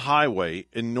was on a highway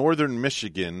in northern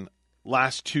Michigan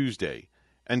last Tuesday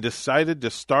and decided to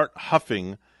start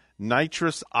huffing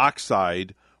nitrous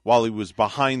oxide while he was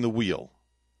behind the wheel.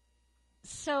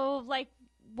 So, like,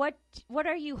 what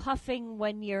are you huffing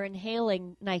when you're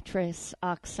inhaling nitrous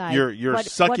oxide? You're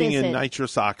sucking in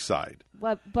nitrous oxide.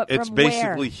 But it's from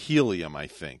basically where? helium, I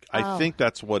think. Oh. I think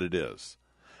that's what it is.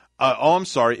 I'm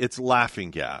sorry. It's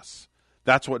laughing gas.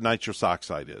 That's what nitrous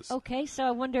oxide is. Okay, so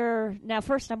I wonder, now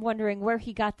first I'm wondering where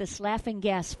he got this laughing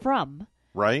gas from.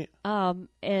 Right?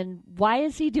 And why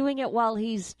is he doing it while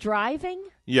he's driving?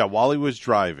 Yeah, while he was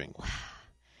driving.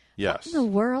 Yes. What in the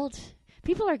world?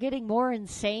 People are getting more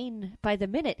insane by the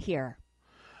minute here.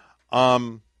 I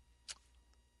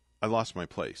lost my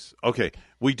place. Okay.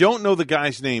 We don't know the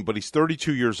guy's name, but he's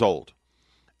 32 years old.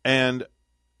 And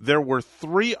there were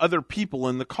 3 other people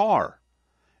in the car,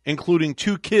 including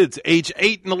 2 kids, age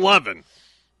 8 and 11.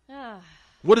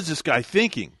 What is this guy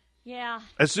thinking? Yeah.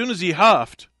 As soon as he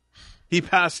huffed, he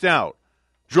passed out,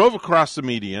 drove across the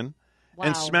median,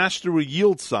 and smashed through a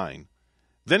yield sign.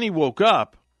 Then he woke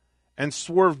up and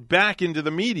swerved back into the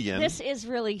median. This is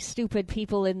really stupid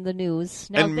people in the news.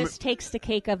 Now, this takes the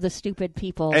cake of the stupid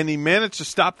people. And he managed to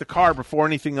stop the car before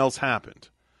anything else happened.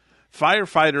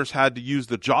 Firefighters had to use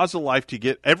the jaws of life to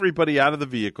get everybody out of the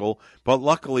vehicle, but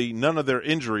luckily none of their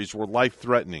injuries were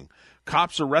life-threatening.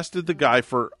 Cops arrested the guy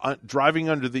for driving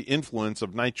under the influence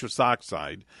of nitrous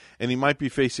oxide, and he might be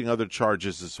facing other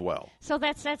charges as well. So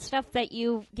that's that stuff that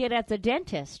you get at the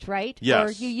dentist, right? Yes.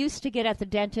 Or you used to get at the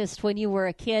dentist when you were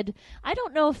a kid. I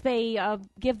don't know if they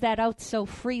give that out so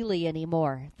freely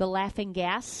anymore, the laughing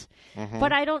gas. Mm-hmm.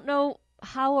 But I don't know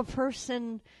how a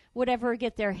person would ever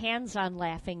get their hands on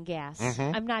laughing gas.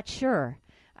 Mm-hmm. I'm not sure.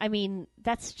 I mean,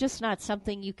 that's just not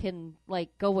something you can,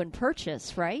 like, go and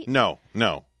purchase, right? No.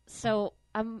 So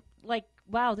I'm like,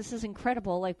 wow, this is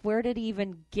incredible. Like, where did he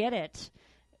even get it?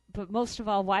 But most of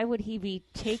all, why would he be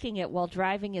taking it while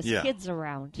driving his kids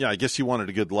around? Yeah, I guess he wanted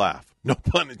a good laugh. No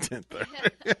pun intended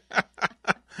there.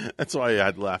 That's why I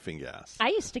had laughing gas. I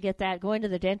used to get that going to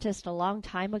the dentist a long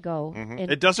time ago. Mm-hmm.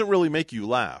 And It doesn't really make you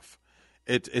laugh.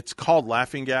 It's called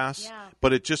laughing gas,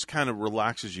 but it just kind of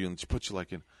relaxes you and puts you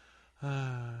like in.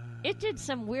 It did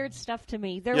some weird stuff to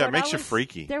me. It makes you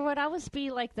freaky. There would always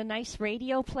be like the nice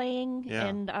radio playing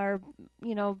and our,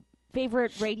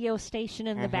 favorite radio station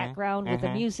in the background with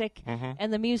the music,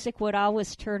 and the music would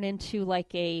always turn into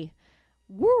like a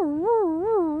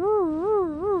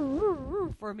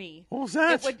for me. What was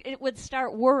that? It would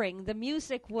start whirring. The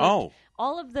music would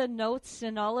all of the notes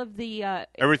and all of the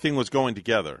everything was going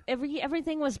together.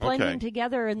 Everything was blending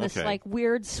together in this like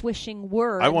weird swishing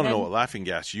whir. I want to know what laughing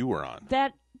gas you were on.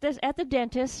 This at the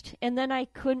dentist, and then I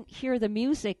couldn't hear the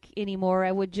music anymore.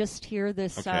 I would just hear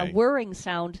this whirring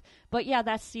sound. But yeah,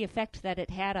 that's the effect that it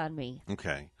had on me.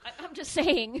 Okay. I'm just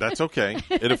saying. That's okay.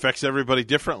 It affects everybody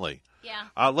differently.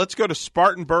 Yeah. Let's go to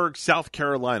Spartanburg, South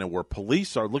Carolina, where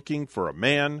police are looking for a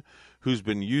man who's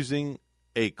been using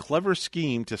a clever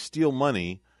scheme to steal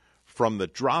money from the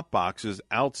drop boxes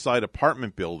outside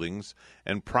apartment buildings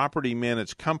and property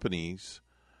managed companies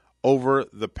over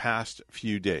the past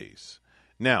few days.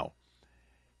 Now,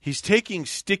 he's taking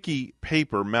sticky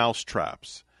paper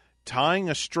mousetraps, tying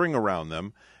a string around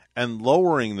them, and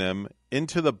lowering them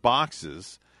into the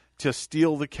boxes to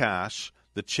steal the cash,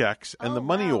 the checks, and the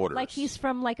money orders. Like he's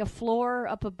from like a floor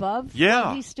up above? Yeah.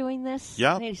 While he's doing this?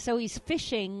 Yeah. So he's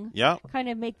fishing. Yeah. Kind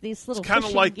of make these little It's kind of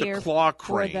fishing like gear the claw for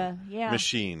crane the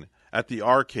machine at the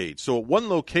arcade. So at one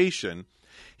location,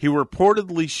 he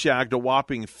reportedly shagged a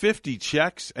whopping 50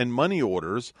 checks and money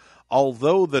orders,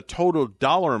 although the total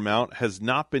dollar amount has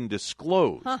not been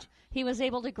disclosed. Huh. He was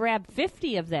able to grab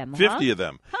 50 of them, 50 of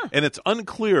them. Huh. And it's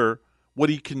unclear what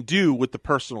he can do with the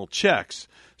personal checks,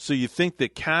 so you think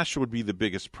that cash would be the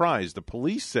biggest prize. The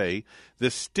police say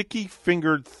the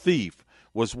sticky-fingered thief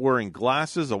was wearing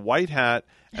glasses, a white hat,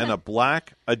 and a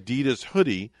black Adidas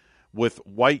hoodie with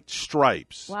white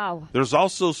stripes. Wow. There's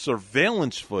also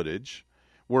surveillance footage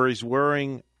where he's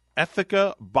wearing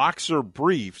Ethica boxer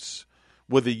briefs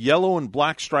with a yellow and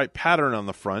black stripe pattern on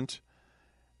the front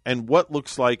and what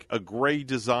looks like a gray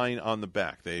design on the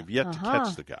back. They have yet to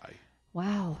catch the guy.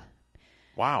 Wow.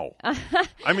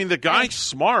 I mean, the guy's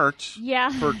smart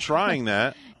for trying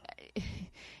that.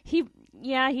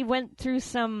 He went through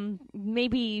some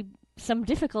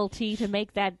difficulty to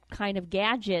make that kind of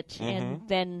gadget, and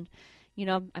then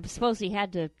I suppose he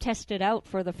had to test it out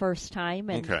for the first time,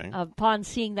 and Okay. upon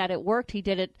seeing that it worked, he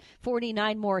did it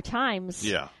 49 more times.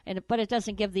 Yeah. But it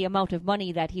doesn't give the amount of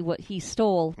money that he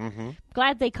stole. Mhm.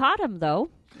 Glad they caught him, though.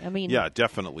 I mean, Yeah,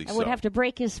 definitely I would so. have to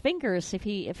break his fingers if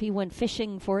he went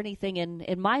fishing for anything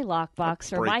in my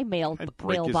lockbox or my I'd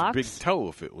break mailbox. his big toe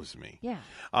if it was me.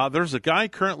 Yeah. There's a guy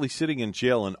currently sitting in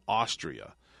jail in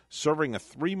Austria, serving a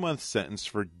 3-month sentence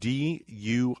for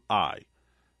DUI.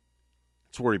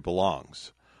 That's where he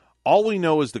belongs. All we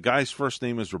know is the guy's first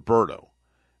name is Roberto,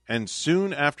 and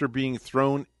soon after being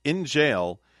thrown in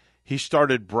jail, he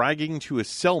started bragging to his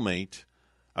cellmate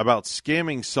about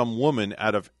scamming some woman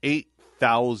out of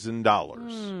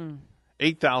 $8,000.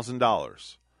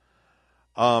 $8,000.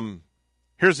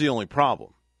 Here's the only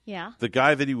problem. Yeah. The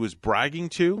guy that he was bragging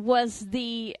to Was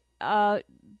the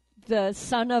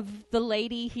son of the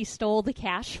lady he stole the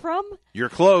cash from? You're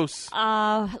close.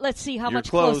 Let's see how You're much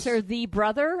close. closer. The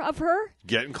brother of her?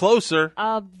 Getting closer.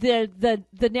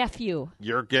 The nephew.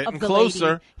 You're getting of the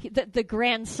closer. lady. The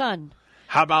grandson.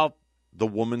 How about the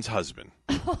woman's husband?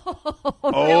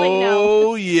 Really?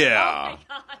 No. Yeah.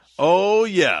 Oh,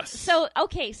 yes. So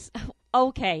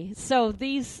okay. So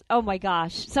these. Oh my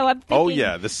gosh. So I'm thinking. Oh,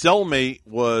 yeah. The cellmate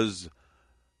was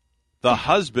the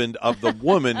husband of the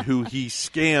woman who he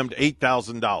scammed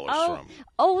 $8,000 from.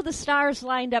 Oh, the stars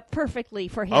lined up perfectly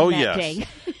for him Oh, that yes. day.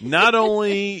 Not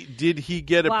only did he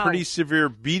get a Wow. pretty severe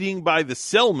beating by the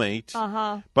cellmate,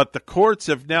 Uh-huh. but the courts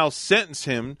have now sentenced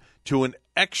him to an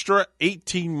extra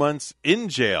 18 months in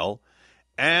jail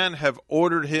and have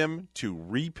ordered him to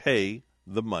repay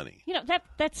the money.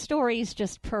 That story is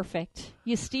just perfect.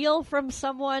 You steal from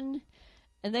someone,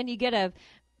 and then you get a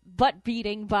butt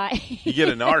beating by. You get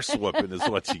an arse whooping is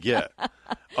what you get.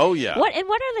 Oh, yeah. What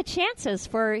are the chances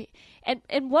for?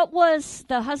 And what was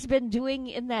the husband doing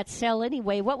in that cell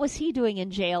anyway? What was he doing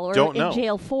in jail or Don't in know.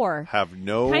 jail for? Have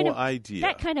no idea.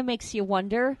 That kind of makes you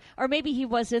wonder. Or maybe he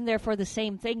was in there for the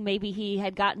same thing. Maybe he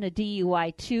had gotten a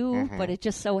DUI too, Mhm. but it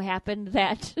just so happened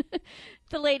that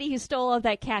the lady he stole all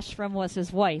that cash from was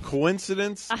his wife.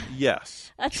 Coincidence?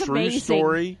 Yes. That's True amazing.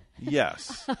 story?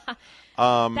 Yes.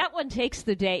 That one takes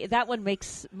the day. That one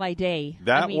makes my day.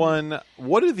 That I mean, one,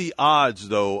 what are the odds,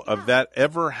 though, of that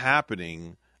ever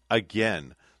happening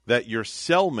again? That your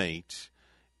cellmate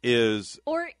is.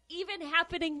 or even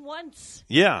happening once.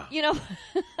 Yeah.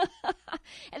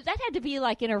 And that had to be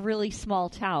like in a really small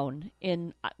town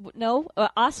in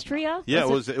Austria. Yeah,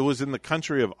 it was in the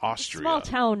country of Austria. Small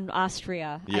town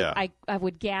Austria. Yeah. I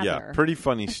would gather. Yeah, pretty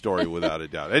funny story without a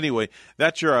doubt. Anyway,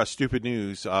 that's your stupid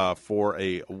news for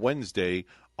a Wednesday,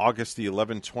 August the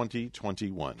 11th,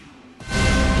 2021.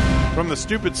 From the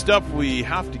stupid stuff, we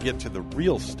have to get to the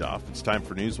real stuff. It's time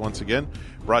for news once again,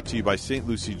 brought to you by St.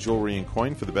 Lucie Jewelry and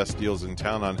Coin. For the best deals in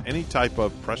town on any type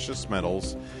of precious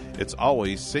metals, it's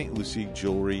always St. Lucie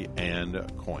Jewelry and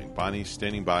Coin. Bonnie's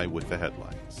standing by with the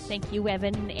headlines. Thank you,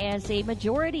 Evan. As a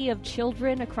majority of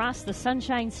children across the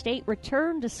Sunshine State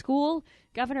return to school,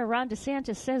 Governor Ron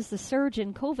DeSantis says the surge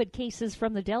in COVID cases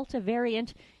from the Delta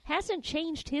variant hasn't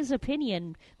changed his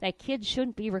opinion that kids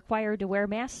shouldn't be required to wear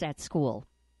masks at school.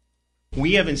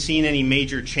 We haven't seen any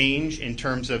major change in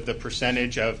terms of the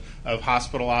percentage of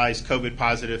hospitalized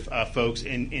COVID-positive folks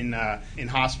in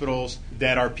hospitals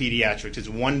that are pediatrics. It's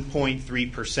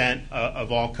 1.3%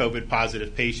 of all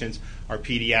COVID-positive patients are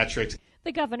pediatrics.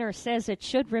 The governor says it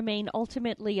should remain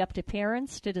ultimately up to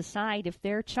parents to decide if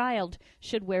their child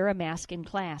should wear a mask in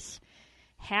class.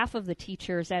 Half of the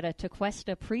teachers at a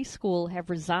Tequesta preschool have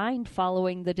resigned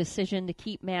following the decision to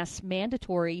keep masks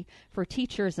mandatory for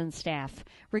teachers and staff,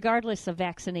 regardless of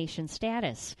vaccination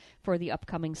status, for the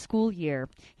upcoming school year.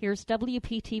 Here's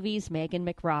WPTV's Megan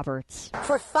McRoberts.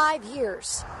 For 5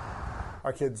 years,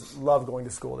 our kids love going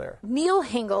to school there. Neil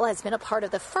Hingle has been a part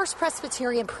of the First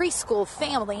Presbyterian preschool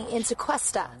family in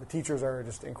Tequesta. The teachers are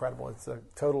just incredible. It's a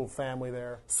total family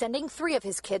there. Sending 3 of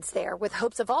his kids there with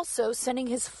hopes of also sending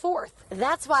his 4th.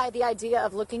 That's why the idea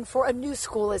of looking for a new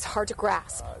school is hard to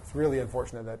grasp. It's really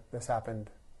unfortunate that this happened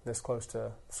this close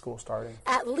to school starting.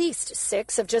 At least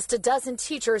 6 of just a dozen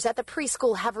teachers at the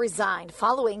preschool have resigned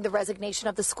following the resignation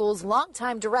of the school's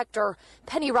longtime director,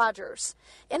 Penny Rogers.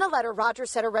 In a letter,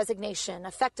 Rogers said her resignation,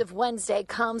 effective Wednesday,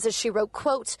 comes as she wrote,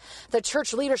 quote, "The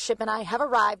church leadership and I have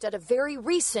arrived at a very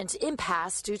recent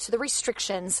impasse due to the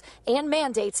restrictions and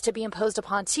mandates to be imposed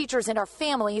upon teachers and our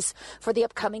families for the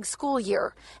upcoming school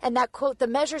year. And that, quote, the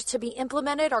measures to be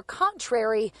implemented are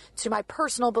contrary to my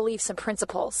personal beliefs and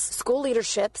principles." School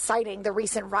leadership, citing the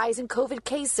recent rise in COVID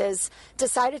cases,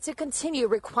 decided to continue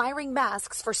requiring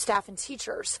masks for staff and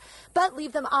teachers, but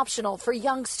leave them optional for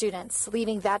young students,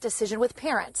 leaving that decision with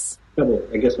parents.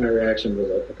 I guess my reaction was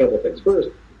a couple of things. First,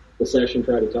 the session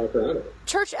tried to talk her out of it.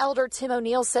 Church elder Tim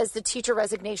O'Neill says the teacher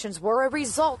resignations were a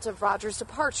result of Rogers'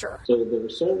 departure. So the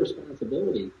sole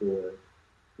responsibility for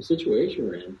the situation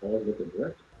we're in falls with the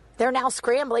director. They're now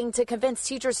scrambling to convince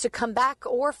teachers to come back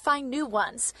or find new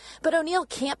ones. But O'Neill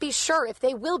can't be sure if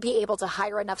they will be able to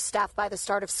hire enough staff by the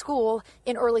start of school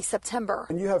in early September.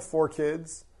 When you have 4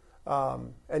 kids,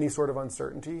 any sort of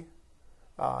uncertainty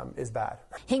is bad.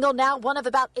 Hingle now one of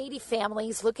about 80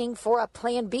 families looking for a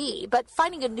plan B, but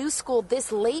finding a new school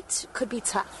this late could be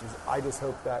tough. I just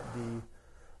hope that the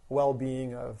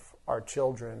well-being of our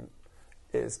children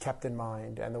is kept in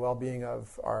mind, and the well-being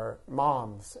of our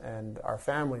moms and our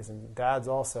families and dads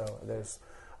also, there's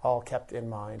all kept in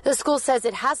mind. The school says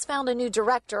it has found a new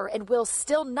director and will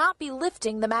still not be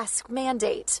lifting the mask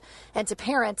mandate. And to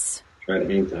parents, try to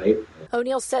hang tight.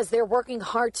 O'Neill says they're working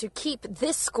hard to keep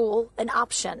this school an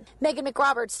option. Megan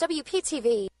McRoberts,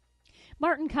 WPTV.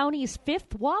 Martin County's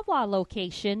 5th Wawa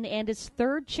location and its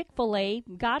 3rd Chick-fil-A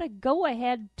got a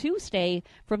go-ahead Tuesday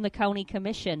from the County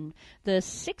Commission. The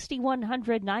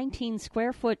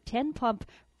 6,119-square-foot 10-pump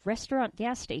restaurant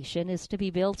gas station is to be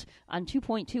built on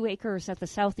 2.2 acres at the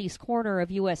southeast corner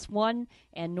of US 1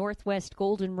 and Northwest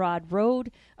Goldenrod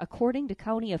Road, according to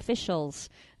county officials.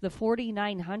 The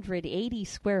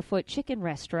 4,980-square-foot chicken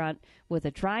restaurant with a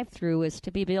drive-through is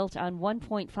to be built on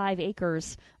 1.5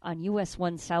 acres on US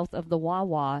 1 south of the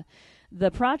Wawa. The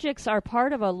projects are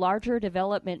part of a larger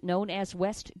development known as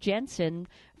West Jensen,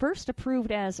 first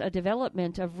approved as a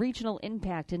development of regional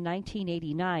impact in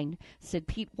 1989, said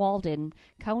Pete Walden,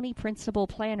 county principal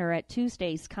planner at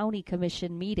Tuesday's County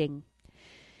Commission meeting.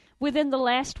 Within the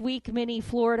last week, many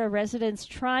Florida residents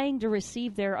trying to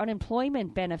receive their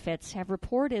unemployment benefits have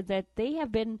reported that they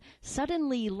have been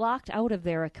suddenly locked out of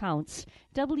their accounts.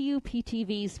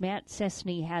 WPTV's Matt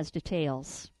Cessny has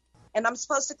details. And I'm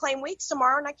supposed to claim weeks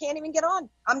tomorrow, and I can't even get on.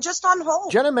 I'm just on hold.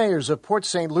 Jenna Mayers of Port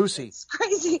St. Lucie It's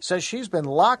crazy. says she's been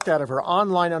locked out of her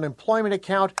online unemployment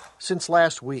account since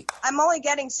last week. I'm only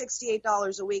getting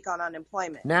 $68 a week on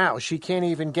unemployment. Now she can't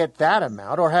even get that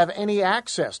amount or have any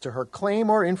access to her claim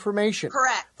or information.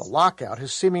 Correct. The lockout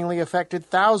has seemingly affected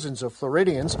thousands of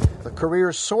Floridians. The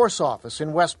Career Source office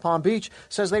in West Palm Beach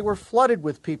says they were flooded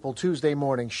with people Tuesday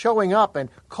morning showing up and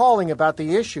calling about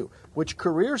the issue, which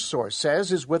Career Source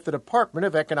says is with the Department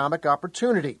of Economic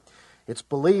Opportunity. It's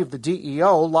believed the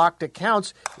DEO locked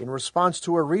accounts in response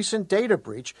to a recent data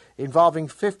breach involving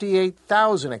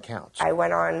 58,000 accounts. I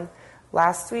went on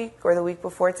last week or the week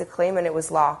before to claim, and it was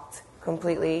locked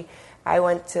completely. I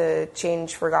went to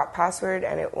change forgot password,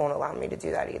 and it won't allow me to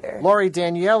do that either. Lori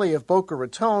Daniele of Boca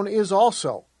Raton is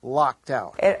also locked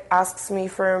out. It asks me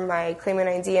for my claimant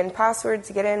ID and password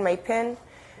to get in, my PIN.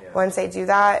 Once I do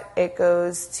that, it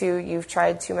goes to you've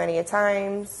tried too many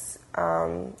times,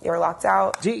 you're locked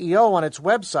out. DEO on its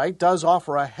website does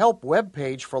offer a help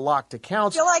webpage for locked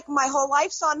accounts. I feel like my whole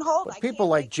life's on hold. But people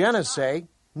like Jenna say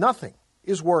nothing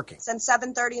is working. Since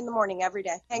 7:30 in the morning every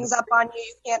day. Hangs up on you.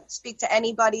 You can't speak to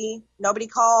anybody. Nobody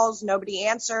calls. Nobody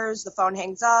answers. The phone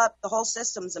hangs up. The whole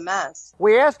system's a mess.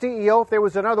 We asked DEO if there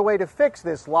was another way to fix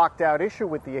this locked out issue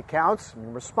with the accounts.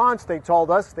 In response, they told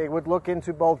us they would look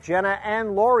into both Jenna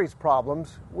and Lori's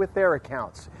problems with their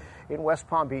accounts. In West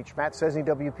Palm Beach, Matt Cessny,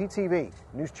 WPTV,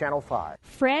 News Channel 5.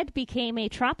 Fred became a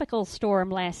tropical storm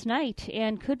last night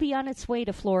and could be on its way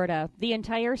to Florida. The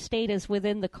entire state is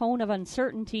within the cone of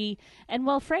uncertainty, and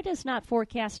while Fred is not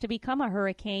forecast to become a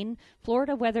hurricane,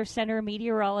 Florida Weather Center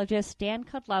meteorologist Dan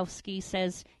Kudlowski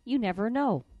says you never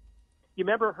know. You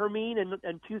remember Hermine in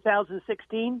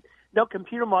 2016? No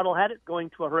computer model had it going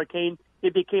to a hurricane.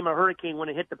 It became a hurricane when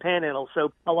it hit the Panhandle,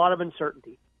 so a lot of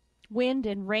uncertainty. Wind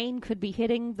and rain could be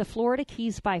hitting the Florida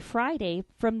Keys by Friday.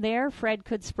 From there, Fred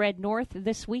could spread north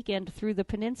this weekend through the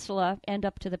peninsula and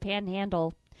up to the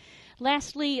Panhandle.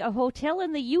 Lastly, a hotel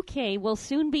in the UK will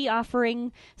soon be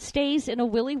offering stays in a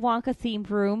Willy Wonka-themed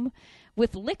room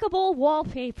with lickable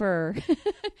wallpaper.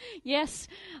 Yes.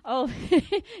 Oh,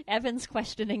 Evan's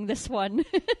questioning this one.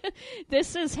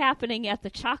 This is happening at the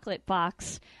Chocolate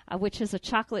Box, which is a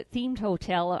chocolate-themed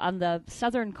hotel on the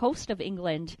southern coast of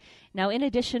England. Now, in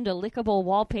addition to lickable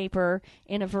wallpaper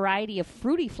in a variety of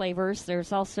fruity flavors,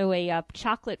 there's also a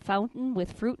chocolate fountain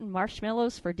with fruit and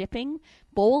marshmallows for dipping,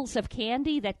 bowls of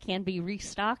candy that can be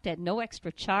restocked at no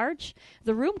extra charge.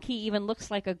 The room key even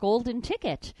looks like a golden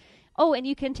ticket. Oh, and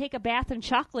you can take a bath in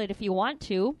chocolate if you want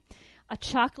to. A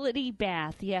chocolatey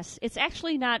bath, yes. It's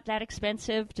actually not that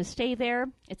expensive to stay there.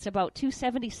 It's about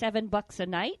 $277 a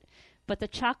night, but the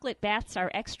chocolate baths are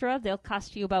extra. They'll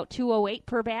cost you about $208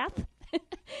 per bath.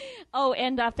 Oh,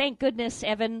 and thank goodness,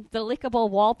 Evan, the lickable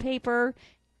wallpaper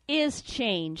is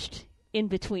changed in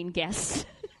between guests.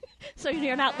 So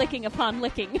you're not licking upon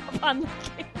licking upon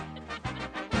licking.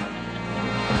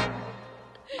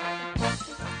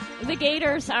 The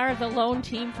Gators are the lone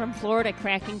team from Florida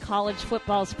cracking college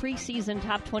football's preseason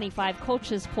top 25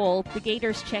 coaches poll. The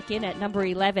Gators check in at number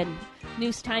 11.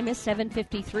 News time is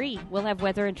 7:53. We'll have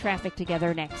weather and traffic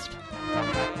together next.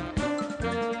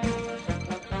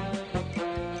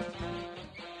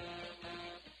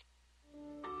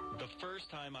 The first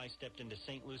time I stepped into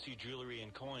St. Lucie Jewelry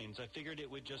and Coins, I figured it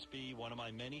would just be one of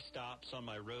my many stops on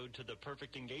my road to the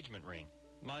perfect engagement ring.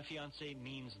 My fiancée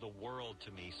means the world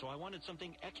to me, so I wanted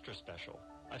something extra special.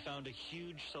 I found a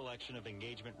huge selection of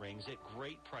engagement rings at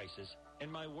great prices,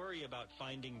 and my worry about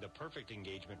finding the perfect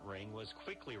engagement ring was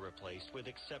quickly replaced with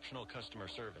exceptional customer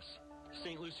service.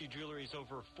 St. Lucie Jewelry's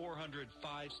over 400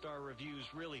 five-star reviews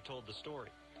really told the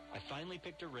story. I finally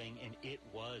picked a ring, and it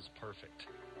was perfect.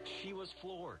 She was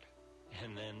floored.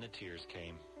 And then the tears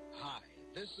came. Hi,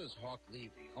 this is Hawk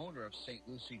Levy, owner of St.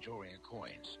 Lucie Jewelry and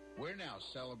Coins. We're now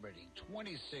celebrating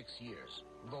 26 years,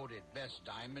 voted best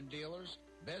diamond dealers,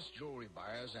 best jewelry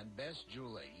buyers, and best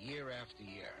jeweler year after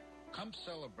year. Come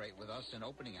celebrate with us in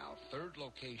opening our third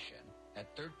location at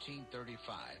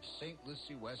 1335 St.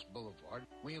 Lucie West Boulevard.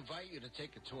 We invite you to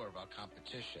take a tour of our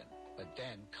competition, but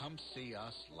then come see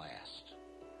us last.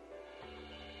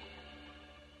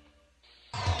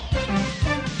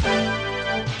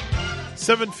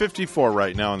 7:54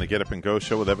 right now on the Get Up and Go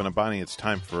show with Evan and Bonnie. It's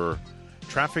time for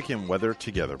traffic and weather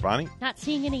together. Bonnie? Not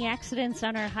seeing any accidents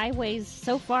on our highways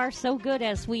so far, so good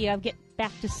as we get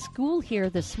back to school here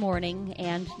this morning.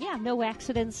 And, yeah, no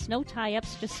accidents, no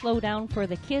tie-ups, just slow down for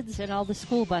the kids and all the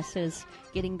school buses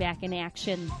getting back in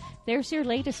action. There's your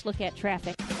latest look at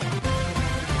traffic.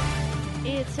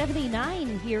 It's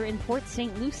 79 here in Port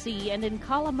St. Lucie, and in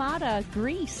Kalamata,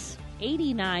 Greece,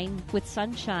 89 with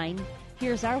sunshine.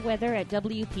 Here's our weather at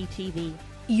WPTV.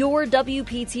 Your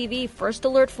WPTV First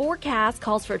Alert forecast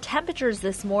calls for temperatures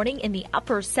this morning in the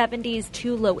upper 70s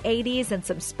to low 80s and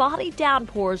some spotty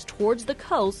downpours towards the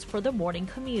coast for the morning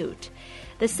commute.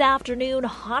 This afternoon,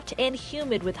 hot and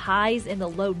humid with highs in the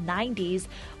low 90s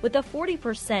with a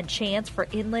 40% chance for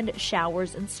inland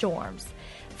showers and storms.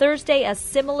 Thursday, a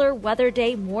similar weather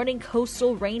day, morning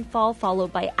coastal rainfall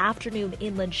followed by afternoon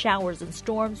inland showers and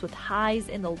storms with highs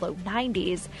in the low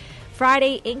 90s.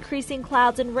 Friday, increasing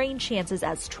clouds and rain chances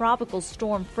as Tropical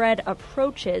Storm Fred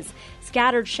approaches.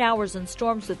 Scattered showers and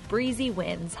storms with breezy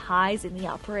winds, highs in the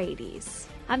upper 80s.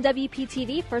 I'm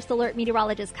WPTV First Alert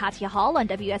Meteorologist Katya Hall on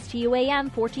WSTU AM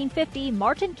 1450,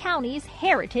 Martin County's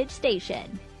Heritage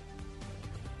Station.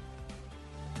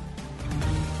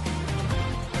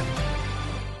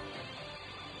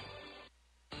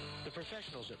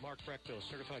 Professionals at Mark Breckville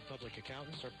Certified Public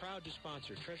Accountants are proud to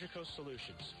sponsor Treasure Coast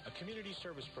Solutions, a community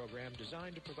service program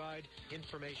designed to provide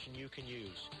information you can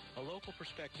use, a local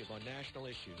perspective on national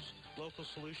issues, local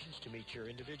solutions to meet your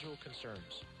individual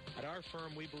concerns. At our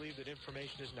firm, we believe that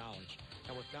information is knowledge,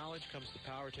 and with knowledge comes the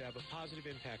power to have a positive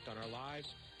impact on our lives,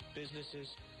 businesses,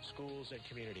 schools, and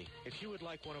community. If you would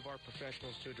like one of our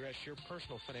professionals to address your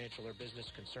personal financial or business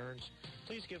concerns,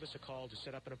 please give us a call to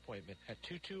set up an appointment at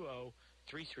 220-3380.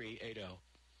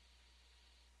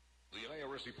 The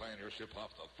IRSC Pioneers tip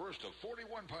off the first of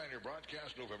 41 Pioneer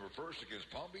broadcasts November 1st against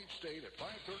Palm Beach State at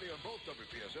 5:30 on both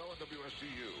WPSL and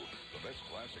WSTU. The Best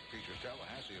Classic features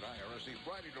Tallahassee at IRSC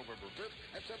Friday, November 5th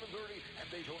at 7:30 and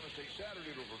Daytona State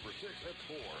Saturday, November 6th at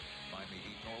 4. Miami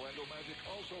Heat and Orlando Magic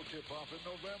also tip off in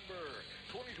November.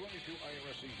 2022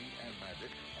 IRSC Heat and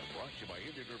Magic are brought to you by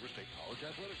Indian River State College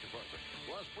Athletic Department,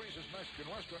 Las Brisas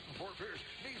Mexican Restaurant in Fort Pierce,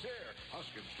 Nees Air,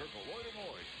 Huskins, Turkle, Lloyd &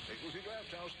 Lloyd, St. Lucie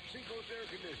Draft House, Seacoast Air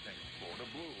Conditioning, Florida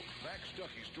Blue, Max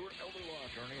Stuckey, Stewart Elder Law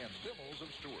Attorney, and Stimmels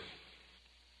of Stewart.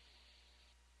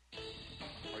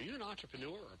 Are you an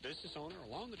entrepreneur or business owner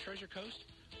along the Treasure Coast?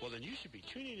 Well, then you should be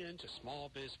tuning in to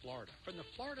Small Biz Florida from the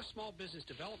Florida Small Business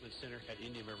Development Center at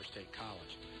Indian River State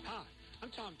College. Hi, I'm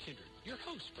Tom Kindred, your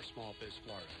host for Small Biz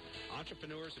Florida.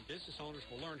 Entrepreneurs and business owners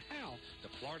will learn how the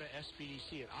Florida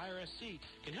SBDC and IRSC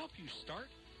can help you start,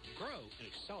 grow, and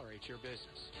accelerate your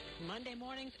business. Monday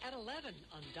mornings at 11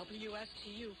 on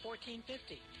WSTU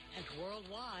 1450 and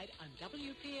worldwide on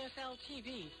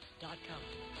WPSLTV.com.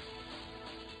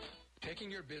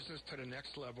 Taking your business to the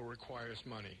next level requires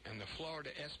money, and the Florida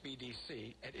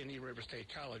SBDC at Indian River State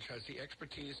College has the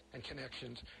expertise and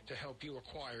connections to help you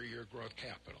acquire your growth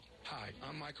capital. Hi,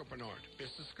 I'm Michael Bernard,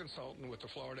 business consultant with the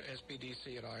Florida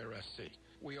SBDC at IRSC.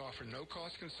 we offer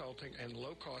no-cost consulting and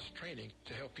low-cost training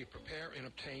to help you prepare and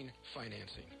obtain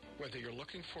financing. Whether you're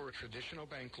looking for a traditional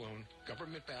bank loan,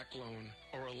 government-backed loan,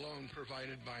 or a loan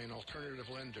provided by an alternative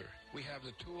lender, we have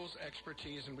the tools,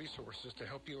 expertise, and resources to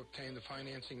help you obtain the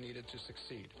financing needed to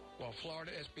succeed. While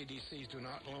Florida SBDCs do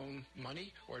not loan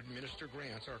money or administer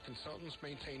grants, our consultants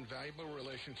maintain valuable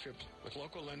relationships with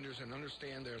local lenders and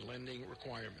understand their lending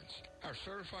requirements. Our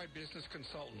certified business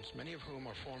consultants, many of whom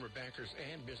are former bankers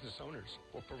and business owners,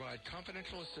 will provide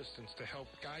confidential assistance to help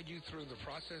guide you through the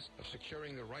process of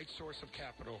securing the right source of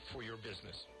capital for your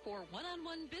business. For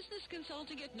one-on-one business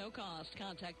consulting at no cost,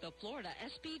 contact the Florida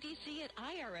SBDC at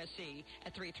IRSC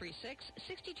at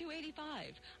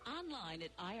 336-6285. Online at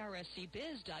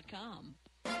irscbiz.com.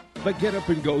 The Get Up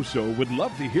and Go Show would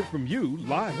love to hear from you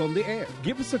live on the air.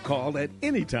 Give us a call at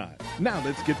any time. Now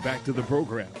let's get back to the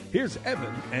program. Here's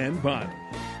Evan and Bonnie.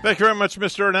 Thank you very much,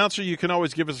 Mr. Announcer. You can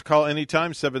always give us a call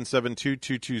anytime,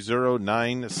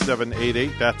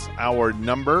 772-220-9788. That's our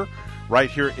number right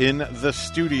here in the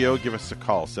studio. Give us a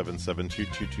call,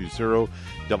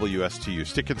 772-220-WSTU.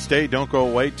 Stick and stay. Don't go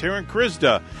away. Taryn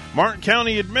Kryzda, Martin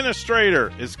County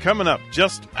Administrator, is coming up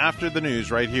just after the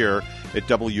news right here at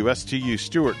WSTU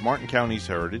Stewart, Martin County's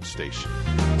Heritage Station.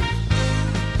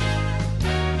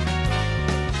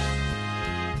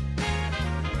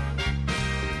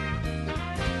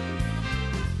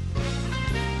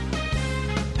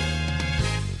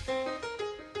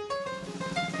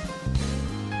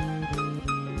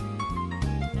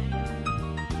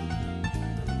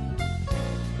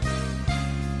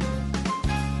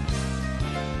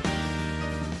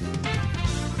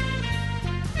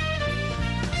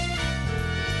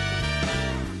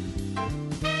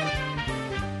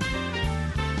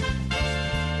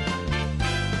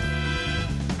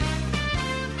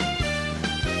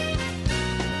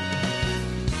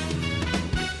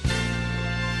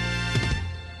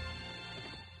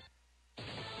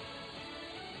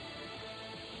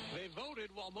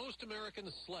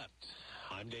 Slept.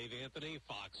 I'm Dave Anthony,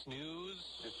 Fox News.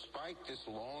 Despite this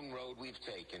long road we've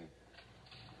taken,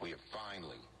 we have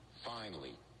finally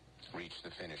reached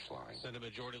the finish line. Senate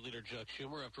Majority Leader Chuck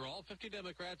Schumer, after all 50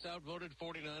 Democrats outvoted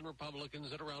 49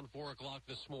 Republicans at around 4 o'clock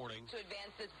this morning. To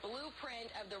advance this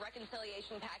blueprint of the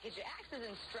reconciliation package, it acts as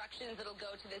instructions that'll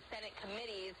go to the Senate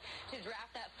committees to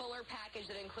draft that fuller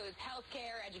package that includes health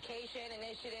care, education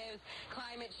initiatives,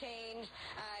 climate change,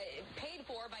 paid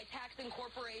for by taxing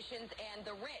corporations and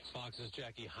the rich. Fox's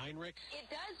Jackie Heinrich. It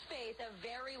does face a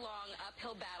very long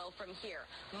uphill battle from here.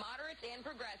 Moderates and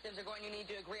progressives are going to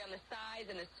need to agree on the size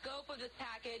and the scope of this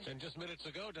package. And just minutes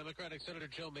ago, Democratic Senator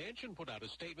Joe Manchin put out a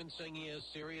statement saying he has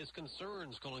serious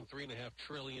concerns, calling $3.5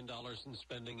 trillion in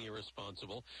spending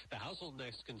irresponsible. The House will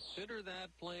next consider that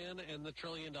plan and the $1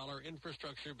 trillion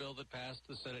infrastructure bill that passed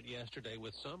the Senate yesterday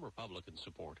with some Republican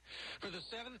support. For the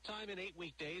 7th time in 8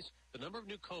 weekdays, the number of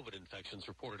new COVID infections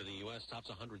reported in the U.S. tops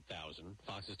 100,000.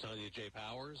 Fox's Tanya J.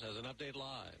 Powers has an update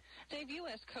live. Dave,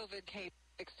 U.S. COVID case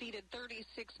exceeded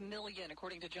 36 million,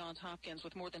 according to Johns Hopkins,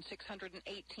 with more than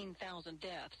 618,000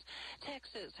 deaths.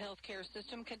 Texas' healthcare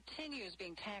system continues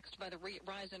being taxed by the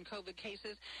rise in COVID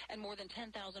cases, and more than 10,000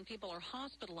 people are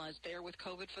hospitalized there with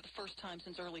COVID for the first time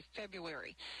since early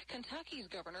February. Kentucky's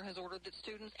governor has ordered that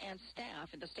students and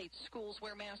staff in the state's schools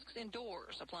wear masks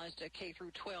indoors. Applies to K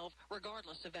through 12,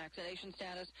 regardless of vaccination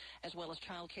status, as well as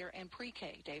child care and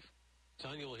pre-K. Dave?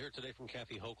 Tanya, will hear today from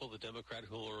Kathy Hochul, the Democrat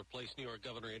who will replace New York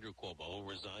Governor Andrew Cuomo, who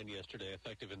resigned yesterday,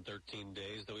 effective in 13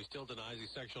 days, though he still denies he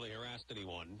sexually harassed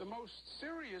anyone. The most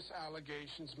serious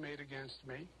allegations made against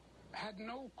me had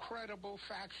no credible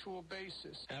factual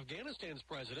basis. Afghanistan's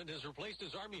president has replaced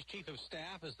his army's chief of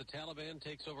staff as the Taliban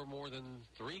takes over more than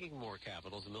 3 more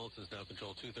capitals. The militants now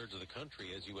control 2/3 of the country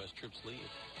as U.S. troops leave.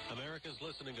 America's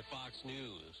listening to Fox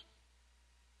News.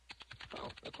 Well,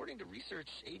 according to research,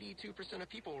 82% of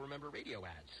people remember radio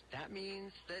ads. That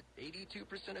means that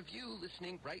 82% of you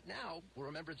listening right now will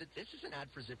remember that this is an ad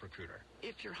for ZipRecruiter.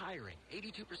 If you're hiring,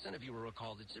 82% of you will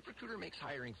recall that ZipRecruiter makes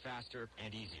hiring faster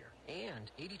and easier. And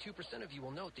 82% of you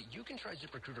will note that you can try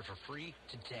ZipRecruiter for free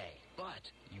today. But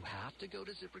you have to go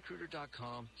to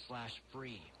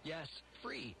ZipRecruiter.com/free. Yes,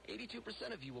 free.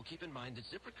 82% of you will keep in mind that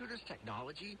ZipRecruiter's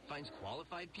technology finds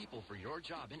qualified people for your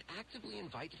job and actively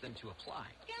invites them to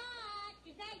apply.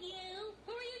 Is that you?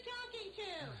 Who are you talking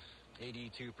to?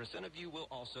 82% of you will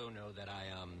also know that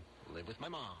I, live with my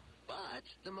mom. But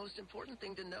the most important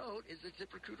thing to note is that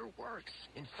ZipRecruiter works.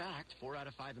 In fact, 4 out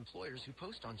of 5 employers who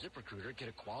post on ZipRecruiter get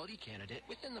a quality candidate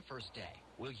within the first day.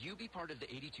 Will you be part of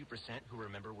the 82% who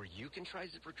remember where you can try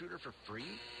ZipRecruiter for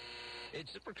free?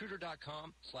 It's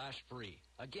ZipRecruiter.com/free.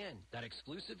 Again, that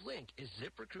exclusive link is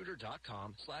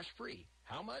ZipRecruiter.com/free.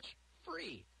 How much?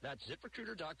 free. That's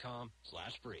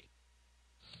ZipRecruiter.com/free.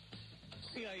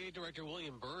 CIA Director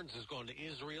William Burns has gone to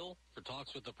Israel for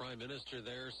talks with the Prime Minister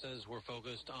there, says we're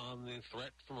focused on the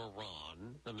threat from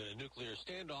Iran amid a nuclear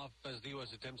standoff as the U.S.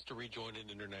 attempts to rejoin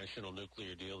an international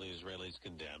nuclear deal the Israelis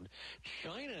condemned.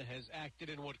 China has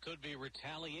acted in what could be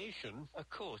retaliation. A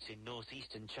court in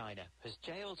northeastern China has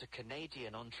jailed a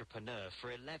Canadian entrepreneur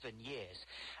for 11 years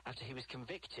after he was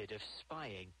convicted of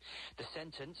spying. The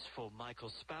sentence for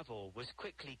Michael Spavor was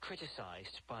quickly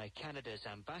criticized by Canada's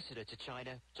ambassador to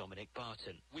China, Dominic Barton.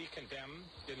 We condemn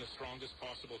in the strongest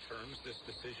possible terms this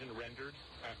decision rendered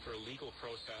after a legal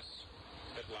process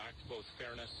that lacked both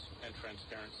fairness and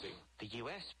transparency. The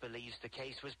U.S. believes the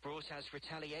case was brought as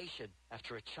retaliation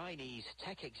after a Chinese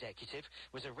tech executive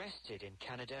was arrested in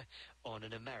Canada on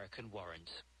an American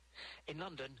warrant. In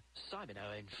London, Simon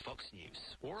Owen, Fox News.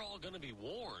 We're all going to be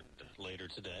warned later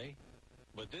today,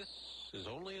 but this is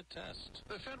only a test.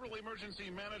 The Federal Emergency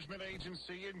Management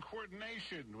Agency, in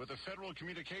coordination with the Federal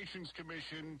Communications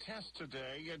Commission, test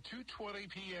today at 2:20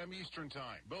 p.m. Eastern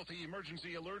Time. Both the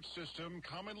emergency alert system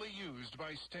commonly used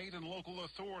by state and local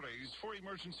authorities for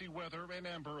emergency weather and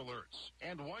amber alerts,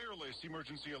 and wireless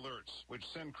emergency alerts, which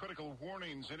send critical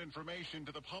warnings and information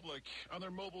to the public on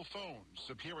their mobile phones,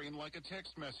 appearing like a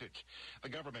text message.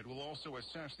 The government will also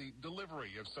assess the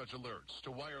delivery of such alerts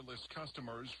to wireless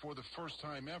customers for the first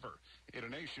time ever, in a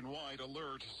nationwide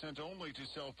alert sent only to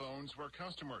cell phones where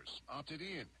customers opted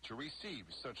in to receive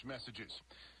such messages.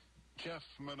 Jeff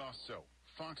Manasso,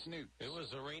 Fox News. It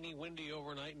was a rainy, windy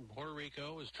overnight in Puerto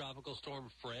Rico as Tropical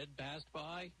Storm Fred passed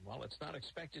by. While it's not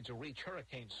expected to reach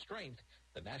hurricane strength,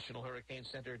 the National Hurricane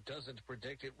Center doesn't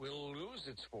predict it will lose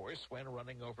its force when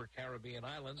running over Caribbean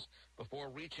islands before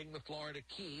reaching the Florida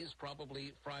Keys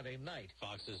probably Friday night.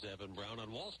 Fox's Evan Brown.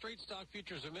 On Wall Street, stock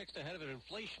futures are mixed ahead of an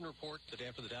inflation report today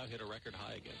after the Dow hit a record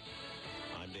high again.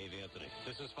 I'm Dave Anthony.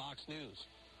 This is Fox News.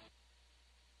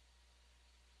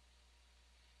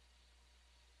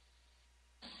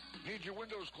 Need your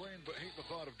windows cleaned but hate the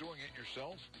thought of doing it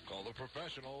yourself? Call the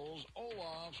professionals,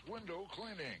 Olaf's Window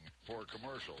Cleaning. For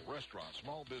commercial, restaurants,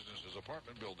 small businesses,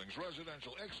 apartment buildings,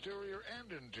 residential, exterior and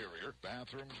interior,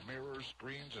 bathrooms, mirrors,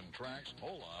 screens, and tracks,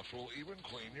 Olaf's will even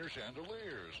clean your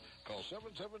chandeliers. Call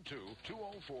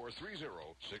 772-204-3067.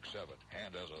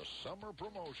 And as a summer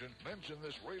promotion, mention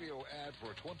this radio ad for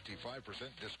a 25%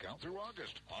 discount through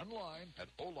August. Online at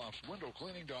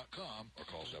olafswindowcleaning.com or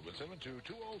call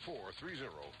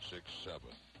 772-204-3067.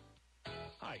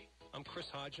 Hi, I'm Chris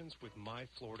Hodgins with My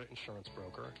Florida Insurance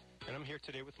Broker, and I'm here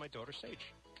today with my daughter,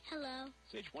 Sage. Hello.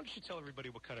 Sage, why don't you tell everybody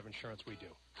what kind of insurance we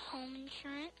do? Home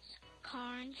insurance,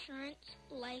 car insurance,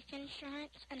 life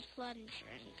insurance, and flood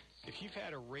insurance. If you've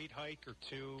had a rate hike or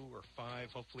 2 or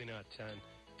 5, hopefully not 10,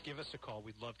 give us a call.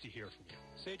 We'd love to hear from you.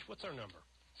 Sage, what's our number?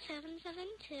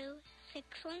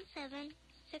 772-617-6777.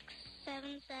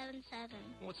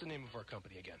 What's the name of our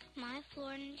company again? My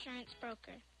Florida Insurance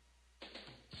Broker.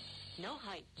 No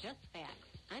hype, just facts.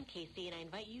 I'm Casey, and I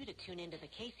invite you to tune into the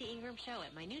Casey Ingram Show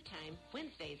at my new time,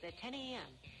 Wednesdays at 10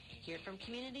 a.m. Hear from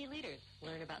community leaders,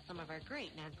 learn about some of our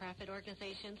great nonprofit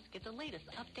organizations, get the latest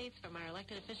updates from our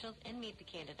elected officials, and meet the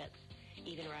candidates.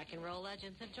 Even rock and roll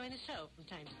legends have joined the show from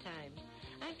time to time.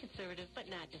 I'm conservative but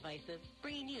not divisive,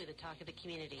 bringing you the talk of the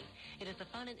community. It is a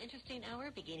fun and interesting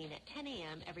hour beginning at 10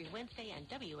 a.m. every Wednesday on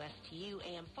WSTU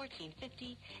AM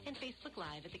 1450 and Facebook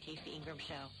Live at the Casey Ingram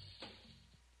Show.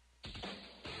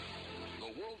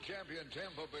 The world champion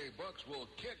Tampa Bay Bucks will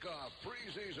kick off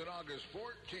preseason August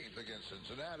 14th against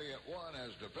Cincinnati at 1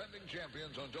 as defending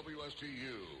champions on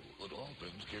WSTU. The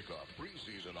Dolphins kick off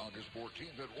preseason August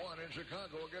 14th at 1 in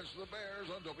Chicago against the Bears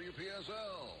on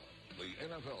WPSL. The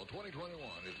NFL 2021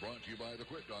 is brought to you by the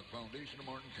Quick Doc Foundation of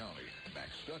Martin County, Max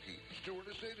Stuckey, Stewart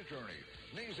Estate Attorney,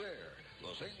 Nizer,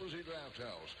 the St. Lucie Draft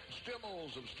House,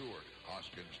 Stimmels of Stewart,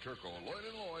 Hoskins, Turco, Lloyd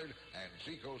 & Lloyd, and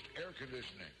Seacoast Air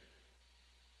Conditioning.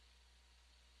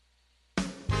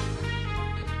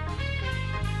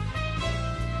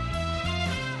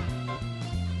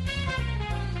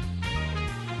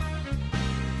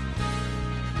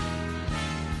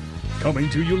 Coming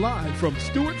to you live from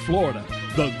Stuart, Florida,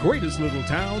 the greatest little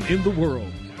town in the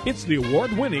world. It's the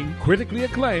award-winning, critically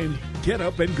acclaimed Get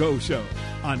Up and Go show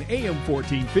on AM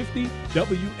 1450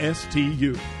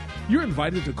 WSTU. You're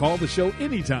invited to call the show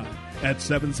anytime at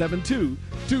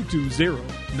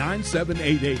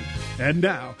 772-220-9788. And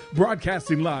now,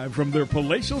 broadcasting live from their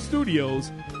palatial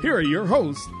studios, here are your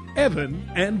hosts, Evan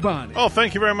and Bonnie. Oh,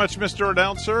 thank you very much, Mr.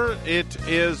 Announcer. It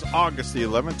is August the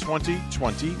 11th,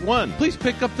 2021. Please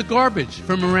pick up the garbage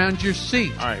from around your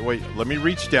seat. All right, wait. Let me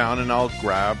reach down and I'll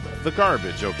grab the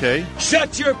garbage, okay?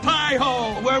 Shut your pie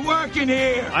hole. We're working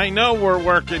here. I know we're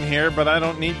working here, but I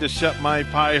don't need to shut my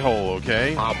pie hole,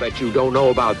 okay? I'll bet you don't know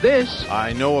about this.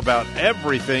 I know about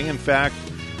everything. In fact,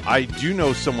 I do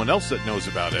know someone else that knows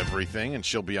about everything, and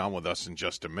she'll be on with us in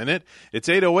just a minute. It's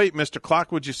 8:08. Mr.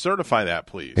 Clock, would you certify that,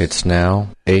 please? It's now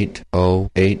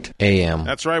 8:08 a.m.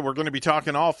 That's right. We're going to be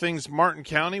talking all things Martin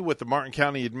County with the Martin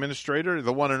County Administrator,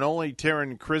 the one and only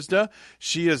Taryn Kryzda.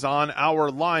 She is on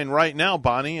our line right now,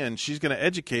 Bonnie, and she's going to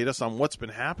educate us on what's been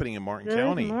happening in Martin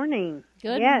County. Good morning.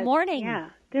 Good morning. Yeah,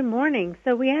 good morning.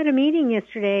 So we had a meeting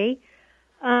yesterday,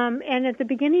 and at the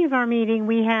beginning of our meeting,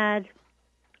 we had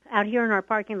out here in our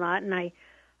parking lot, and I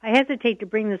hesitate to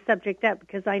bring the subject up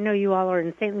because I know you all are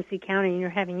in St. Lucie County and you're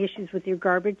having issues with your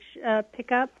garbage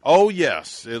pickup. Oh,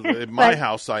 yes. In my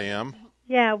house, I am.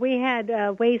 Yeah, we had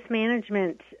Waste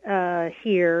Management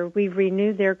here. We've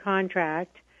renewed their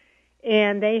contract,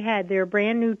 and they had their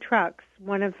brand-new trucks,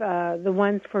 one of the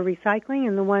ones for recycling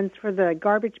and the ones for the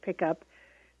garbage pickup.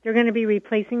 They're going to be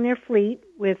replacing their fleet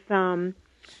with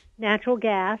natural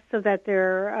gas so that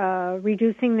they're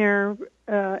reducing their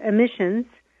emissions.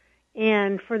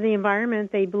 And for the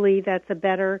environment, they believe that's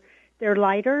they're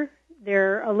lighter,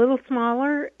 they're a little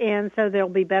smaller, and so they'll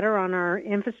be better on our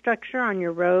infrastructure, on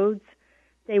your roads.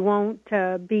 They won't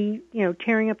be,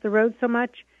 tearing up the road so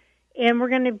much. And we're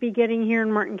going to be getting here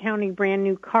in Martin County brand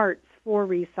new carts for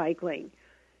recycling.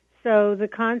 So the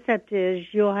concept is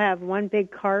you'll have one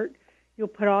big cart. You'll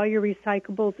put all your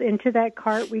recyclables into that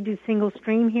cart. We do single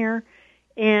stream here.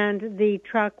 And the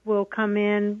truck will come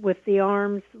in with the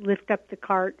arms, lift up the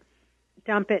cart,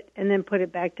 dump it, and then put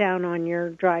it back down on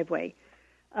your driveway.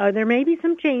 There may be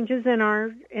some changes in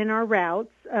our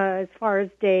routes as far as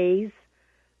days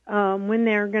when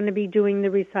they're going to be doing the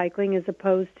recycling as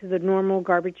opposed to the normal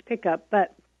garbage pickup.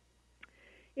 But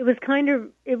it was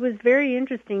very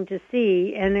interesting to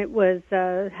see, and it was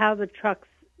how the trucks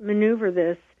maneuver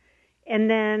this. And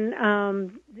then,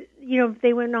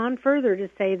 they went on further to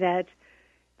say that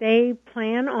they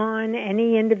plan on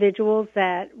any individuals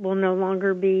that will no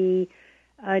longer be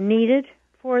needed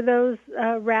for those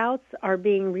routes are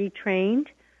being retrained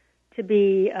to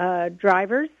be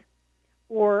drivers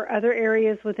or other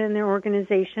areas within their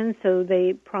organization. So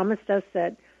they promised us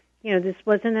that, this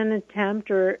wasn't an attempt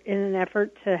or in an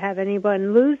effort to have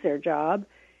anyone lose their job.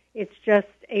 It's just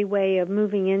a way of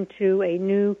moving into a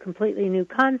completely new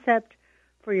concept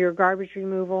for your garbage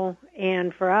removal,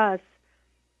 and for us,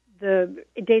 the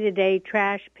day-to-day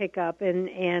trash pickup,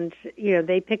 and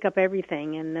they pick up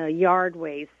everything and the yard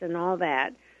waste and all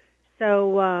that.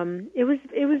 So it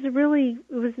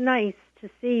was nice to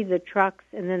see the trucks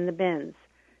and then the bins.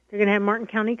 They're going to have Martin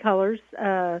County colors,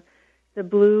 the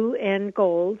blue and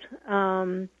gold.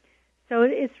 So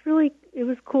it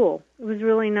was cool. It was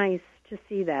really nice to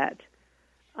see that.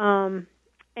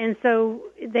 And so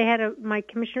my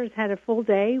commissioners had a full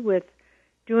day with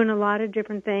doing a lot of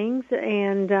different things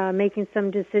and making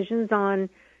some decisions on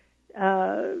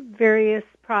various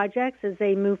projects as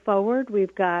they move forward.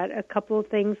 We've got a couple of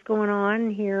things going on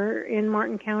here in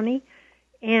Martin County,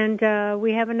 and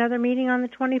we have another meeting on the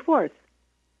 24th.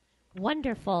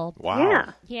 Wonderful.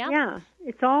 Wow. Yeah.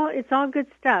 It's all good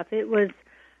stuff. It was,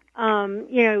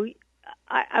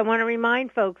 I want to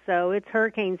remind folks, though, it's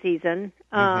hurricane season.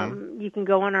 You can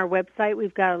go on our website.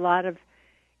 We've got a lot of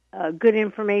good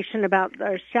information about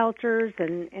our shelters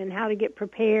and how to get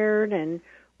prepared and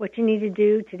what you need to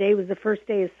do. Today was the first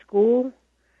day of school.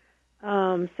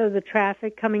 So the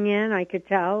traffic coming in, I could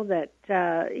tell that,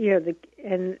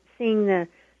 and seeing the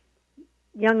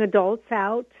young adults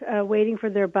out waiting for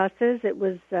their buses, it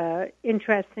was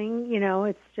interesting.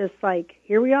 It's just like,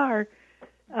 here we are.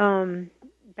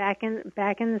 Back in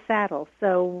the saddle.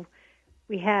 So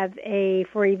we have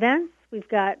for events, we've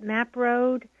got Map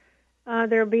Road.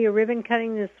 There'll be a ribbon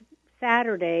cutting this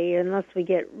Saturday unless we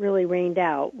get really rained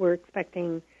out. We're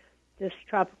expecting this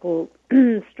tropical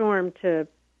storm to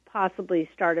possibly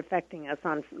start affecting us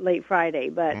on late Friday.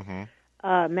 But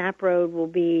Map Road will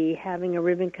be having a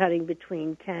ribbon cutting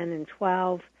between 10 and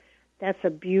 12. That's a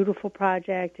beautiful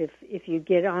project. If you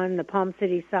get on the Palm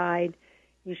City side,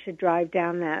 you should drive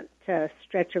down that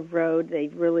stretch of road.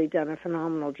 They've really done a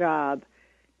phenomenal job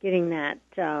getting that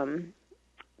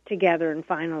together and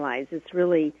finalized. It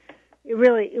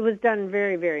was done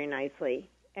very, very nicely.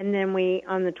 And then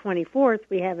on the 24th,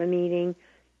 we have a meeting.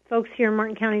 Folks here in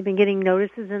Martin County have been getting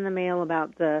notices in the mail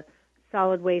about the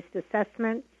solid waste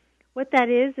assessment. What that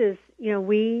is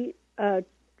we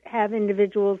have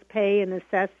individuals pay an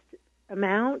assessed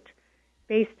amount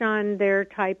based on their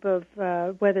type of,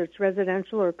 whether it's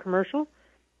residential or commercial,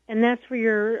 and that's for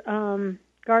your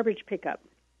garbage pickup.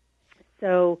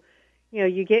 So,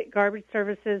 you get garbage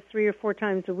services 3 or 4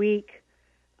 times a week,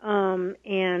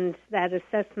 and that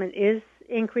assessment is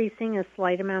increasing a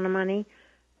slight amount of money,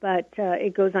 but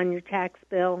it goes on your tax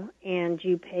bill, and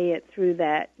you pay it through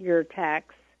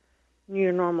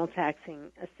your normal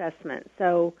taxing assessment.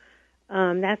 So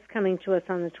that's coming to us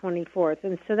on the 24th,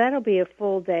 and so that'll be a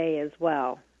full day as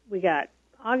well. We got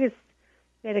August.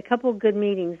 We had a couple of good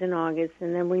meetings in August,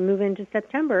 and then we move into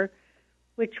September,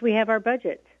 which we have our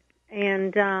budget.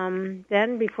 And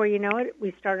then, before you know it,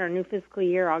 we start our new fiscal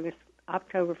year,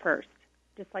 October 1st,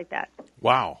 just like that.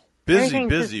 Wow. Busy. Very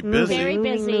busy.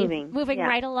 Moving yeah.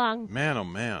 right along. Man, oh,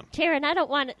 man. Taryn, I don't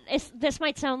want – this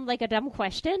might sound like a dumb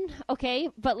question, okay?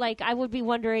 But, I would be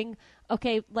wondering,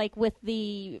 okay, with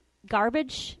the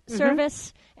garbage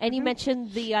service, and you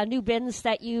mentioned the new bins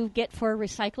that you get for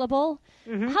recyclable.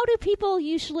 How do people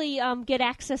usually get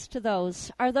access to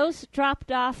those? Are those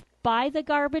dropped off by the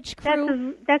garbage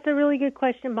crew? That's a really good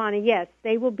question, Bonnie. Yes,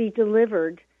 they will be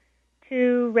delivered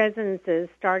to residences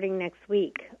starting next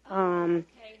week. Okay.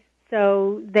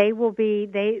 So they will be,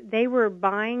 they were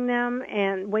buying them,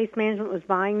 and Waste Management was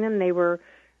buying them. They were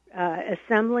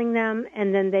assembling them,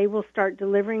 and then they will start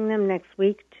delivering them next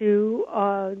week to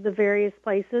the various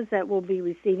places that will be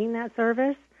receiving that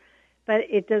service. But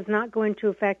it does not go into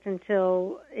effect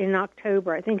until in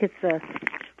October. I think it's the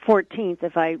 14th,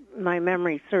 if my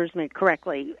memory serves me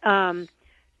correctly.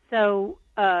 So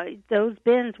those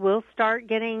bins will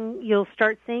you'll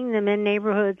start seeing them in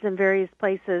neighborhoods and various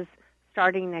places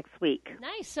starting next week.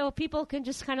 Nice. So people can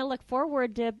just kind of look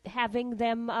forward to having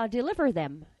them deliver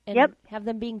them and have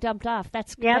them being dumped off.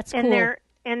 That's cool. And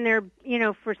they're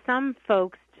for some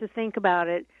folks to think about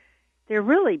it, they're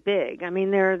really big. I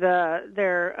mean,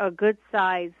 they're a good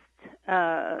sized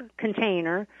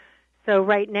container. So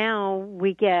right now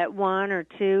we get 1 or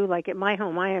 2. Like at my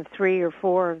home, I have 3 or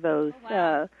 4 of those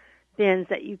bins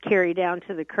that you carry down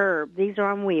to the curb. These are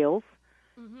on wheels.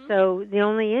 So the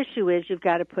only issue is you've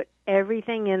got to put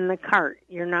everything in the cart.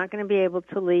 You're not going to be able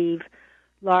to leave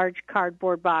large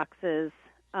cardboard boxes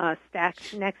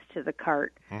stacked next to the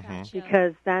cart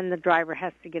because then the driver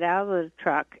has to get out of the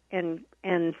truck and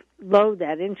load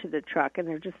that into the truck, and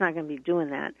they're just not going to be doing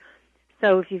that.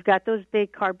 So if you've got those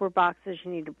big cardboard boxes,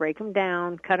 you need to break them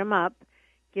down, cut them up,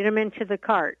 get them into the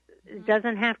cart. It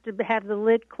doesn't have to have the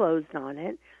lid closed on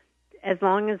it. As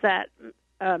long as that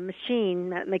machine,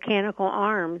 that mechanical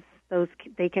arms,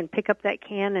 they can pick up that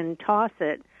can and toss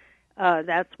it.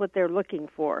 That's what they're looking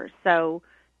for. So,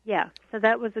 so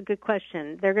that was a good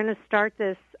question. They're going to start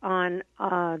this on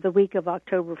the week of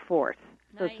October 4th.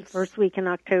 So it's the first week in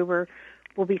October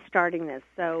we'll be starting this.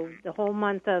 So the whole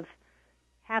month of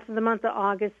half of the month of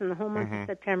August and the whole month of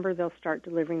September, they'll start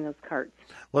delivering those carts.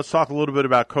 Let's talk a little bit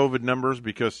about COVID numbers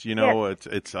because,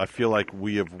 it's I feel like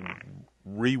we have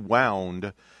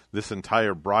rewound this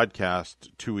entire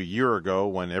broadcast to a year ago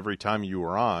when every time you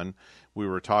were on, we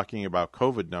were talking about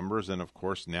COVID numbers. And, of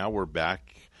course, now we're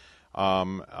back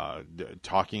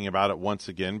talking about it once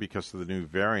again because of the new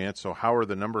variant. So how are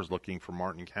the numbers looking for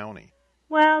Martin County?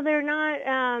 Well, they're not,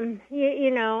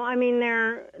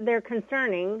 they're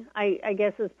concerning, I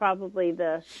guess is probably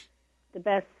the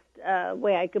best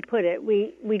way I could put it.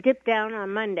 We dipped down on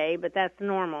Monday, but that's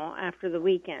normal after the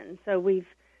weekend. So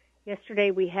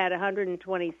yesterday we had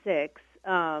 126.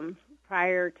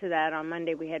 Prior to that, on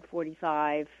Monday we had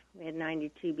 45. We had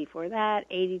 92 before that,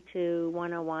 82,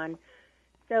 101.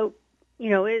 So,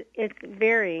 it's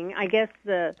varying. I guess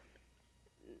the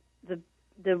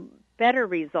better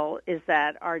result is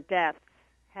that our deaths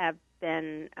have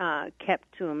been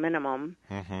kept to a minimum.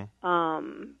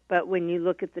 But when you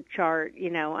look at the chart,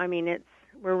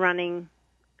 we're running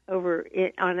over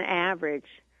it on average,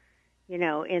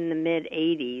 in the mid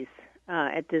 80s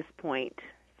at this point.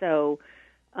 So,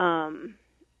 I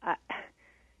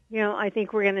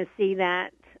think we're going to see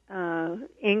that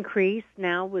increase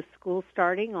now with school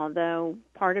starting, although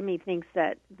part of me thinks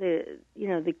that the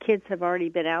kids have already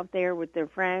been out there with their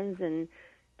friends and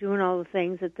doing all the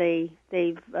things that they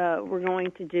were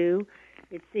going to do.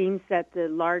 It seems that the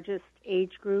largest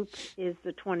age group is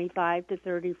the 25 to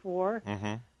 34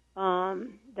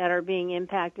 that are being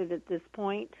impacted at this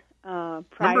point.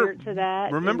 Prior to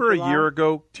that, remember a year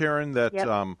ago, Taryn, that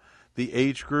the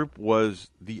age group was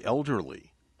the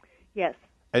elderly. Yes.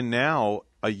 And now,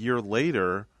 a year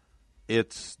later,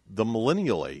 it's the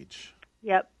millennial age.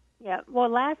 Yep. Well,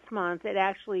 last month, it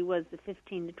actually was the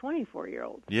 15 to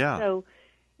 24-year-olds. Yeah. So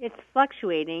it's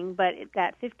fluctuating, but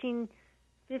that 15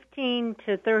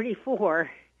 to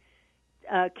 34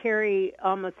 carry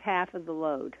almost half of the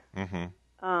load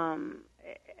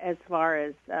as far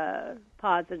as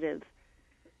positive.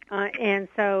 And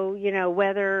so,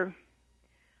 whether,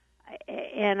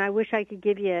 and I wish I could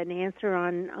give you an answer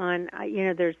on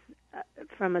there's,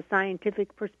 from a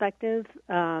scientific perspective,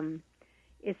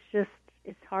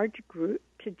 it's hard to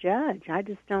judge. I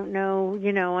just don't know,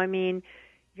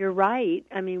 you're right.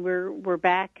 I mean, we're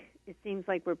back, it seems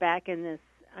like we're back in this,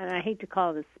 and I hate to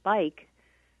call it a spike,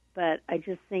 but I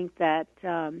just think that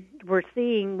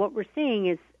what we're seeing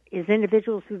is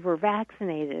individuals who were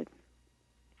vaccinated.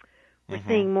 We're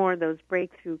seeing more of those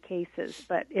breakthrough cases.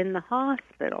 But in the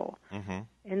hospital,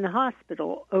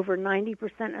 over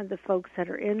 90% of the folks that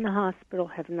are in the hospital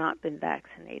have not been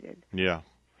vaccinated. Yeah.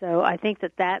 So I think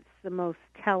that that's the most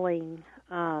telling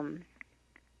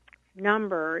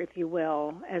number, if you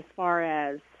will, as far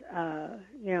as, I've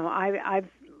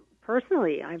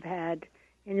had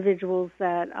individuals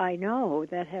that I know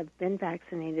that have been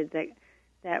vaccinated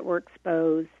that were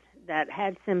exposed, that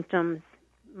had symptoms,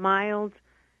 mild,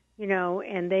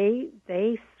 and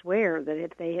they swear that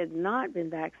if they had not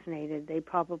been vaccinated, they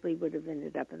probably would have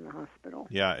ended up in the hospital.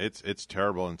 Yeah, it's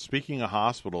terrible. And speaking of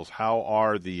hospitals, how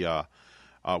are the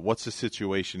what's the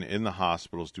situation in the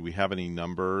hospitals? Do we have any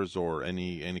numbers or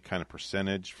any kind of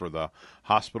percentage for the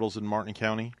hospitals in Martin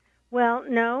County? Well,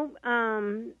 no.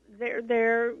 They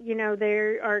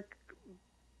are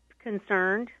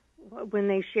concerned when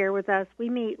they share with us.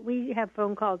 We have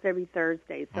phone calls every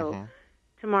Thursday, so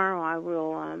tomorrow I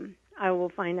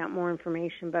will find out more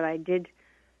information. But I did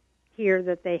hear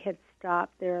that they had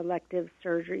stopped their elective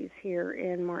surgeries here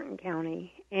in Martin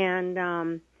County, and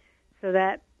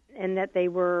that they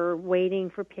were waiting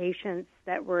for patients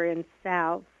that were in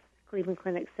Cleveland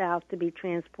Clinic South to be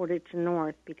transported to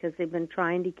North, because they've been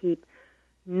trying to keep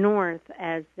North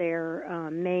as their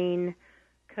main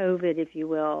COVID, if you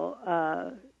will,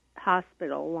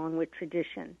 hospital, along with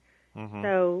Tradition.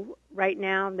 So right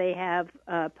now they have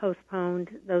postponed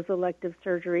those elective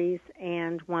surgeries,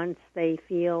 and once they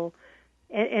feel,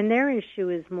 and their issue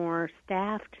is more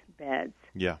staffed beds.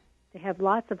 Yeah. They have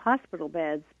lots of hospital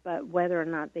beds, but whether or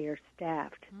not they are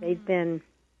staffed. They've been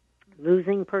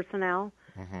losing personnel,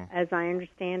 as I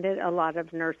understand it. A lot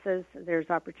of nurses, there's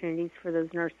opportunities for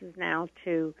those nurses now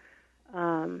to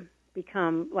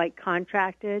become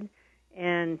contracted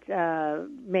and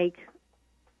make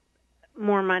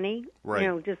more money,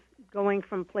 right. Just going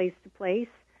from place to place.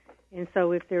 And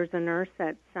so if there's a nurse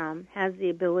that has the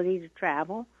ability to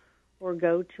travel or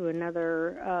go to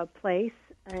another place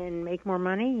and make more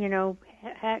money,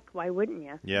 heck, why wouldn't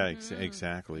you? Yeah,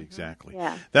 exactly.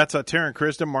 Yeah. That's Taryn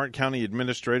Kryzda, Martin County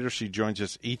Administrator. She joins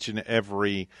us each and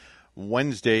every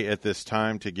Wednesday at this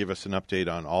time to give us an update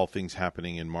on all things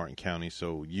happening in Martin County,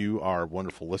 so you, our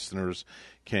wonderful listeners,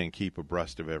 can keep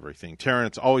abreast of everything. Taryn,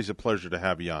 it's always a pleasure to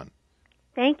have you on.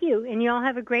 Thank you, and you all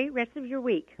have a great rest of your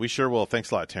week. We sure will.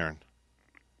 Thanks a lot, Taryn.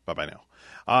 Bye-bye now.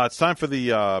 It's time for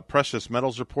the Precious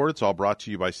Metals Report. It's all brought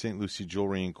to you by St. Lucie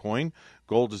Jewelry and Coin.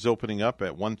 Gold is opening up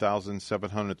at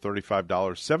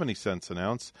 $1,735.70 an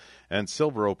ounce, and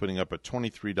silver opening up at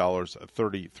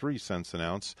 $23.33 an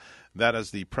ounce. That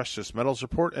is the Precious Metals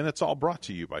Report, and it's all brought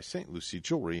to you by St. Lucie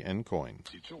Jewelry and Coin.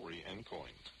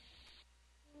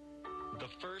 The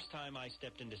first time I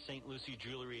stepped into St. Lucie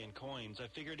Jewelry and Coins, I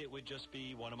figured it would just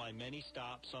be one of my many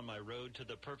stops on my road to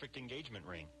the perfect engagement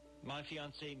ring. My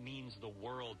fiancée means the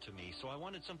world to me, so I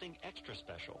wanted something extra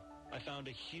special. I found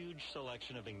a huge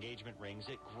selection of engagement rings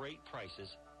at great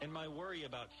prices, and my worry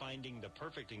about finding the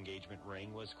perfect engagement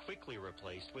ring was quickly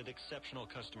replaced with exceptional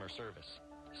customer service.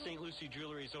 St. Lucie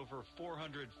Jewelry's over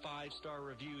 400 five-star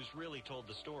reviews really told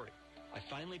the story. I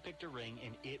finally picked a ring,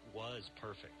 and it was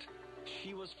perfect.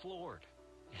 She was floored,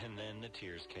 and then the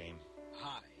tears came.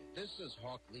 Hi. This is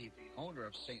Hawk Levy, owner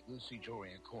of St. Lucie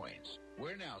Jewelry and Coins.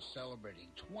 We're now celebrating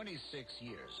 26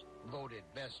 years, voted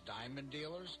best diamond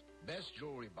dealers, best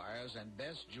jewelry buyers, and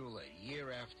best jeweler year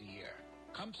after year.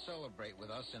 Come celebrate with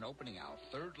us in opening our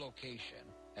third location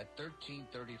at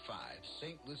 1335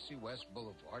 St. Lucie West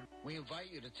Boulevard. We invite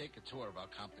you to take a tour of our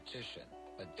competition,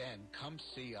 but then come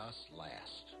see us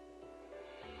last.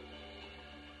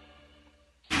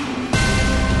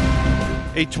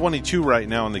 8:22 right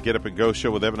now on the Get Up and Go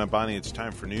show with Evan and Bonnie. It's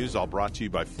time for news, all brought to you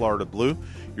by Florida Blue,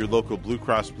 your local Blue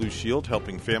Cross Blue Shield,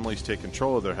 helping families take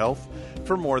control of their health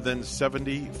for more than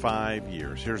 75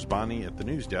 years. Here's Bonnie at the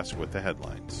news desk with the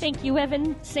headlines. Thank you,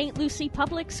 Evan. St. Lucie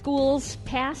Public Schools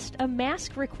passed a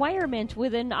mask requirement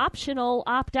with an optional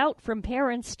opt-out from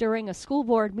parents during a school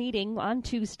board meeting on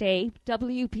Tuesday.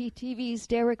 WPTV's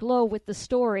Derek Lowe with the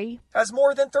story. As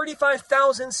more than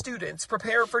 35,000 students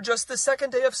prepare for just the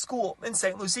second day of school in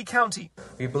St. Lucie County.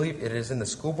 We believe it is in the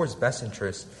school board's best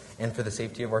interest and for the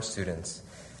safety of our students,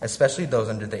 especially those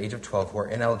under the age of 12 who are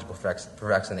ineligible for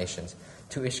vaccinations,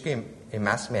 to issue a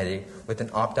mask mandate with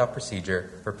an opt-out procedure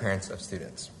for parents of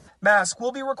students. Mask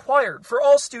will be required for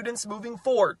all students moving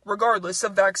forward, regardless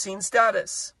of vaccine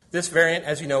status. This variant,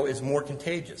 as you know, is more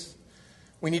contagious.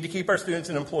 We need to keep our students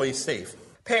and employees safe.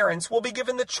 Parents will be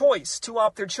given the choice to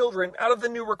opt their children out of the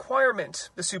new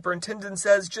requirement. The superintendent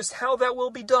says just how that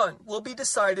will be done will be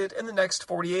decided in the next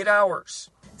 48 hours.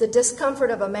 The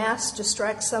discomfort of a mask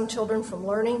distracts some children from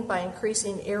learning by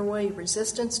increasing airway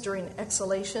resistance during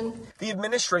exhalation. The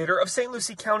administrator of St.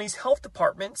 Lucie County's health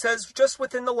department says just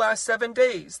within the last 7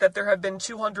 days that there have been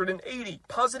 280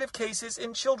 positive cases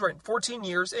in children 14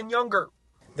 years and younger.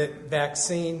 The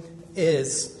vaccine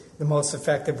is the most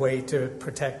effective way to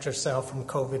protect yourself from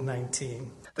COVID-19.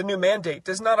 The new mandate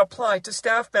does not apply to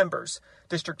staff members.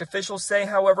 District officials say,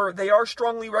 however, they are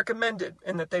strongly recommended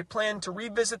and that they plan to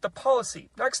revisit the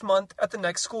policy next month at the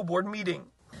next school board meeting.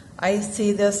 I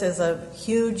see this as a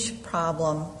huge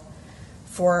problem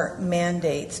for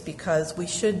mandates because we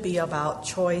should be about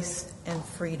choice and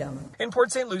freedom. In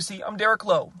Port St. Lucie, I'm Derek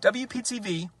Lowe,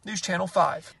 WPTV News Channel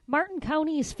 5. Martin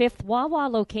County's 5th Wawa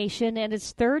location and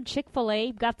its 3rd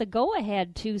Chick-fil-A got the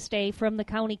go-ahead Tuesday from the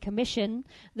County Commission.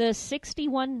 The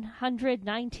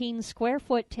 6,119 square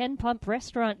foot 10-pump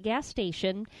restaurant gas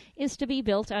station is to be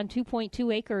built on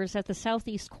 2.2 acres at the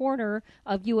southeast corner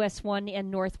of US 1 and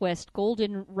Northwest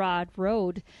Goldenrod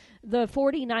Road. The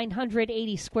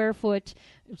 4,980 square foot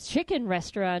chicken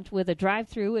restaurant with a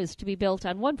drive-through is to be built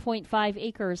on 1.5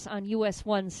 acres on US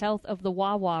 1 south of the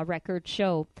Wawa record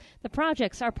show. The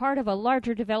projects are part of a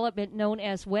larger development known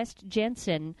as West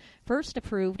Jensen, first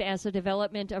approved as a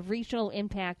development of regional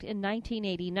impact in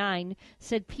 1989,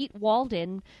 said Pete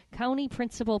Walden, county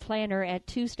principal planner at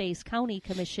Tuesday's County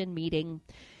Commission meeting.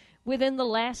 Within the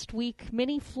last week,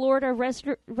 many Florida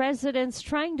residents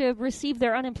trying to receive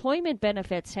their unemployment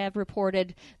benefits have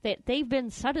reported that they've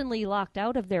been suddenly locked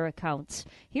out of their accounts.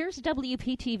 Here's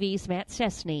WPTV's Matt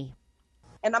Cessny.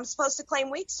 And I'm supposed to claim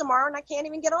weeks tomorrow, and I can't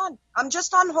even get on. I'm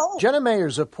just on hold. Jenna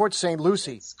Mayers of Port St.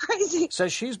 Lucie It's crazy.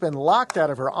 says she's been locked out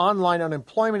of her online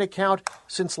unemployment account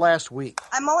since last week.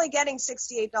 I'm only getting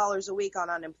 $68 a week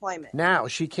on unemployment. Now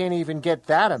she can't even get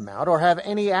that amount or have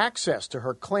any access to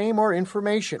her claim or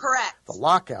information. Correct. The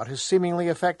lockout has seemingly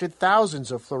affected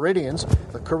thousands of Floridians.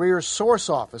 The Career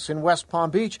Source office in West Palm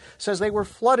Beach says they were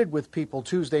flooded with people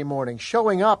Tuesday morning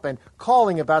showing up and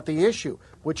calling about the issue,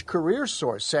 which Career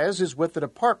Source says is with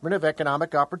the Department of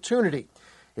Economic Opportunity.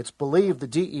 It's believed the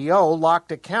DEO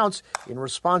locked accounts in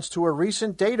response to a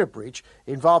recent data breach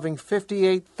involving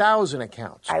 58,000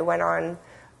 accounts. I went on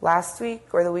last week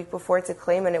or the week before to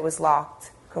claim, and it was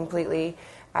locked completely.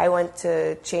 I went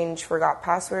to change forgot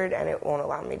password, and it won't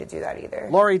allow me to do that either.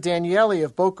 Lori Daniele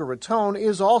of Boca Raton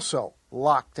is also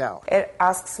locked out. It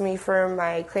asks me for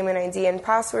my claimant ID and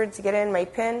password to get in, my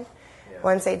PIN.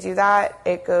 Once I do that,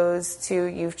 it goes to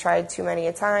you've tried too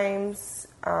many times,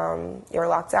 you're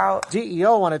locked out.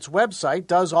 DEO on its website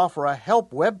does offer a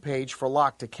help webpage for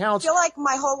locked accounts. I feel like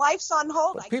my whole life's on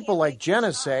hold. But people like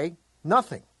Jenna say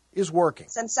nothing is working.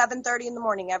 Since 7:30 in the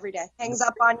morning every day. Hangs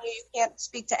up on you. You can't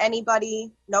speak to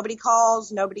anybody. Nobody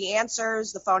calls. Nobody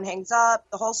answers. The phone hangs up.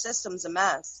 The whole system's a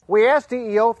mess. We asked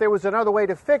DEO if there was another way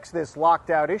to fix this locked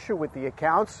out issue with the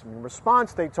accounts. In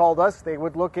response, they told us they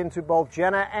would look into both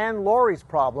Jenna and Lori's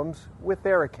problems with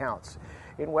their accounts.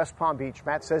 In West Palm Beach,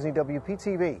 Matt Cessny,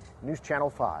 WPTV, News Channel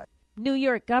 5. New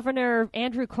York Governor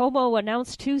Andrew Cuomo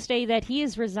announced Tuesday that he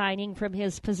is resigning from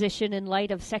his position in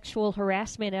light of sexual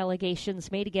harassment allegations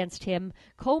made against him.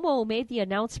 Cuomo made the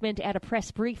announcement at a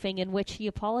press briefing in which he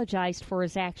apologized for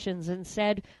his actions and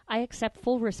said, "I accept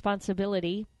full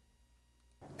responsibility."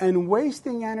 And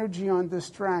wasting energy on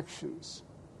distractions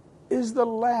is the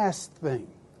last thing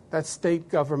that state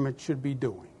government should be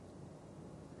doing.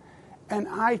 And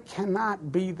I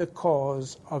cannot be the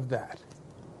cause of that.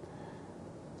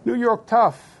 New York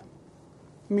tough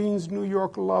means New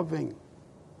York loving.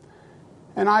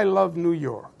 And I love New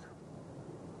York.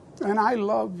 And I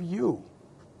love you.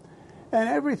 And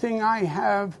everything I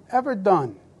have ever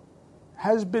done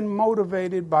has been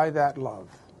motivated by that love.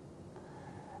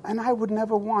 And I would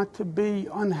never want to be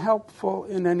unhelpful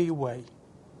in any way.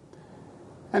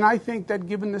 And I think that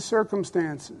given the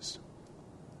circumstances,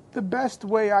 the best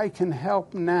way I can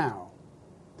help now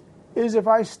is if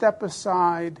I step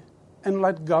aside and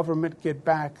let government get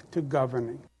back to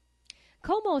governing.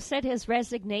 Cuomo said his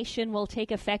resignation will take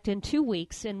effect in 2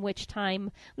 weeks, in which time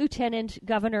Lieutenant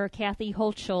Governor Kathy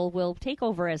Hochul will take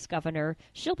over as governor.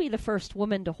 She'll be the first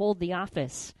woman to hold the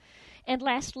office. And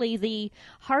lastly, the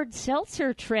hard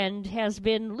seltzer trend has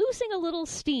been losing a little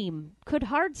steam. Could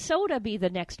hard soda be the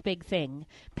next big thing?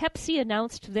 Pepsi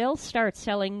announced they'll start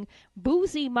selling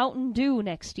boozy Mountain Dew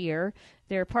next year.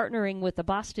 They're partnering with the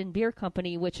Boston Beer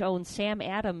Company, which owns Sam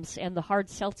Adams and the hard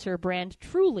seltzer brand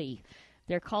Truly.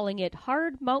 They're calling it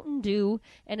Hard Mountain Dew,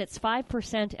 and it's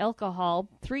 5% alcohol.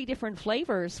 3 different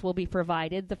flavors will be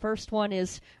provided. The first one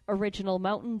is Original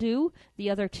Mountain Dew. The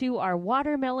other 2 are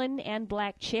Watermelon and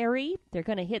Black Cherry. They're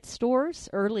going to hit stores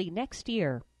early next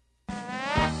year.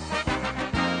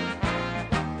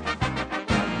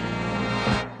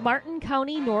 Martin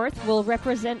County North will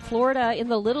represent Florida in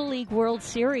the Little League World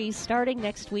Series starting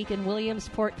next week in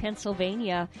Williamsport,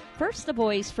 Pennsylvania. First, the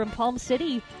boys from Palm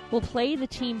City will play the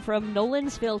team from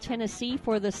Nolensville, Tennessee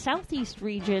for the Southeast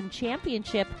Region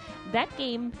Championship. That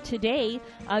game today,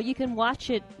 you can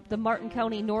watch it, the Martin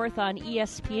County North on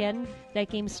ESPN. That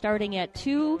game starting at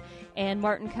 2. And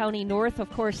Martin County North,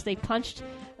 of course, they punched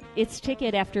its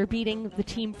ticket after beating the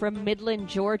team from Midland,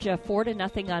 Georgia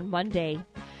 4-0 on Monday.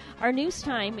 Our news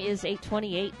time is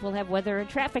 8:28. We'll have weather and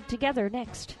traffic together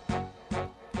next.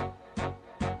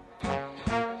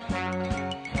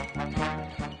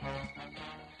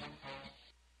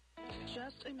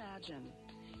 Just imagine.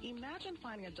 Imagine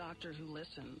finding a doctor who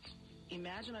listens.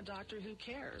 Imagine a doctor who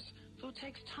cares, who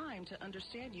takes time to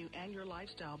understand you and your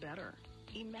lifestyle better.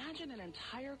 Imagine an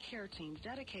entire care team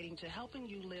dedicating to helping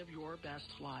you live your best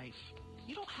life.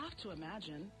 You don't have to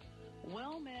imagine.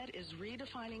 WellMed is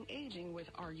redefining aging with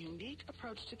our unique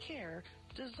approach to care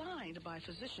designed by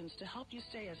physicians to help you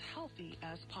stay as healthy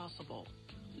as possible.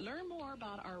 Learn more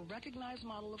about our recognized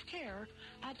model of care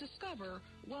at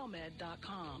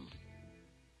discoverwellmed.com.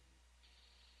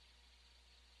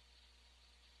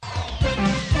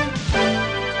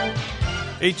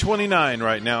 $8:29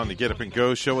 right now on the Get Up and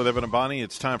Go show with Evan and Bonnie.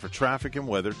 It's time for traffic and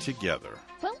weather together.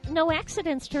 Well, no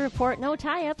accidents to report, no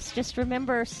tie-ups. Just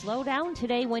remember, slow down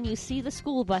today when you see the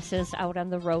school buses out on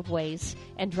the roadways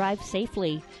and drive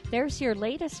safely. There's your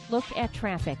latest look at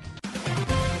traffic.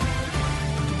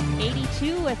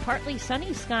 82, a partly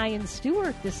sunny sky in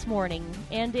Stewart this morning.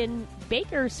 And in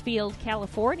Bakersfield,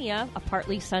 California, a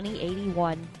partly sunny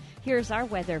 81. Here's our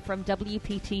weather from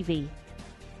WPTV.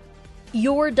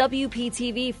 Your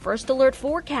WPTV First Alert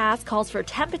forecast calls for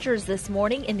temperatures this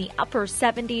morning in the upper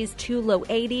 70s to low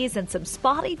 80s and some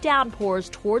spotty downpours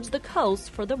towards the coast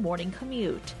for the morning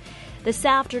commute. This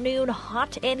afternoon,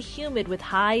 hot and humid with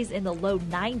highs in the low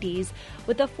 90s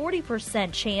with a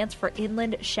 40% chance for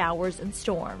inland showers and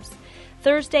storms.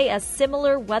 Thursday, a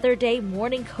similar weather day,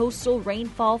 morning coastal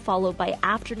rainfall followed by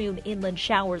afternoon inland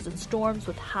showers and storms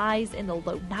with highs in the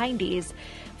low 90s.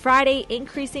 Friday,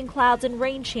 increasing clouds and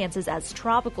rain chances as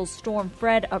Tropical Storm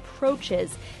Fred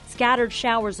approaches. Scattered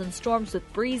showers and storms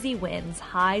with breezy winds,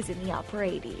 highs in the upper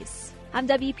 80s. I'm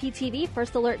WPTV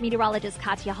First Alert Meteorologist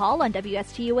Katya Hall on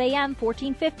WSTU AM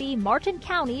 1450, Martin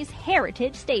County's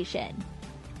Heritage Station.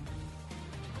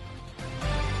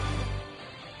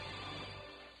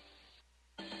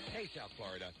 Hey, South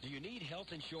Florida, do you need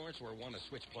health insurance or want to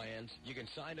switch plans? You can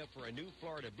sign up for a new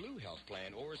Florida Blue health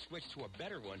plan or switch to a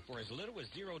better one for as little as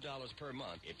 $0 per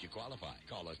month if you qualify.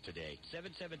 Call us today,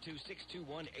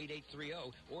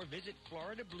 772-621-8830, or visit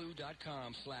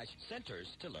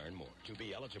floridablue.com/centers to learn more. To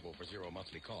be eligible for zero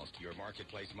monthly cost, your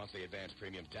Marketplace monthly advance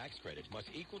premium tax credit must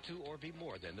equal to or be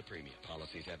more than the premium.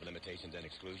 Policies have limitations and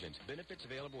exclusions. Benefits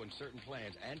available in certain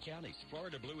plans and counties.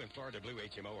 Florida Blue and Florida Blue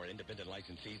HMO are independent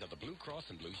licensees of the Blue Cross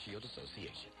and Blue Shield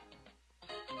Association.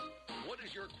 What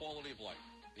is your quality of life?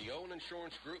 The Owen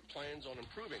Insurance Group plans on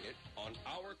improving it on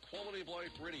our Quality of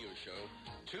Life radio show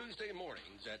Tuesday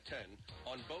mornings at 10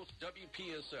 on both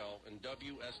WPSL and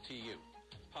WSTU.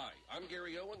 Hi, I'm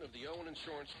Gary Owen of the Owen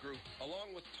Insurance Group.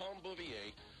 Along with Tom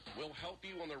Bouvier, we'll help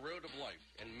you on the road of life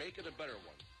and make it a better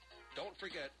one. Don't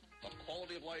forget the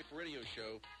Quality of Life radio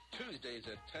show Tuesdays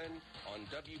at 10 on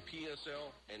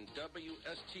WPSL and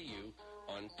WSTU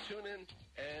on TuneIn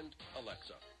and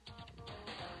Alexa.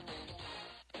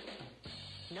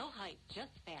 No hype,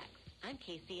 just facts. I'm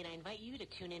Casey, and I invite you to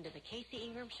tune into the Casey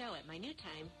Ingram Show at my new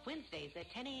time, Wednesdays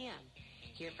at 10 a.m.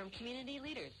 Hear from community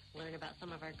leaders, learn about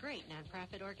some of our great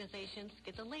nonprofit organizations,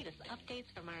 get the latest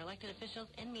updates from our elected officials,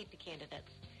 and meet the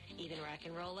candidates. Even rock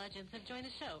and roll legends have joined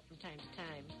the show from time to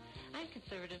time. I'm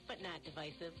conservative but not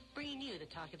divisive, bringing you the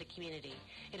talk of the community.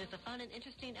 It is a fun and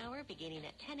interesting hour beginning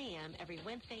at 10 a.m. every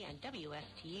Wednesday on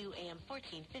WSTU AM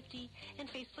 1450 and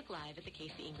Facebook Live at the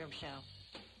Casey Ingram Show.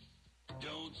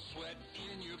 Don't sweat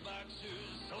in your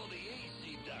boxers, call the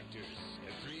AC doctors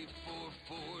at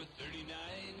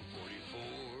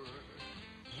 344-3944.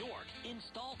 York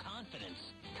Install Concrete confidence.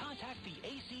 Contact the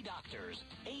AC Doctors,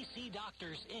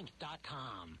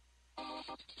 acdoctorsinc.com.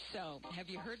 So, have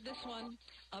you heard this one?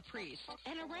 A priest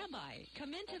and a rabbi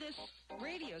come into this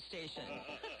radio station.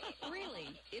 Really,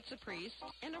 it's a priest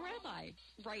and a rabbi.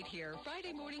 Right here,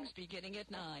 Friday mornings beginning at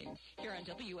 9. Here on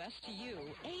WSTU,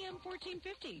 AM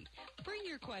 1450. Bring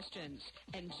your questions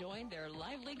and join their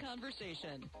lively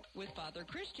conversation with Father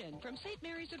Christian from St.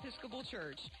 Mary's Episcopal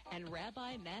Church and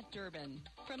Rabbi Matt Durbin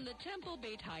from the Temple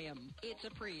Beit Hayim. It's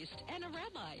a priest and a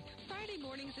rabbi. Friday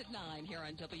mornings at 9 here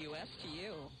on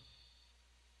WSTU.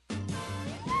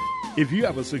 If you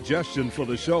have a suggestion for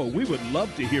the show, we would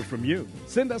love to hear from you.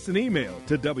 Send us an email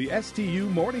to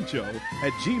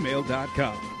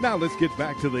WSTUmorningshow@gmail.com. Now let's get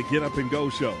back to the Get Up and Go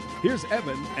show. Here's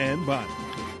Evan and Bonnie.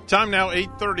 Time now,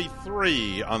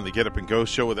 8:33 on the Get Up and Go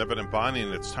show with Evan and Bonnie,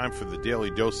 and it's time for the Daily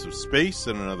Dose of Space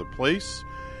in Another Place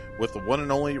with the one and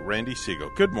only Randy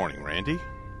Segal. Good morning, Randy.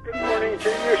 Good morning to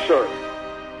you, sir.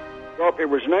 Well, it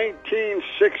was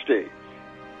 1960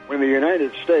 when the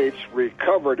United States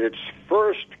recovered its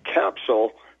first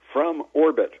capsule from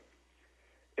orbit.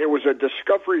 It was a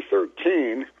Discovery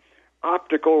 13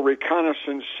 optical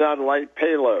reconnaissance satellite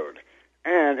payload,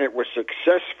 and it was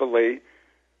successfully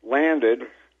landed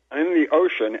in the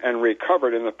ocean and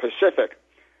recovered in the Pacific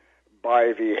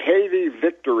by the Haiti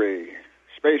Victory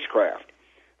spacecraft.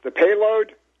 The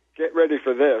payload, get ready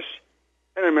for this,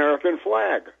 an American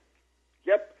flag.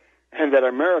 Yep. And that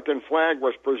American flag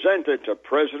was presented to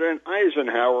President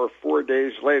Eisenhower 4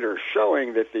 days later,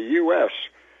 showing that the U.S.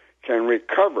 can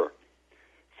recover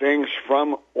things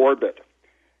from orbit.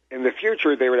 In the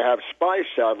future, they would have spy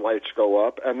satellites go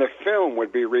up, and the film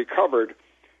would be recovered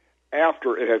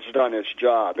after it has done its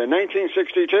job. In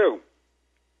 1962,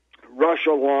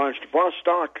 Russia launched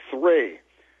Vostok 3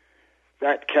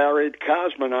 that carried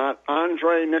cosmonaut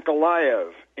Andrei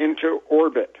Nikolaev into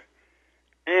orbit.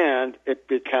 And it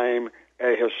became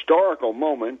a historical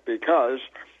moment because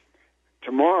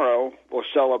tomorrow we'll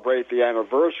celebrate the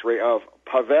anniversary of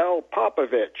Pavel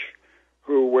Popovich,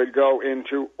 who would go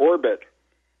into orbit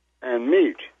and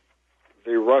meet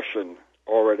the Russian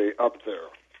already up there.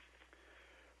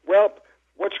 Well,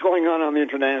 what's going on the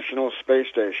International Space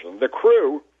Station? The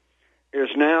crew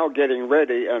is now getting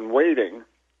ready and waiting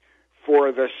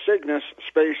for the Cygnus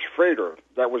space freighter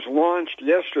that was launched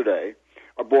yesterday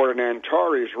aboard an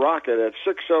Antares rocket at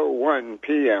 6:01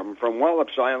 p.m. from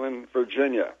Wallops Island,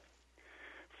 Virginia.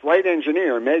 Flight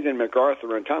engineer Megan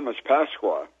MacArthur and Thomas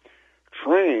Pasqua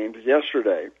trained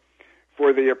yesterday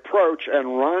for the approach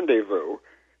and rendezvous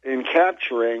in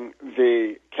capturing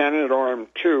the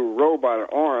Canadarm2 robot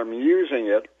arm, using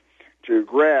it to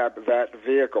grab that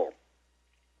vehicle.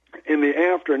 In the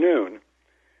afternoon,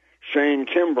 Shane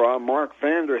Kimbrough, Mark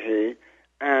Vanderhee,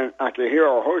 and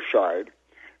Akihiro Hoshide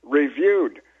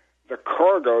reviewed the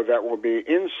cargo that will be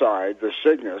inside the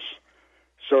Cygnus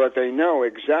so that they know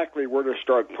exactly where to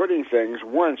start putting things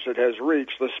once it has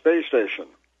reached the space station.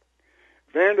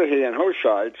 Vanderhee and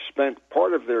Hoshide spent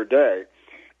part of their day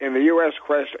in the U.S.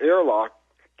 Quest airlock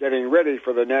getting ready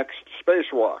for the next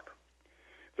spacewalk.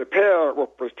 The pair will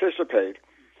participate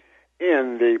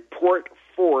in the Port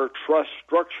 4 Truss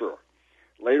structure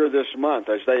later this month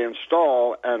as they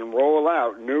install and roll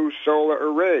out new solar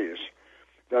arrays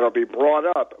that'll be brought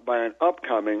up by an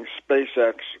upcoming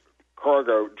SpaceX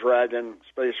Cargo Dragon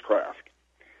spacecraft.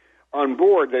 On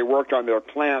board, they worked on their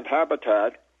plant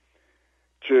habitat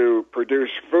to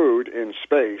produce food in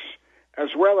space,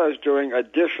 as well as doing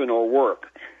additional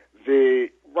work. The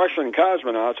Russian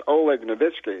cosmonauts, Oleg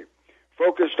Novitsky,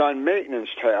 focused on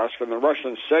maintenance tasks in the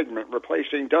Russian segment,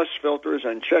 replacing dust filters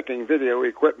and checking video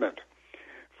equipment.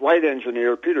 Flight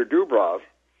engineer Peter Dubrov,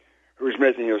 who's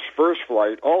making his first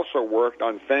flight, also worked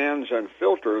on fans and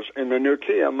filters in the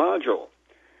Nokia module,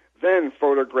 then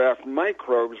photographed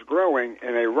microbes growing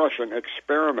in a Russian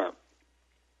experiment.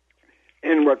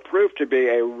 In what proved to be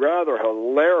a rather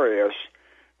hilarious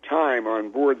time on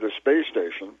board the space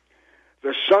station,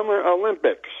 the Summer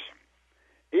Olympics,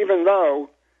 even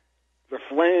though the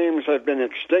flames have been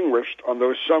extinguished on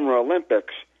those Summer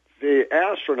Olympics, the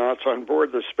astronauts on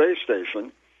board the space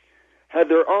station had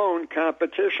their own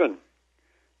competition.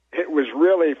 It was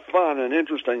really fun and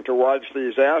interesting to watch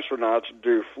these astronauts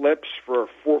do flips for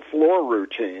floor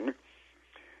routine.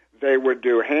 They would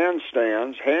do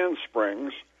handstands,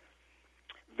 handsprings.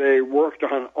 They worked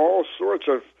on all sorts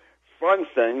of fun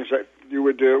things that you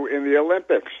would do in the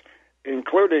Olympics,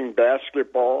 including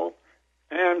basketball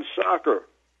and soccer.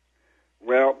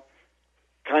 Well,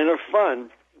 kind of fun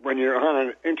when you're on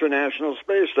an International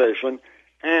Space Station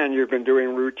and you've been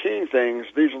doing routine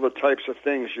things. These are the types of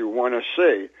things you want to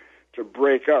see to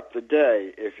break up the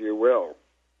day, if you will.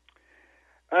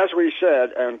 as we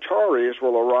said, Antares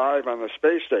will arrive on the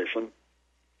space station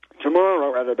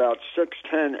tomorrow at about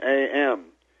 6:10 a.m.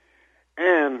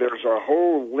 And there's a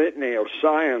whole litany of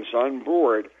science on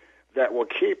board that will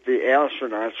keep the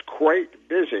astronauts quite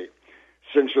busy,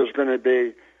 since there's going to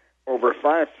be over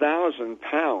 5,000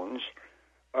 pounds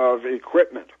of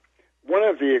equipment. One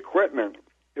of the equipment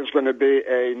is going to be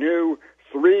a new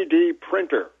 3D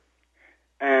printer,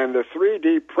 and the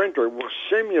 3D printer will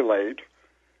simulate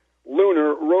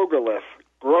lunar regolith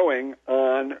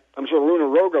lunar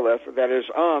regolith that is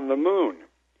on the moon.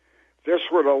 This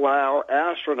would allow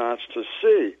astronauts to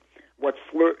see what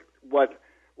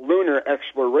lunar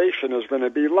exploration is going to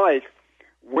be like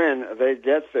when they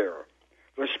get there.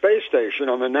 The space station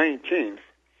on the 19th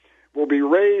will be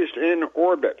raised in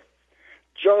orbit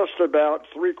just about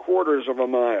 3/4 of a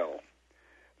mile.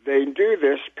 They do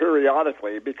this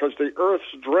periodically because the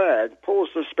Earth's drag pulls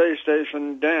the space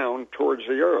station down towards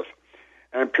the Earth,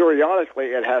 and periodically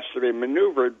it has to be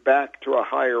maneuvered back to a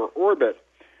higher orbit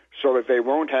so that they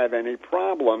won't have any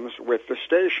problems with the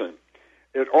station.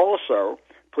 It also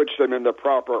puts them in the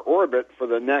proper orbit for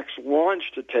the next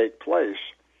launch to take place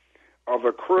of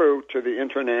a crew to the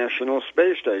International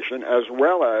Space Station, as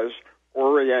well as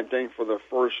orienting for the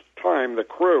first time the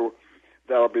crew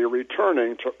that will be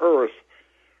returning to Earth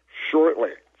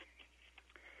shortly.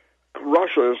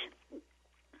 Russia's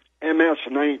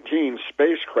MS-19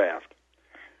 spacecraft,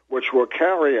 which will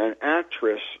carry an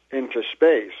actress into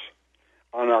space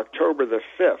on October the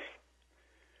 5th,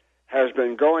 has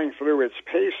been going through its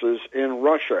paces in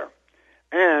Russia,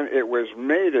 and it was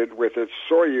mated with its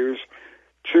Soyuz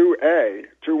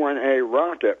 21A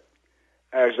rocket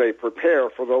as they prepare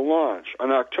for the launch.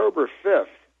 On October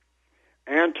 5th,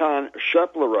 Anton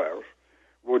Sheplerov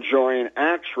will join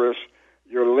actress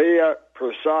Yulia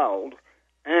Persaud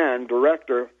and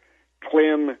director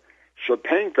Klim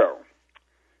Shapenko,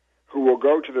 who will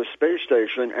go to the space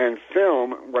station and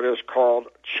film what is called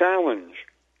Challenge.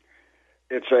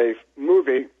 It's a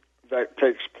movie that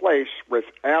takes place with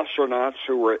astronauts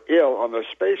who were ill on the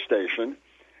space station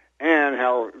and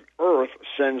how Earth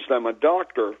sends them a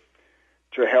doctor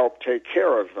to help take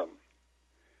care of them.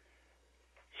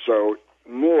 So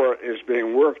more is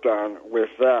being worked on with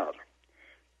that.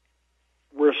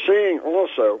 We're seeing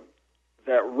also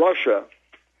that Russia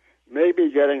may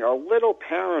be getting a little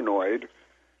paranoid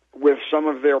with some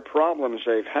of their problems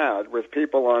they've had with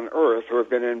people on Earth who have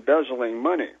been embezzling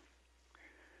money.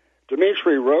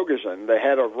 Dmitry Rogozin, the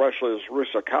head of Russia's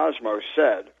Roscosmos,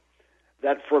 said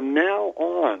that from now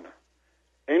on,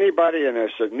 anybody in a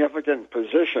significant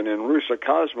position in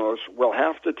Roscosmos will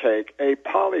have to take a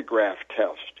polygraph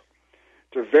test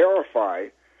to verify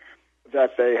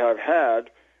that they have had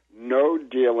no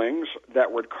dealings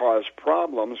that would cause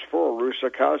problems for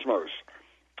Roscosmos,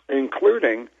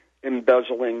 including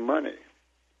embezzling money.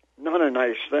 Not a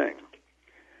nice thing.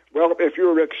 Well, if you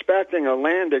were expecting a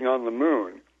landing on the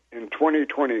moon in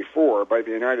 2024 by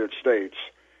the United States,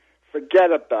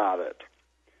 forget about it.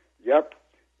 Yep,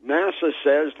 NASA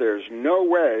says there's no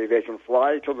way they can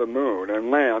fly to the moon and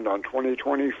land on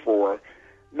 2024,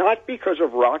 not because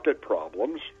of rocket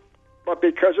problems, but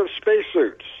because of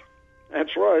spacesuits.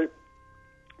 That's right.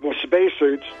 The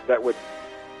spacesuits that would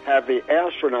have the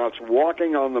astronauts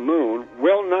walking on the moon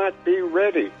will not be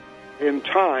ready in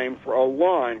time for a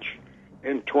launch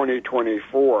in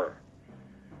 2024.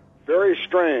 Very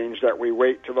strange that we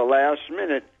wait to the last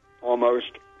minute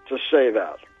almost to say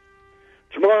that.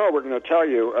 Tomorrow we're going to tell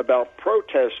you about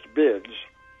protest bids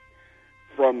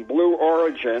from Blue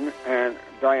Origin and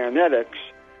Dianetics,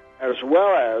 as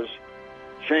well as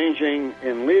changing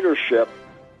in leadership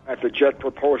at the Jet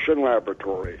Propulsion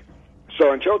Laboratory.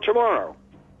 So until tomorrow,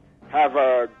 have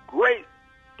a great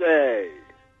day,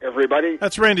 everybody.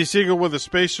 That's Randy Segal with the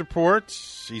Space Report.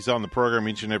 He's on the program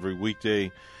each and every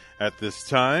weekday at this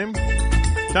time.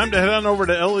 Time to head on over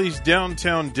to Ellie's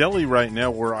Downtown Deli right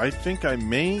now, where I think I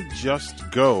may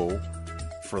just go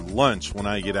for lunch when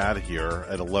I get out of here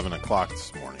at 11 o'clock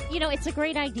this morning. You know, it's a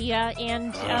great idea.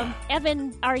 And,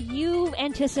 Evan, are you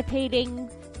anticipating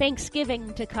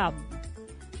Thanksgiving to come?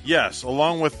 Yes,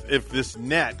 along with if this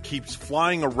net keeps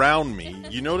flying around me.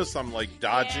 You notice I'm like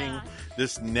dodging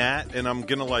this net, and I'm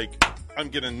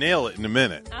gonna nail it in a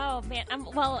minute. Oh man,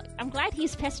 I'm glad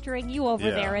he's pestering you over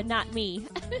there and not me.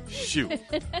 Shoot.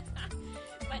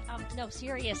 But no,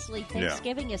 seriously,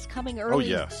 Thanksgiving is coming early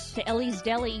to Ellie's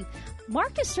Deli.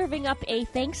 Mark is serving up a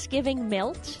Thanksgiving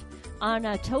melt on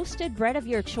a toasted bread of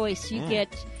your choice. You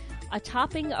get a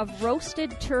topping of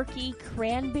roasted turkey,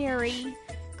 cranberry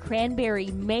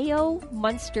mayo,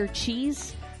 Munster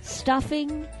cheese,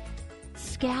 stuffing,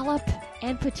 scallop,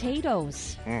 and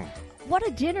potatoes. What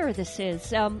a dinner this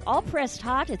is. All pressed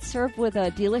hot. It's served with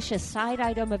a delicious side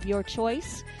item of your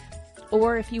choice.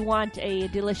 Or if you want a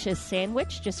delicious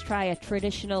sandwich, just try a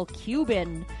traditional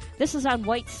Cuban. This is on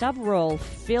white sub roll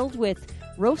filled with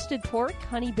roasted pork,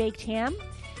 honey-baked ham,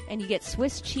 and you get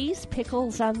Swiss cheese,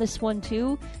 pickles on this one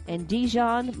too, and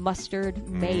Dijon mustard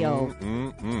mayo.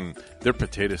 Their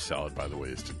potato salad, by the way,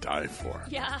 is to die for.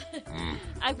 Yeah.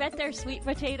 I bet their sweet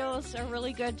potatoes are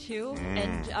really good too,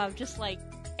 and just like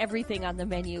everything on the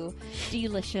menu,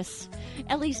 delicious.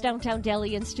 Ellie's Downtown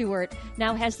Deli in Stuart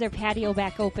now has their patio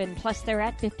back open, plus they're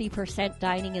at 50%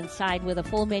 dining inside with a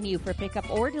full menu for pickup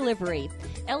or delivery.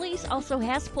 Ellie's also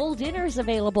has full dinners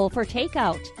available for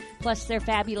takeout, plus their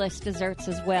fabulous desserts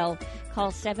as well.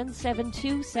 Call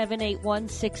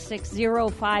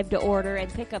 772-781-6605 to order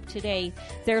and pick up today.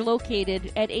 They're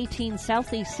located at 18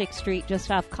 Southeast 6th Street, just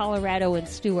off Colorado and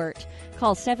Stuart.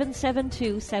 Call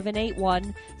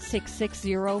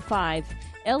 772-781-6605.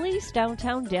 Ellie's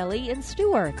Downtown Deli in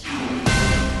Stuart.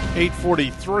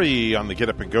 8:43 on the Get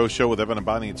Up and Go show with Evan and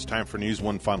Bonnie. It's time for news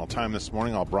one final time this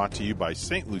morning, all brought to you by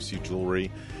St. Lucie Jewelry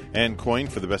and Coin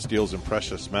for the best deals in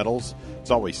precious metals.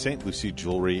 It's always St. Lucie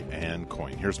Jewelry and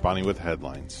Coin. Here's Bonnie with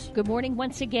headlines. Good morning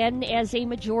once again. As a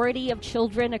majority of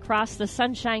children across the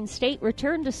Sunshine State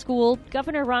return to school,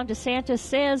 Governor Ron DeSantis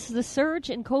says the surge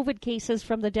in COVID cases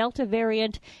from the Delta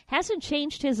variant hasn't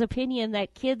changed his opinion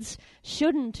that kids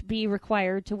shouldn't be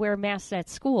required to wear masks at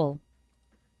school.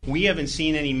 We haven't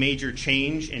seen any major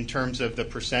change in terms of the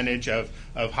percentage of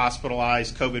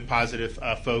hospitalized COVID-positive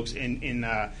folks in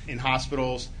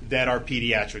hospitals that are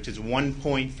pediatrics. It's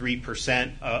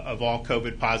 1.3% of all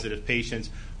COVID-positive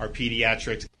patients are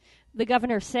pediatrics. The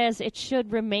governor says it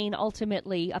should remain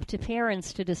ultimately up to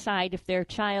parents to decide if their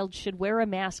child should wear a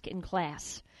mask in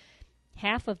class.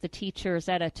 Half of the teachers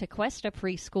at a Tequesta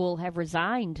preschool have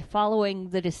resigned following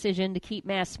the decision to keep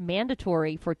masks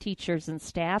mandatory for teachers and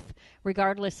staff,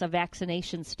 regardless of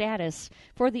vaccination status,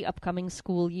 for the upcoming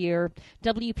school year.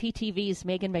 WPTV's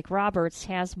Megan McRoberts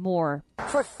has more.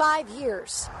 For 5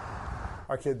 years,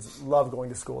 our kids love going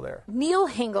to school there. Neil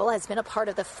Hingle has been a part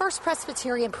of the First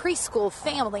Presbyterian preschool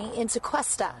family in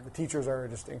Tequesta. The teachers are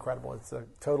just incredible. It's a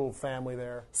total family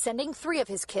there. Sending 3 of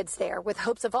his kids there with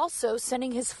hopes of also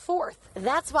sending his 4th.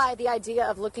 That's why the idea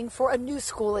of looking for a new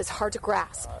school is hard to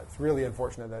grasp. It's really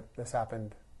unfortunate that this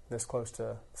happened this close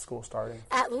to school starting.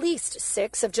 At least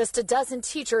 6 of just a dozen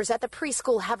teachers at the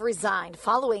preschool have resigned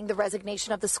following the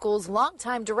resignation of the school's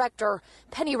longtime director,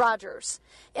 Penny Rogers.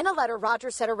 In a letter,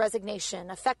 Rogers said her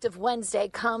resignation, effective Wednesday,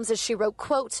 comes as she wrote,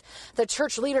 quote, "The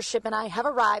church leadership and I have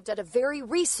arrived at a very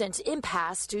recent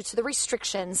impasse due to the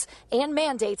restrictions and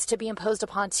mandates to be imposed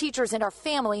upon teachers and our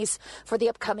families for the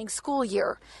upcoming school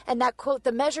year. And that, quote,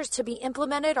 the measures to be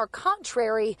implemented are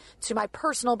contrary to my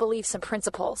personal beliefs and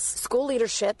principles." School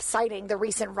leadership, citing the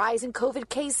recent rise in COVID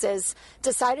cases,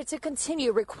 decided to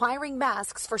continue requiring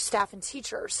masks for staff and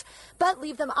teachers, but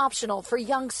leave them optional for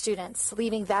young students,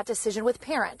 leaving that decision with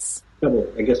parents.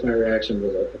 I guess my reaction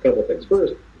was a couple things.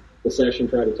 First, the session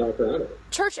tried to talk her out of it.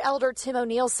 Church elder Tim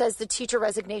O'Neill says the teacher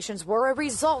resignations were a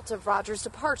result of Rogers'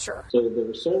 departure. So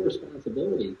the sole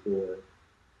responsibility for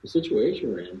the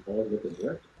situation we're in falls with the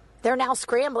director. They're now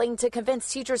scrambling to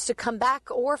convince teachers to come back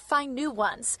or find new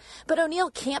ones. But O'Neill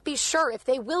can't be sure if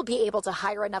they will be able to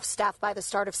hire enough staff by the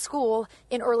start of school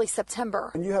in early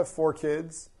September. When you have 4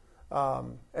 kids,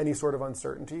 any sort of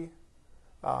uncertainty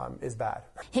is bad.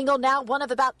 Hingle now one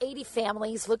of about 80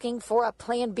 families looking for a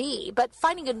plan B, but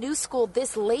finding a new school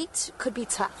this late could be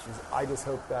tough. I just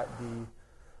hope that the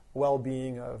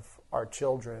well-being of our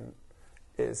children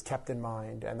is kept in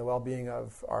mind, and the well-being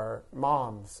of our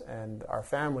moms and our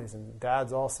families and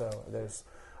dads also, there's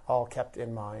all kept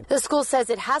in mind. The school says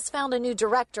it has found a new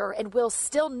director and will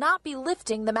still not be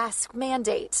lifting the mask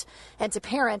mandate. And to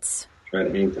parents, try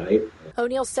to hang tight.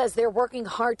 O'Neill says they're working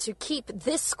hard to keep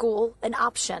this school an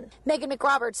option. Megan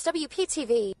McRoberts,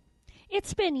 WPTV.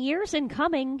 It's been years in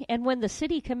coming, and when the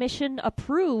City Commission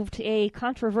approved a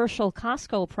controversial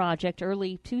Costco project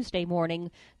early Tuesday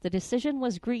morning, the decision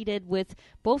was greeted with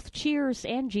both cheers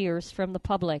and jeers from the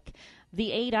public.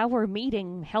 The 8-hour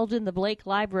meeting held in the Blake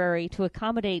Library to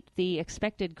accommodate the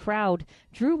expected crowd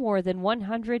drew more than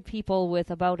 100 people,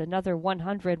 with about another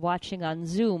 100 watching on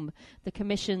Zoom. The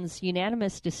Commission's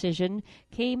unanimous decision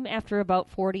came after about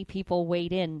 40 people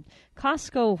weighed in.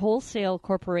 Costco Wholesale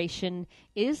Corporation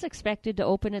is expected to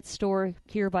open its store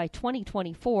here by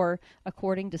 2024,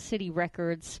 according to city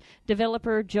records.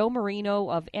 Developer Joe Marino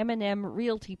of M&M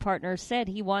Realty Partners said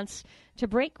he wants to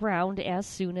break ground as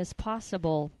soon as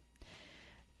possible.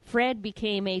 Fred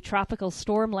became a tropical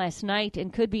storm last night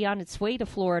and could be on its way to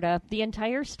Florida. The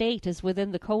entire state is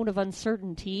within the cone of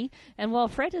uncertainty, and while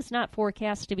Fred is not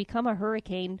forecast to become a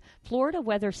hurricane, Florida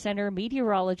Weather Center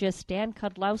meteorologist Dan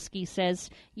Kudlowski says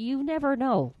you never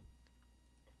know.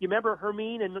 You remember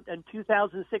Hermine in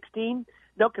 2016?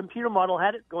 No computer model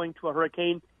had it going to a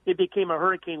hurricane. It became a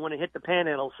hurricane when it hit the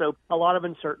Panhandle, so a lot of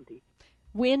uncertainty.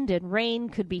 Wind and rain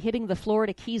could be hitting the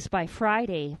Florida Keys by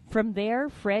Friday. From there,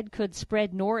 Fred could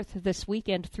spread north this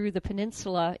weekend through the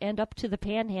peninsula and up to the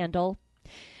Panhandle.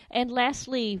 And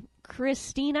lastly,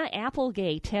 Christina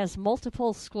Applegate has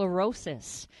multiple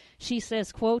sclerosis. She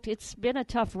says, quote, "It's been a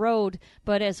tough road,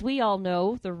 but as we all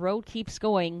know, the road keeps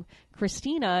going."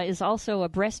 Christina is also a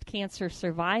breast cancer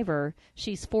survivor.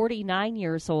 She's 49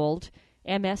 years old.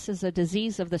 MS is a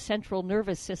disease of the central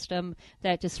nervous system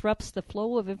that disrupts the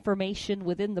flow of information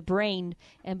within the brain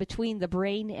and between the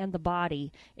brain and the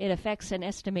body. It affects an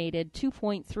estimated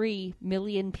 2.3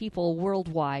 million people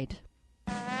worldwide.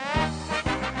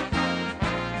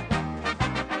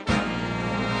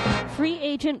 Free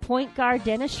agent point guard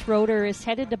Dennis Schroeder is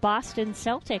headed to Boston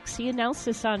Celtics. He announced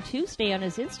this on Tuesday on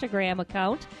his Instagram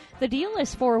account. The deal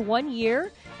is for 1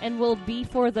 year and will be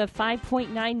for the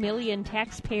 $5.9 million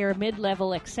taxpayer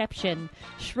mid-level exception.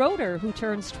 Schroeder, who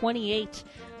turns 28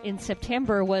 in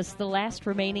September, was the last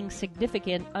remaining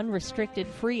significant unrestricted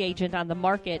free agent on the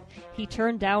market. He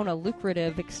turned down a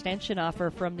lucrative extension offer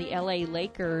from the LA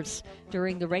Lakers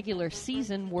during the regular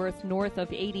season worth north of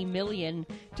 $80 million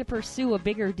to pursue a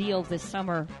bigger deal this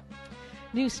summer.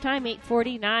 News time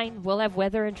 8:49. We'll have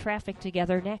weather and traffic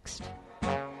together next.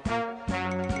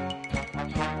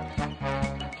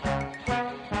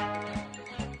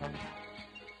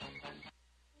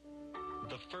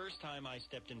 Time I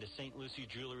stepped into St. Lucie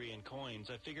Jewelry and Coins,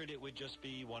 I figured it would just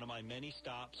be one of my many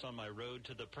stops on my road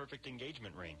to the perfect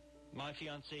engagement ring. My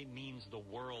fiancée means the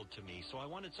world to me, so I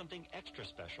wanted something extra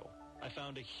special. I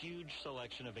found a huge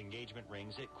selection of engagement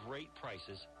rings at great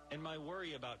prices, and my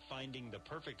worry about finding the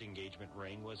perfect engagement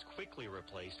ring was quickly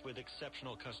replaced with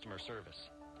exceptional customer service.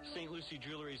 St. Lucie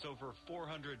Jewelry's over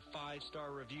 400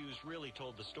 five-star reviews really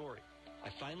told the story. I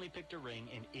finally picked a ring,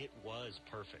 and it was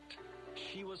perfect.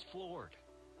 She was floored.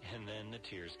 And then the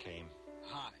tears came.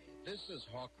 Hi, this is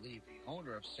Hawk Levy,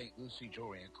 owner of St. Lucie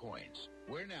Jewelry and Coins.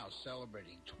 We're now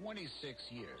celebrating 26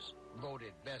 years,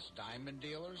 voted best diamond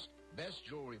dealers, best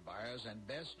jewelry buyers, and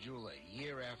best jeweler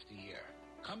year after year.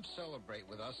 Come celebrate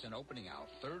with us in opening our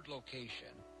third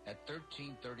location at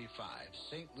 1335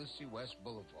 St. Lucie West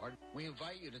Boulevard. We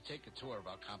invite you to take a tour of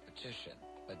our competition,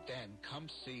 but then come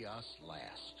see us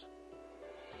last.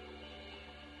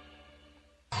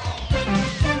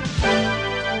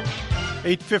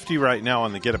 8:50 right now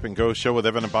on the Get Up and Go show with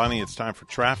Evan and Bonnie. It's time for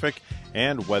traffic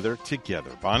and weather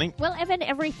together. Bonnie? Well, Evan,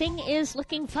 everything is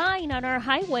looking fine on our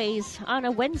highways on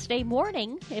a Wednesday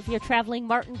morning. If you're traveling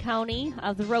Martin County,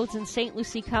 the roads in St.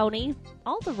 Lucie County,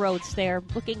 all the roads there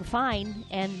looking fine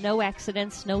and no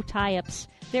accidents, no tie-ups.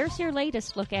 There's your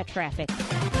latest look at traffic.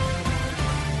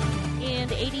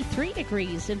 And 83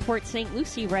 degrees in Port St.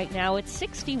 Lucie right now. It's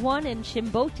 61 in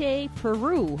Chimbote,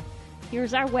 Peru.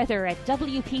 Here's our weather at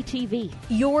WPTV.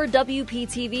 Your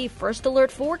WPTV First Alert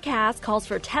forecast calls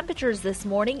for temperatures this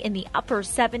morning in the upper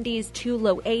 70s to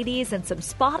low 80s and some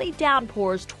spotty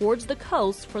downpours towards the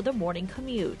coast for the morning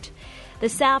commute.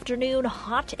 This afternoon,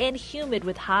 hot and humid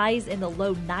with highs in the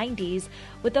low 90s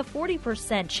with a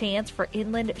 40% chance for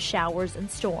inland showers and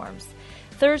storms.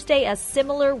 Thursday, a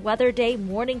similar weather day,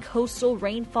 morning coastal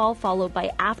rainfall followed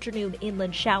by afternoon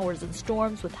inland showers and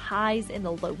storms with highs in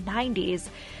the low 90s.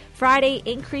 Friday,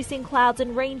 increasing clouds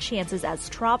and rain chances as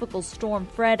Tropical Storm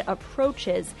Fred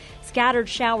approaches. Scattered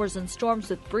showers and storms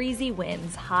with breezy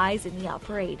winds, highs in the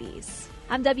upper 80s.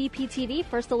 I'm WPTV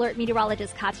First Alert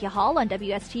Meteorologist Katya Hall on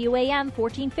WSTU AM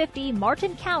 1450,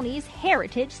 Martin County's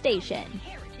Heritage Station.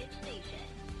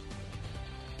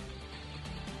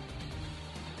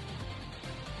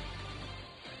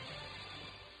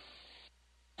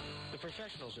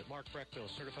 Professionals at Mark Breckville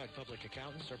Certified Public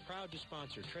Accountants are proud to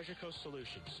sponsor Treasure Coast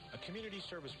Solutions, a community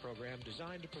service program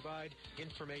designed to provide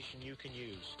information you can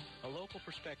use, a local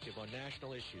perspective on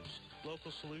national issues,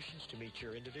 local solutions to meet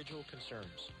your individual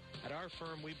concerns. At our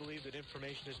firm, we believe that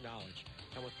information is knowledge,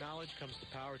 and with knowledge comes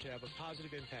the power to have a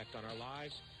positive impact on our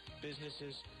lives,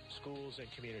 businesses, schools,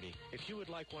 and community. If you would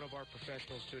like one of our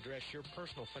professionals to address your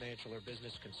personal financial or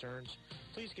business concerns,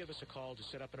 please give us a call to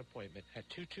set up an appointment at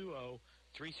 220-3380.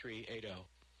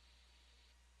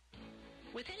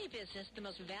 With any business, the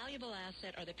most valuable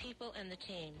asset are the people and the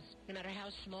teams, no matter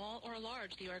how small or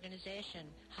large the organization.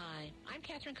 Hi, I'm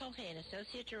Catherine Culhane,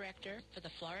 Associate Director for the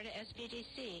Florida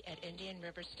SBDC at Indian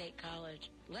River State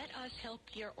College. Let us help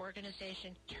your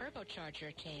organization turbocharge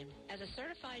your team. As a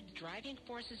certified driving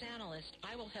forces analyst,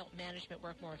 I will help management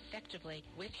work more effectively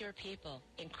with your people,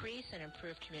 increase and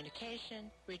improve communication,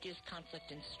 reduce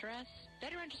conflict and stress,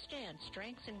 better understand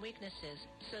strengths and weaknesses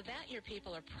so that your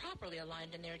people are properly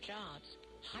aligned in their jobs.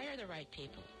 Hire the right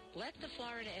people. Let the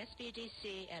Florida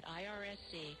SBDC at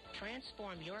IRSC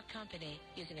transform your company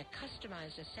using a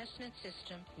customized assessment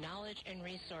system, knowledge, and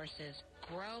resources.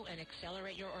 Grow and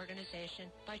accelerate your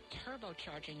organization by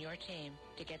turbocharging your team.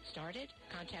 To get started,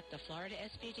 contact the Florida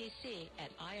SBDC at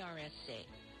IRSC.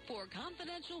 For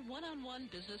confidential one-on-one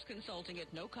business consulting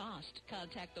at no cost,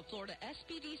 contact the Florida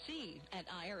SBDC at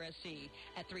IRSC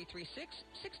at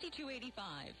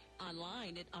 336-6285.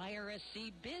 Online at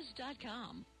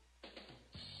irscbiz.com.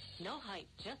 No hype,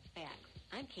 just facts.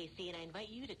 I'm Casey, and I invite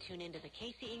you to tune into the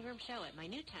Casey Ingram Show at my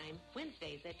new time,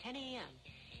 Wednesdays at 10 a.m.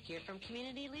 Hear from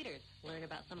community leaders, learn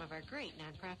about some of our great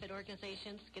nonprofit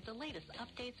organizations, get the latest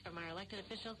updates from our elected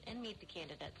officials, and meet the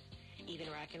candidates. Even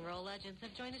rock and roll legends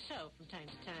have joined the show from time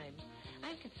to time.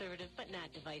 I'm conservative but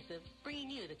not divisive, bringing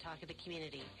you the talk of the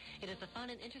community. It is a fun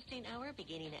and interesting hour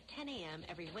beginning at 10 a.m.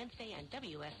 every Wednesday on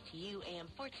WSTU AM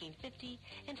 1450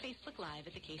 and Facebook Live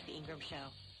at The Casey Ingram Show.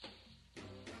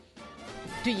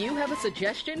 Do you have a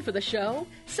suggestion for the show?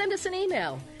 Send us an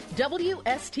email,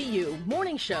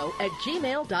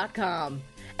 WSTUmorningshow@gmail.com.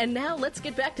 And now let's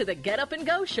get back to the Get Up and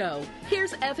Go show.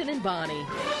 Here's Evan and Bonnie.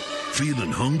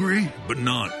 Feeling hungry, but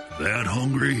not that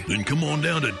hungry? Then come on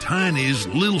down to Tiny's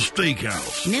Little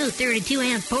Steakhouse. No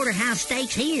 32-ounce porterhouse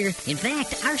steaks here. In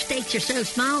fact, our steaks are so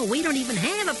small, we don't even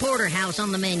have a porterhouse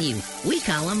on the menu. We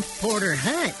call them Porter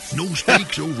Huts. No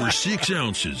steaks over 6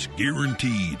 ounces,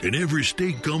 guaranteed. And every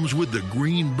steak comes with the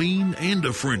green bean and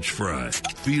a French fry.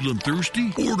 Feeling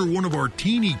thirsty? Order one of our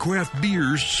teeny craft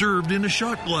beers served in a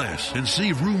shot glass. And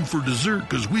save room for dessert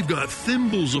because we've got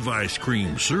thimbles of ice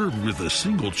cream served with a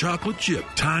single chocolate chip.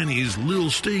 Tiny's Little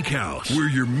Steakhouse, where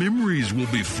your memories will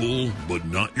be full, but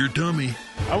not your tummy.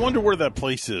 I wonder where that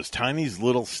place is, Tiny's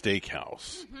Little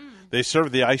Steakhouse. Mm-hmm. They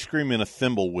serve the ice cream in a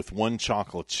thimble with one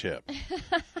chocolate chip.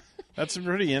 That's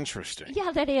pretty interesting.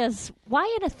 Yeah, that is.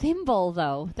 Why in a thimble,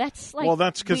 though? That's like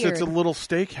that's because weird. it's a little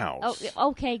steakhouse. Oh,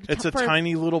 okay. It's a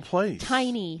tiny little place.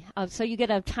 Tiny. So you get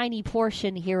a tiny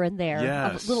portion here and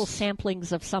there of little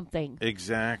samplings of something.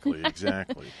 Exactly.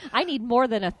 I need more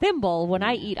than a thimble when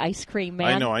I eat ice cream,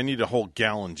 man. I know. I need a whole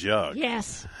gallon jug.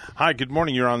 Yes. Hi, good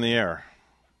morning. You're on the air.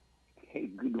 Hey,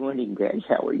 good morning, guys.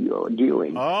 How are you all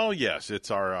doing? Oh, yes.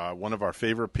 It's our one of our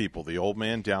favorite people, the old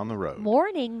man down the road.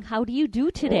 Morning. How do you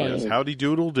do today? Yes, howdy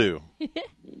doodle do.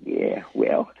 Yeah,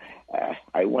 well,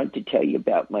 I want to tell you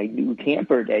about my new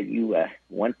camper that you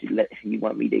want me to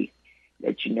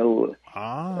let you know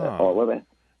all of it.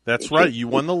 That's right. You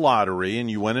won the lottery, and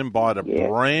you went and bought a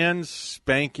brand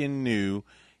spanking new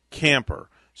camper.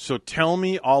 So tell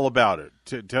me all about it.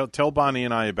 Tell Bonnie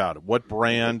and I about it. What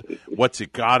brand? What's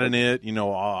it got in it? You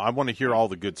know, I want to hear all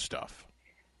the good stuff.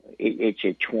 It's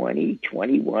a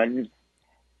 2021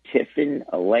 Tiffin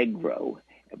Allegro,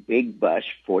 a big bus,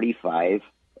 45.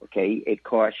 Okay, it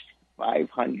cost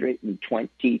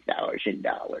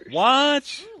 $520,000.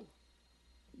 What?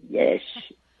 Yes,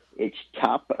 it's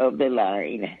top of the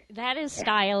line. That is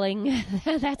styling.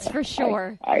 That's for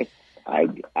sure. I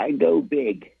go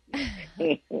big.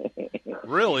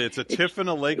 Really? It's a Tiffin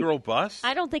Allegro bus?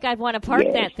 I don't think I'd want to park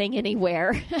that thing anywhere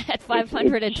at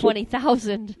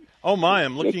 $520,000. Oh my!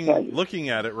 I'm looking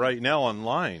at it right now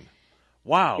online.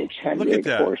 Wow! 600 look at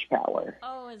that horsepower.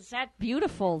 Oh, is that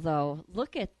beautiful though?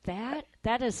 Look at that.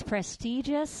 That is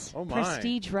prestigious. Oh my!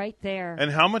 Prestige right there.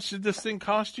 And how much did this thing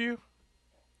cost you?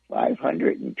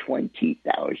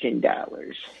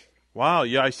 $520,000. Wow,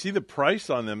 yeah, I see the price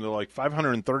on them. They're like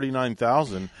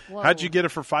 $539,000. How'd you get it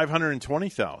for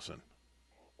 $520,000?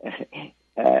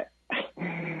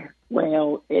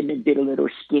 Well, and it did a little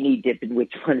skinny dipping with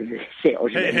one of the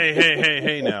salesmen.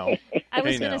 Hey now. I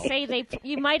was going to say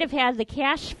you might have had the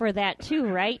cash for that too,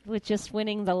 right? With just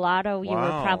winning the lotto, you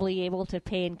were probably able to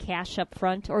pay in cash up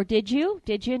front, or did you?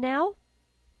 Did you now?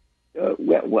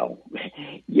 Well,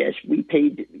 yes, we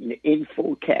paid in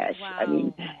full cash. Wow. I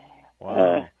mean,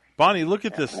 wow. Bonnie, look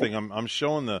at this thing. I'm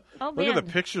showing look at the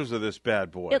pictures of this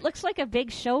bad boy. It looks like a big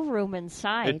showroom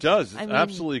inside. It does. It's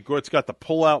absolutely good. It's got the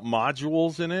pull-out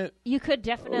modules in it. You could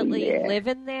definitely live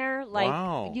in there.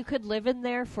 You could live in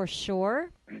there for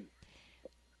sure.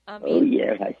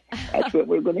 That's what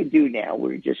we're going to do now.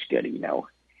 We're just going to,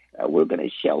 we're going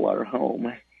to sell our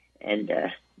home, and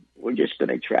we're just going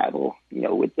to travel,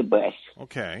 with the bus.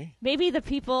 Okay. Maybe the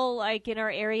people like in our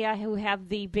area who have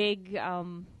the big,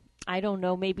 I don't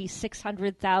know, maybe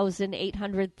 $600,000,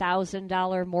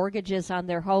 $800,000 mortgages on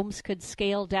their homes could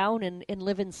scale down and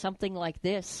live in something like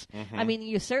this. Mm-hmm. I mean,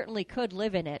 you certainly could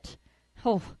live in it.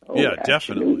 Oh yeah,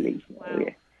 definitely. Wow. Oh, yeah.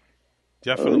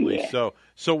 Definitely. Oh, yeah.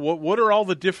 So what are all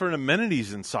the different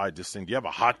amenities inside this thing? Do you have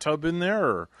a hot tub in there,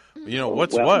 or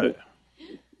what's Well, what?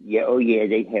 Yeah. Oh, yeah.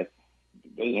 They have.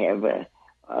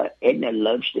 Edna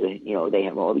loves to. They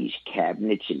have all these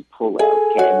cabinets and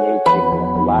pull-out cabinets and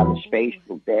a lot of space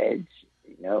for beds.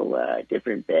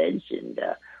 Different beds, and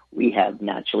we have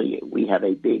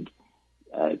a big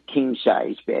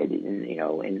king-size bed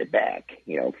in the back.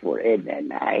 For Edna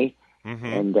and I,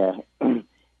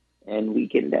 and we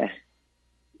can.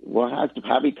 We'll have to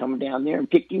probably come down there and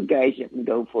pick you guys up and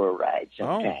go for a ride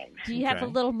sometime. Do you have a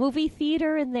little movie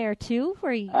theater in there, too?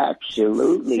 Where you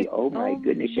Absolutely. Oh, my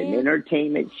goodness. Man. An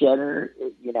entertainment center,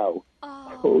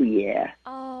 Oh, yeah.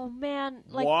 Oh, man.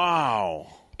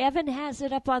 Wow. Evan has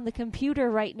it up on the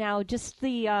computer right now, just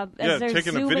the as they're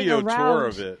taking a zooming video around. tour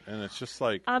of it, and it's just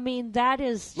like... I mean, that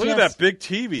is Look at just that big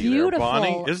TV beautiful. there,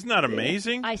 Bonnie. Isn't that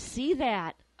amazing? I see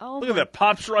that. Oh, Look at that.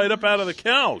 Pops right up out of the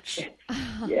couch.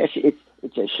 Yes, it's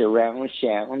a surround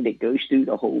sound that goes through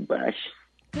the whole bus.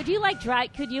 Could you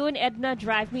Could you and Edna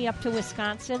drive me up to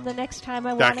Wisconsin the next time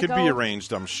I want That to could go? be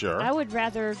arranged, I'm sure. I would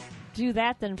rather do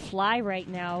that than fly right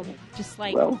now. Just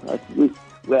like Well,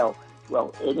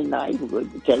 Ed and I will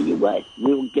tell you what.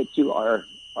 We'll get you our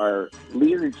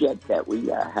Learjet that we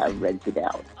have rented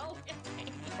out.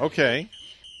 Okay.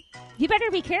 You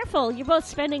better be careful. You're both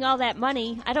spending all that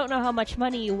money. I don't know how much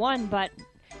money you won, but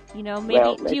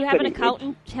maybe do you have an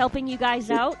accountant helping you guys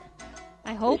out?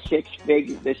 I hope.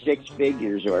 The six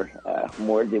figures are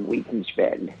more than we can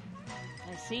spend.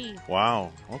 I see.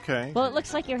 Wow. Okay. Well, it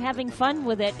looks like you're having fun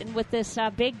with it, and with this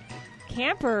big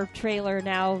camper trailer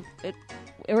now.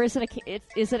 Or is it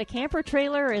a camper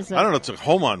trailer? Or is it? I don't know. It's a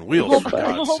home on wheels.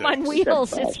 Home on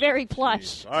wheels. It's very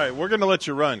plush. All right, we're going to let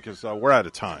you run because we're out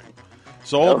of time.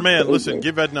 So, old man, listen,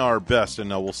 give Edna our best, and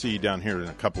we'll see you down here in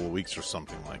a couple of weeks or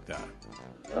something like that.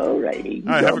 All righty.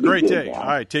 All right, have a great day. All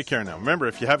right, take care now. Remember,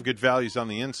 if you have good values on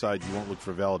the inside, you won't look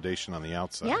for validation on the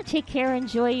outside. Yeah, take care.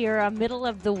 Enjoy your middle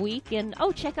of the week. And,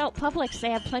 check out Publix.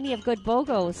 They have plenty of good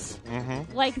BOGOs.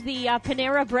 Mm-hmm. Like the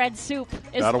Panera Bread soup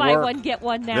is buy one, get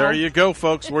one now. There you go,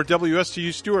 folks. We're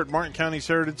WSTU Stewart, Martin County's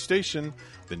Heritage Station.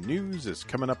 The news is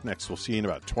coming up next. We'll see you in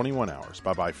about 21 hours.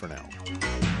 Bye-bye for now.